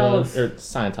really was. or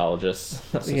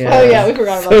Scientologists. Yeah. Oh yeah, we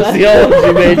forgot about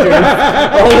Sociology majors.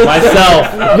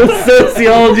 Myself. The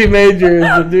sociology majors,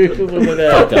 the douches over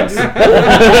there. Fuck us.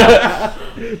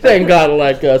 Thank God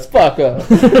like us. Fuck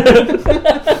us.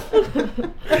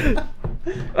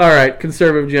 All right,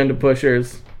 conservative agenda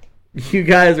pushers. You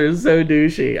guys are so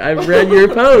douchey. I've read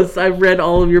your posts. I've read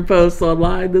all of your posts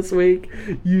online this week.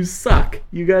 You suck.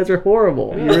 You guys are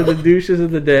horrible. You're the douches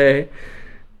of the day.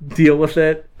 Deal with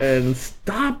it and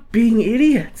stop being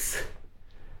idiots.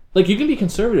 Like, you can be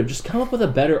conservative. Just come up with a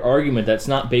better argument that's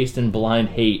not based in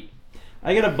blind hate.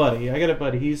 I got a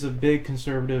buddy. He's a big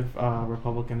conservative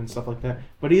Republican and stuff like that.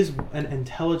 But he's an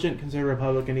intelligent conservative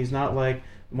Republican. He's not like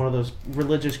one of those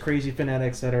religious crazy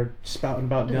fanatics that are spouting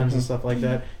about guns and stuff like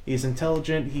that. He's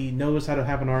intelligent. He knows how to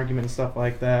have an argument and stuff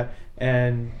like that.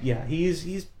 And yeah,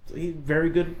 he's very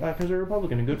good conservative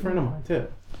Republican, a good friend of mine too.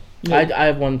 I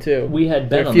have one too. We had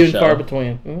Ben They're on few the and show. far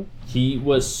between. Mm-hmm. He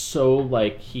was so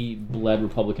like he bled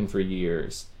Republican for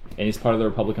years, and he's part of the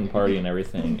Republican Party and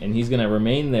everything, and he's gonna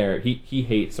remain there. He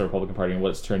hates the Republican Party and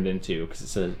what it's turned into because it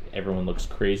says everyone looks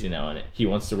crazy now, and he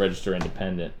wants to register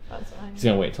independent. That's fine. He's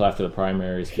gonna wait till after the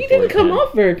primaries. He didn't come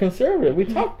off very conservative. We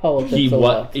talked politics.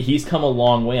 He's come a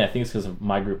long way. I think it's because of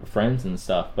my group of friends and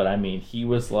stuff. But I mean, he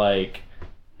was like,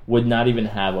 would not even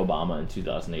have Obama in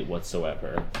 2008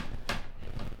 whatsoever.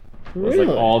 It was Really?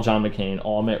 like all John McCain,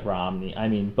 all Mitt Romney. I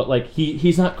mean, but like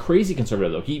he's not crazy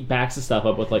conservative though. He backs the stuff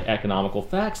up with like economical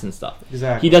facts and stuff.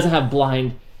 Exactly. He doesn't have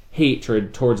blind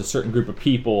hatred towards a certain group of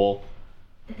people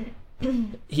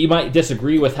he might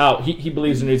disagree with how he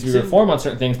believes there needs to be reform on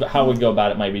certain things, but how we go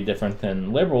about it might be different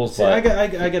than liberals. See, But I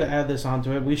got to add this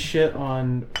onto it. We shit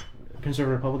on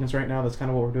conservative Republicans right now. That's kind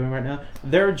of what we're doing right now.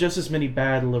 There are just as many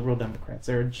bad liberal Democrats.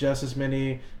 There are just as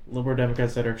many liberal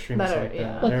Democrats that are extremists like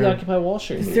that. like the Occupy Wall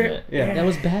Street movement. Yeah. That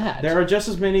was bad. There are just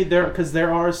as many there because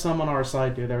there are some on our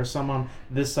side too. There are some on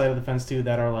this side of the fence too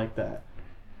that are like that.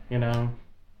 You know,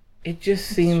 It just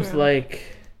seems true.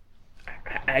 like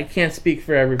I can't speak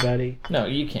for everybody, No,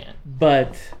 you can't.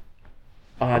 but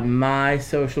on my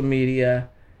social media,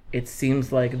 it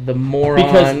seems like the moron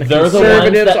Because they're the ones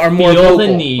conservatives that are more feel vocal. the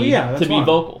need Well, yeah, that's to be fine.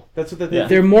 vocal. that's what Yeah.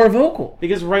 They're more vocal.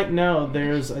 because right now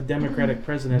there's a Democratic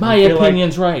president. My I feel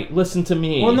opinion's right. Listen to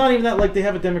me. Well, not even that. Like they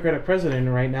have a Democratic president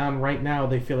right now, and right now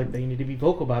they feel like they need to be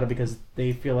vocal about it because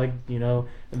they feel like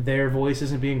their voice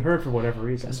isn't being heard for whatever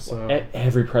reason. So.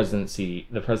 Every presidency,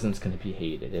 the president's going to be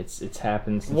hated. It's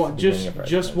happened since Well, the beginning of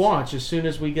just presidency. watch. As soon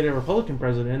as we get a Republican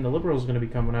president, the liberals are going to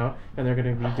be coming out, and they're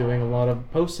going to be doing a lot of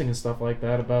posting and stuff like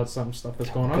that about some stuff that's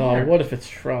going on God, here. what if it's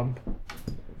Trump?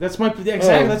 That's my exactly.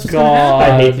 Oh, That's what's God. going to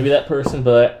happen. I hate to be that person,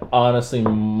 but I honestly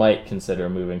might consider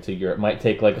moving to Europe. Might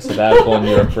take like a sabbatical in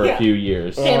Europe for a Yeah. few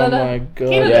years. Canada. Oh my God.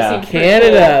 Canada Yeah. seems pretty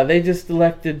Canada. cool. They just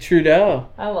elected Trudeau.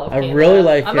 I love I Canada. really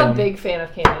like I'm him. a big fan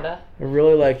of Canada. I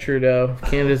really like Trudeau.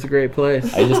 Canada's a great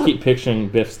place. I just keep picturing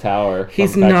Biff's Tower. from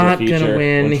He's Back to the not Future gonna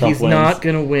win. when Trump He's wins. not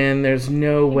gonna win. There's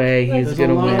no way he's There's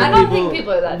gonna a lot win. of I don't think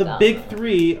people are that The dumb. big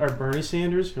three are Bernie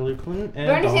Sanders, Hillary Clinton, and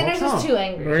Bernie Donald Sanders Trump. is too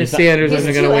angry. Bernie He's not- Sanders he's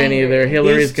isn't too gonna win angry. either.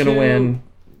 Hillary's He's gonna too- win.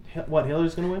 What?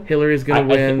 Hillary's going to win? Hillary's gonna I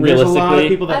win. really- There's a lot of Realistically-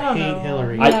 people I that don't hate know.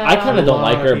 Hillary. Yeah. I kind of A don't lot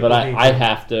like of her, people but hate I her.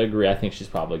 have to agree. I think she's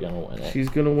probably going to win it. She's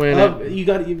gonna win it. You're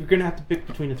gonna have to pick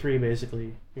between the three,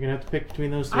 basically. You're gonna have to pick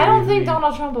between those three. I don't think Who you-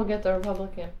 Donald Trump will get the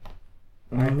Republican.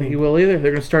 I don't think he will either.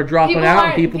 They're gonna start dropping People out, and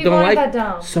aren't- people people don't aren't like. that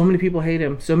dumb. So many people hate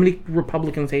him. So many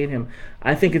Republicans hate him.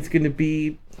 I think it's gonna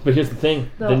be. But here's the thing: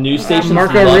 the No. news stations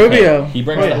Marco love Rubio. him. He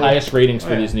brings Oh, the yeah. highest ratings for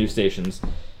Oh, yeah. these news stations.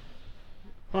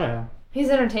 Oh yeah. He's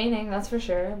entertaining, that's for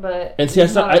sure. But And see,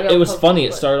 he's not a real it was public funny. It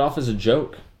figure. started off as a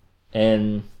joke,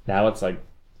 and now it's like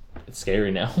it's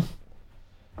scary now.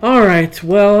 All right.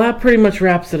 Well, that pretty much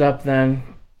wraps it up then.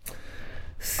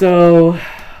 So,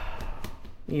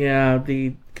 yeah,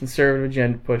 the conservative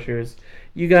agenda pushers.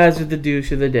 You guys are the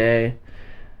douche of the day.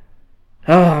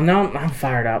 Oh, no, I'm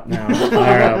fired up now.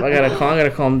 Fired up. I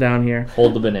gotta calm down here.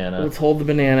 Hold the banana. Let's hold the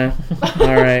banana. All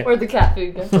right. Where'd the cat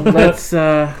food go?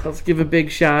 Let's give a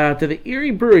big shout out to the Erie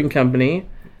Brewing Company.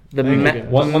 The Thank you, ma- guys.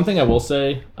 One thing I will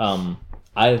say,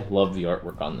 I love the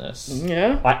artwork on this.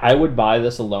 yeah. I would buy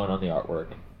this alone on the artwork.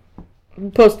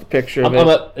 Post a picture of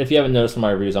it. If you haven't noticed from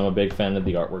my reviews, I'm a big fan of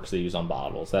the artworks they use on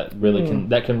bottles. That really can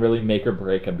really make or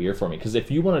break a beer for me. Because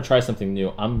if you want to try something new,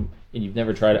 and you've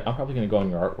never tried it, I'm probably going to go on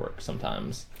your artwork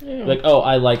sometimes. Yeah. Like, oh,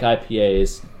 I like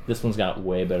IPAs. This one's got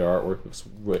way better artwork. It's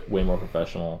way more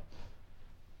professional.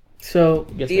 So,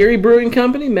 Guess Erie Brewing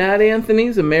Company, Matt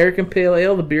Anthony's American Pale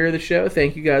Ale, the beer of the show.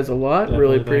 Thank you guys a lot. Definitely,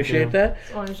 really thank appreciate you. that.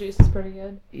 This orange juice is pretty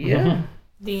good. Yeah.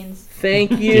 Beans.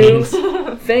 Thank you.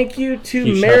 Thank you to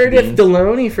You shot Meredith beans.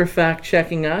 Deloney for fact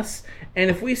checking us.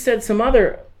 And if we said some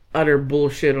other utter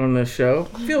bullshit on this show,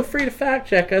 feel free to fact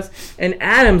check us. And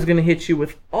Adam's going to hit you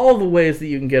with all the ways that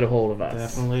you can get a hold of us.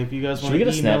 Definitely. If you guys Should want we to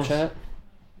get a email, Snapchat?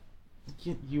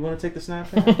 You want to take the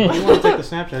Snapchat? If you want to take the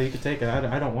Snapchat, you can take it.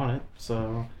 I don't want it,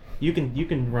 so you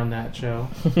can run that show.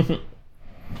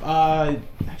 Actually,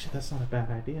 that's not a bad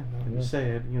idea. Now that you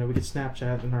say it, we could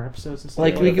Snapchat in our episodes and stuff.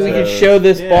 Like, we could could show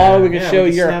this ball, we could show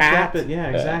could your Snapchat hat. it. Yeah,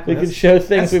 Yeah. exactly. We could show things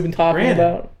that's- we've been talking Brandon,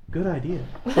 about. Good idea.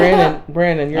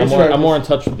 Brandon, you're I'm in more, charge. I'm more in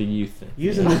touch with the youth.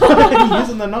 Using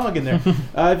the noggin there.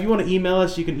 If you want to email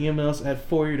us, you can email us at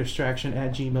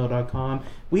foryourdistraction@gmail.com.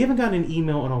 We haven't gotten an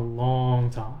email in a long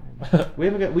time. We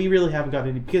really haven't gotten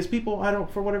any because people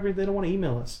for whatever reason, they don't want to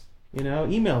email us.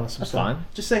 Email us. Some That's stuff. fine.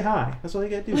 Just say hi. That's all you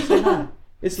gotta do. Say hi.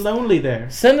 It's lonely there.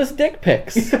 Send us dick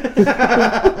pics. I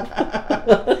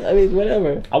mean,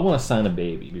 whatever. I want to sign a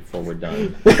baby before we're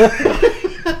done.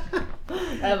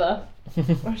 Eva.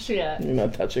 Where's she at? You're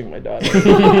not touching my daughter.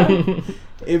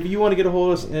 If you want to get a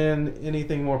hold of us in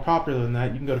anything more popular than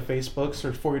that, you can go to Facebook,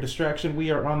 search For Your Distraction. We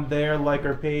are on there. Like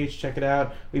our page, check it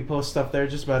out. We post stuff there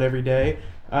just about every day.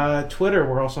 Twitter,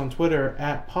 we're also on Twitter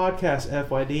at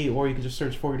PodcastFYD, or you can just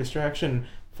search For Your Distraction.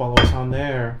 Follow us on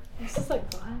there. This is like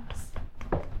glass.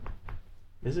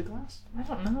 Is it glass? I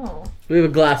don't know. We have a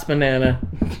glass banana.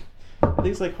 I think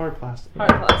it's like hard plastic. Hard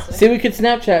plastic. See, we could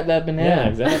Snapchat that banana. Yeah,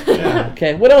 exactly. Yeah.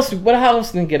 Okay, what else? How else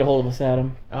can you get a hold of us,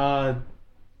 Adam?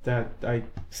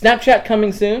 Snapchat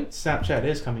coming soon. Snapchat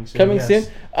is coming soon. Coming yes. soon.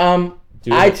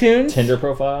 Do we have a iTunes. Tinder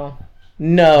profile.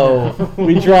 No,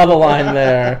 we draw the line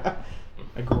there.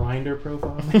 A grinder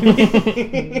profile.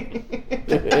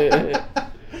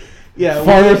 Yeah.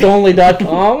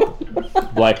 FarmersOnly.com.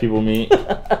 Black people meet.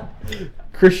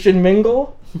 Christian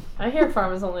Mingle. I hear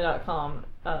FarmersOnly.com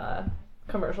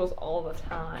commercials all the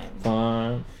time.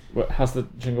 Fine. How's the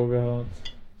jingle go?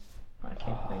 I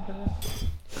can't think of it.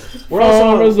 We're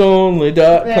also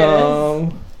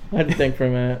FarmersOnly.com. I had to think for a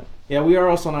minute. Yeah, we are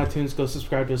also on iTunes. Go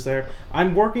subscribe to us there.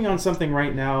 I'm working on something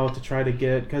right now to try to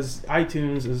get, because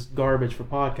iTunes is garbage for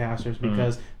podcasters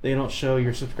because they don't show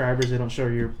your subscribers, they don't show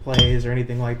your plays or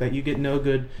anything like that. You get no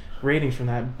good ratings from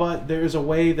that. But there's a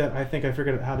way that I think I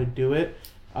figured out how to do it.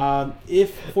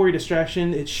 If, for your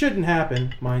distraction, it shouldn't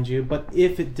happen, mind you, but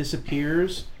if it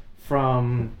disappears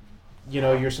from,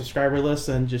 your subscriber list,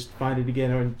 then just find it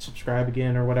again or subscribe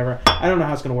again or whatever. I don't know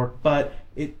how it's going to work, but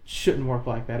it shouldn't work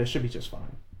like that. It should be just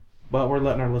fine. But we're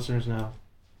letting our listeners know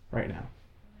right now.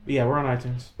 But yeah, we're on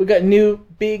iTunes. We got new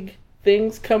big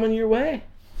things coming your way.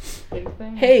 Big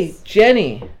things. Hey,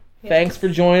 Jenny. Yes. Thanks for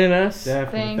joining us.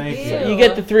 Definitely. Thank Thank you. You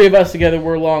get the three of us together,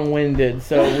 we're long-winded,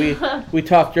 so we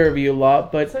talked over you a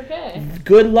lot. But It's okay.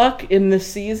 good luck in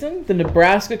this season. The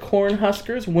Nebraska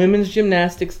Cornhuskers women's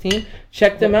gymnastics team.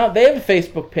 Check them out. They have a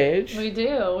Facebook page. We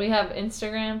do. We have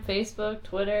Instagram, Facebook,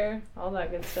 Twitter, all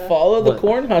that good stuff. Follow the What?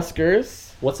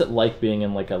 Cornhuskers. What's it like being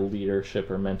in like a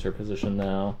leadership or mentor position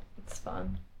now? It's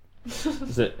fun.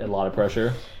 Is it a lot of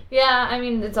pressure? Yeah, I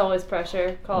mean, it's always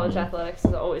pressure. College athletics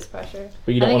is always pressure.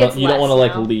 But you I don't think want it's to. You don't less want to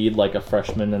like now. lead like a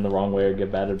freshman in the wrong way or give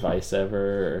bad advice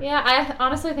ever. Or... Yeah, I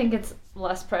honestly think it's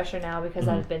less pressure now because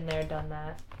Mhm. I've been there, done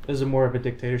that. Is it more of a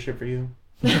dictatorship for you?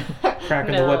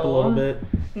 Cracking the whip a little bit?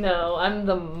 No, I'm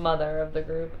the mother of the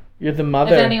group. You're the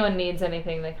mother. If anyone needs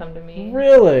anything, they come to me.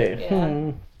 Really?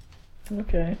 Yeah.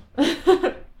 Okay.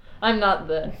 I'm not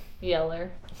the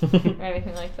yeller or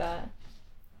anything like that.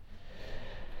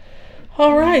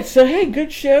 All right. So hey,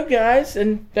 good show, guys,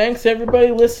 and thanks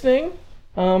everybody listening.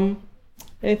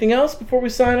 Anything else before we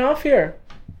sign off here?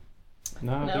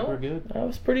 No, I think No. we're good. That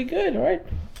was pretty good. All right.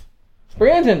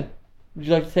 Brandon, would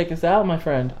you like to take us out, my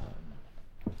friend?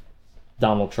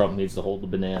 Donald Trump needs to hold the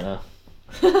banana.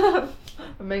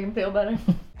 Make him feel better.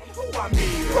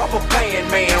 Rubber band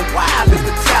man, wild as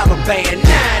the Taliban.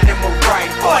 9 in my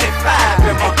right, 45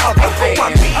 in my other hand.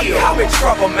 I'm in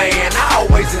trouble, man. I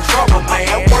always in trouble,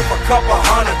 man. Worth a couple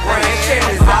 $100 grand. Shit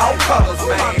is all colors,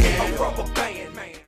 man. Rubber band.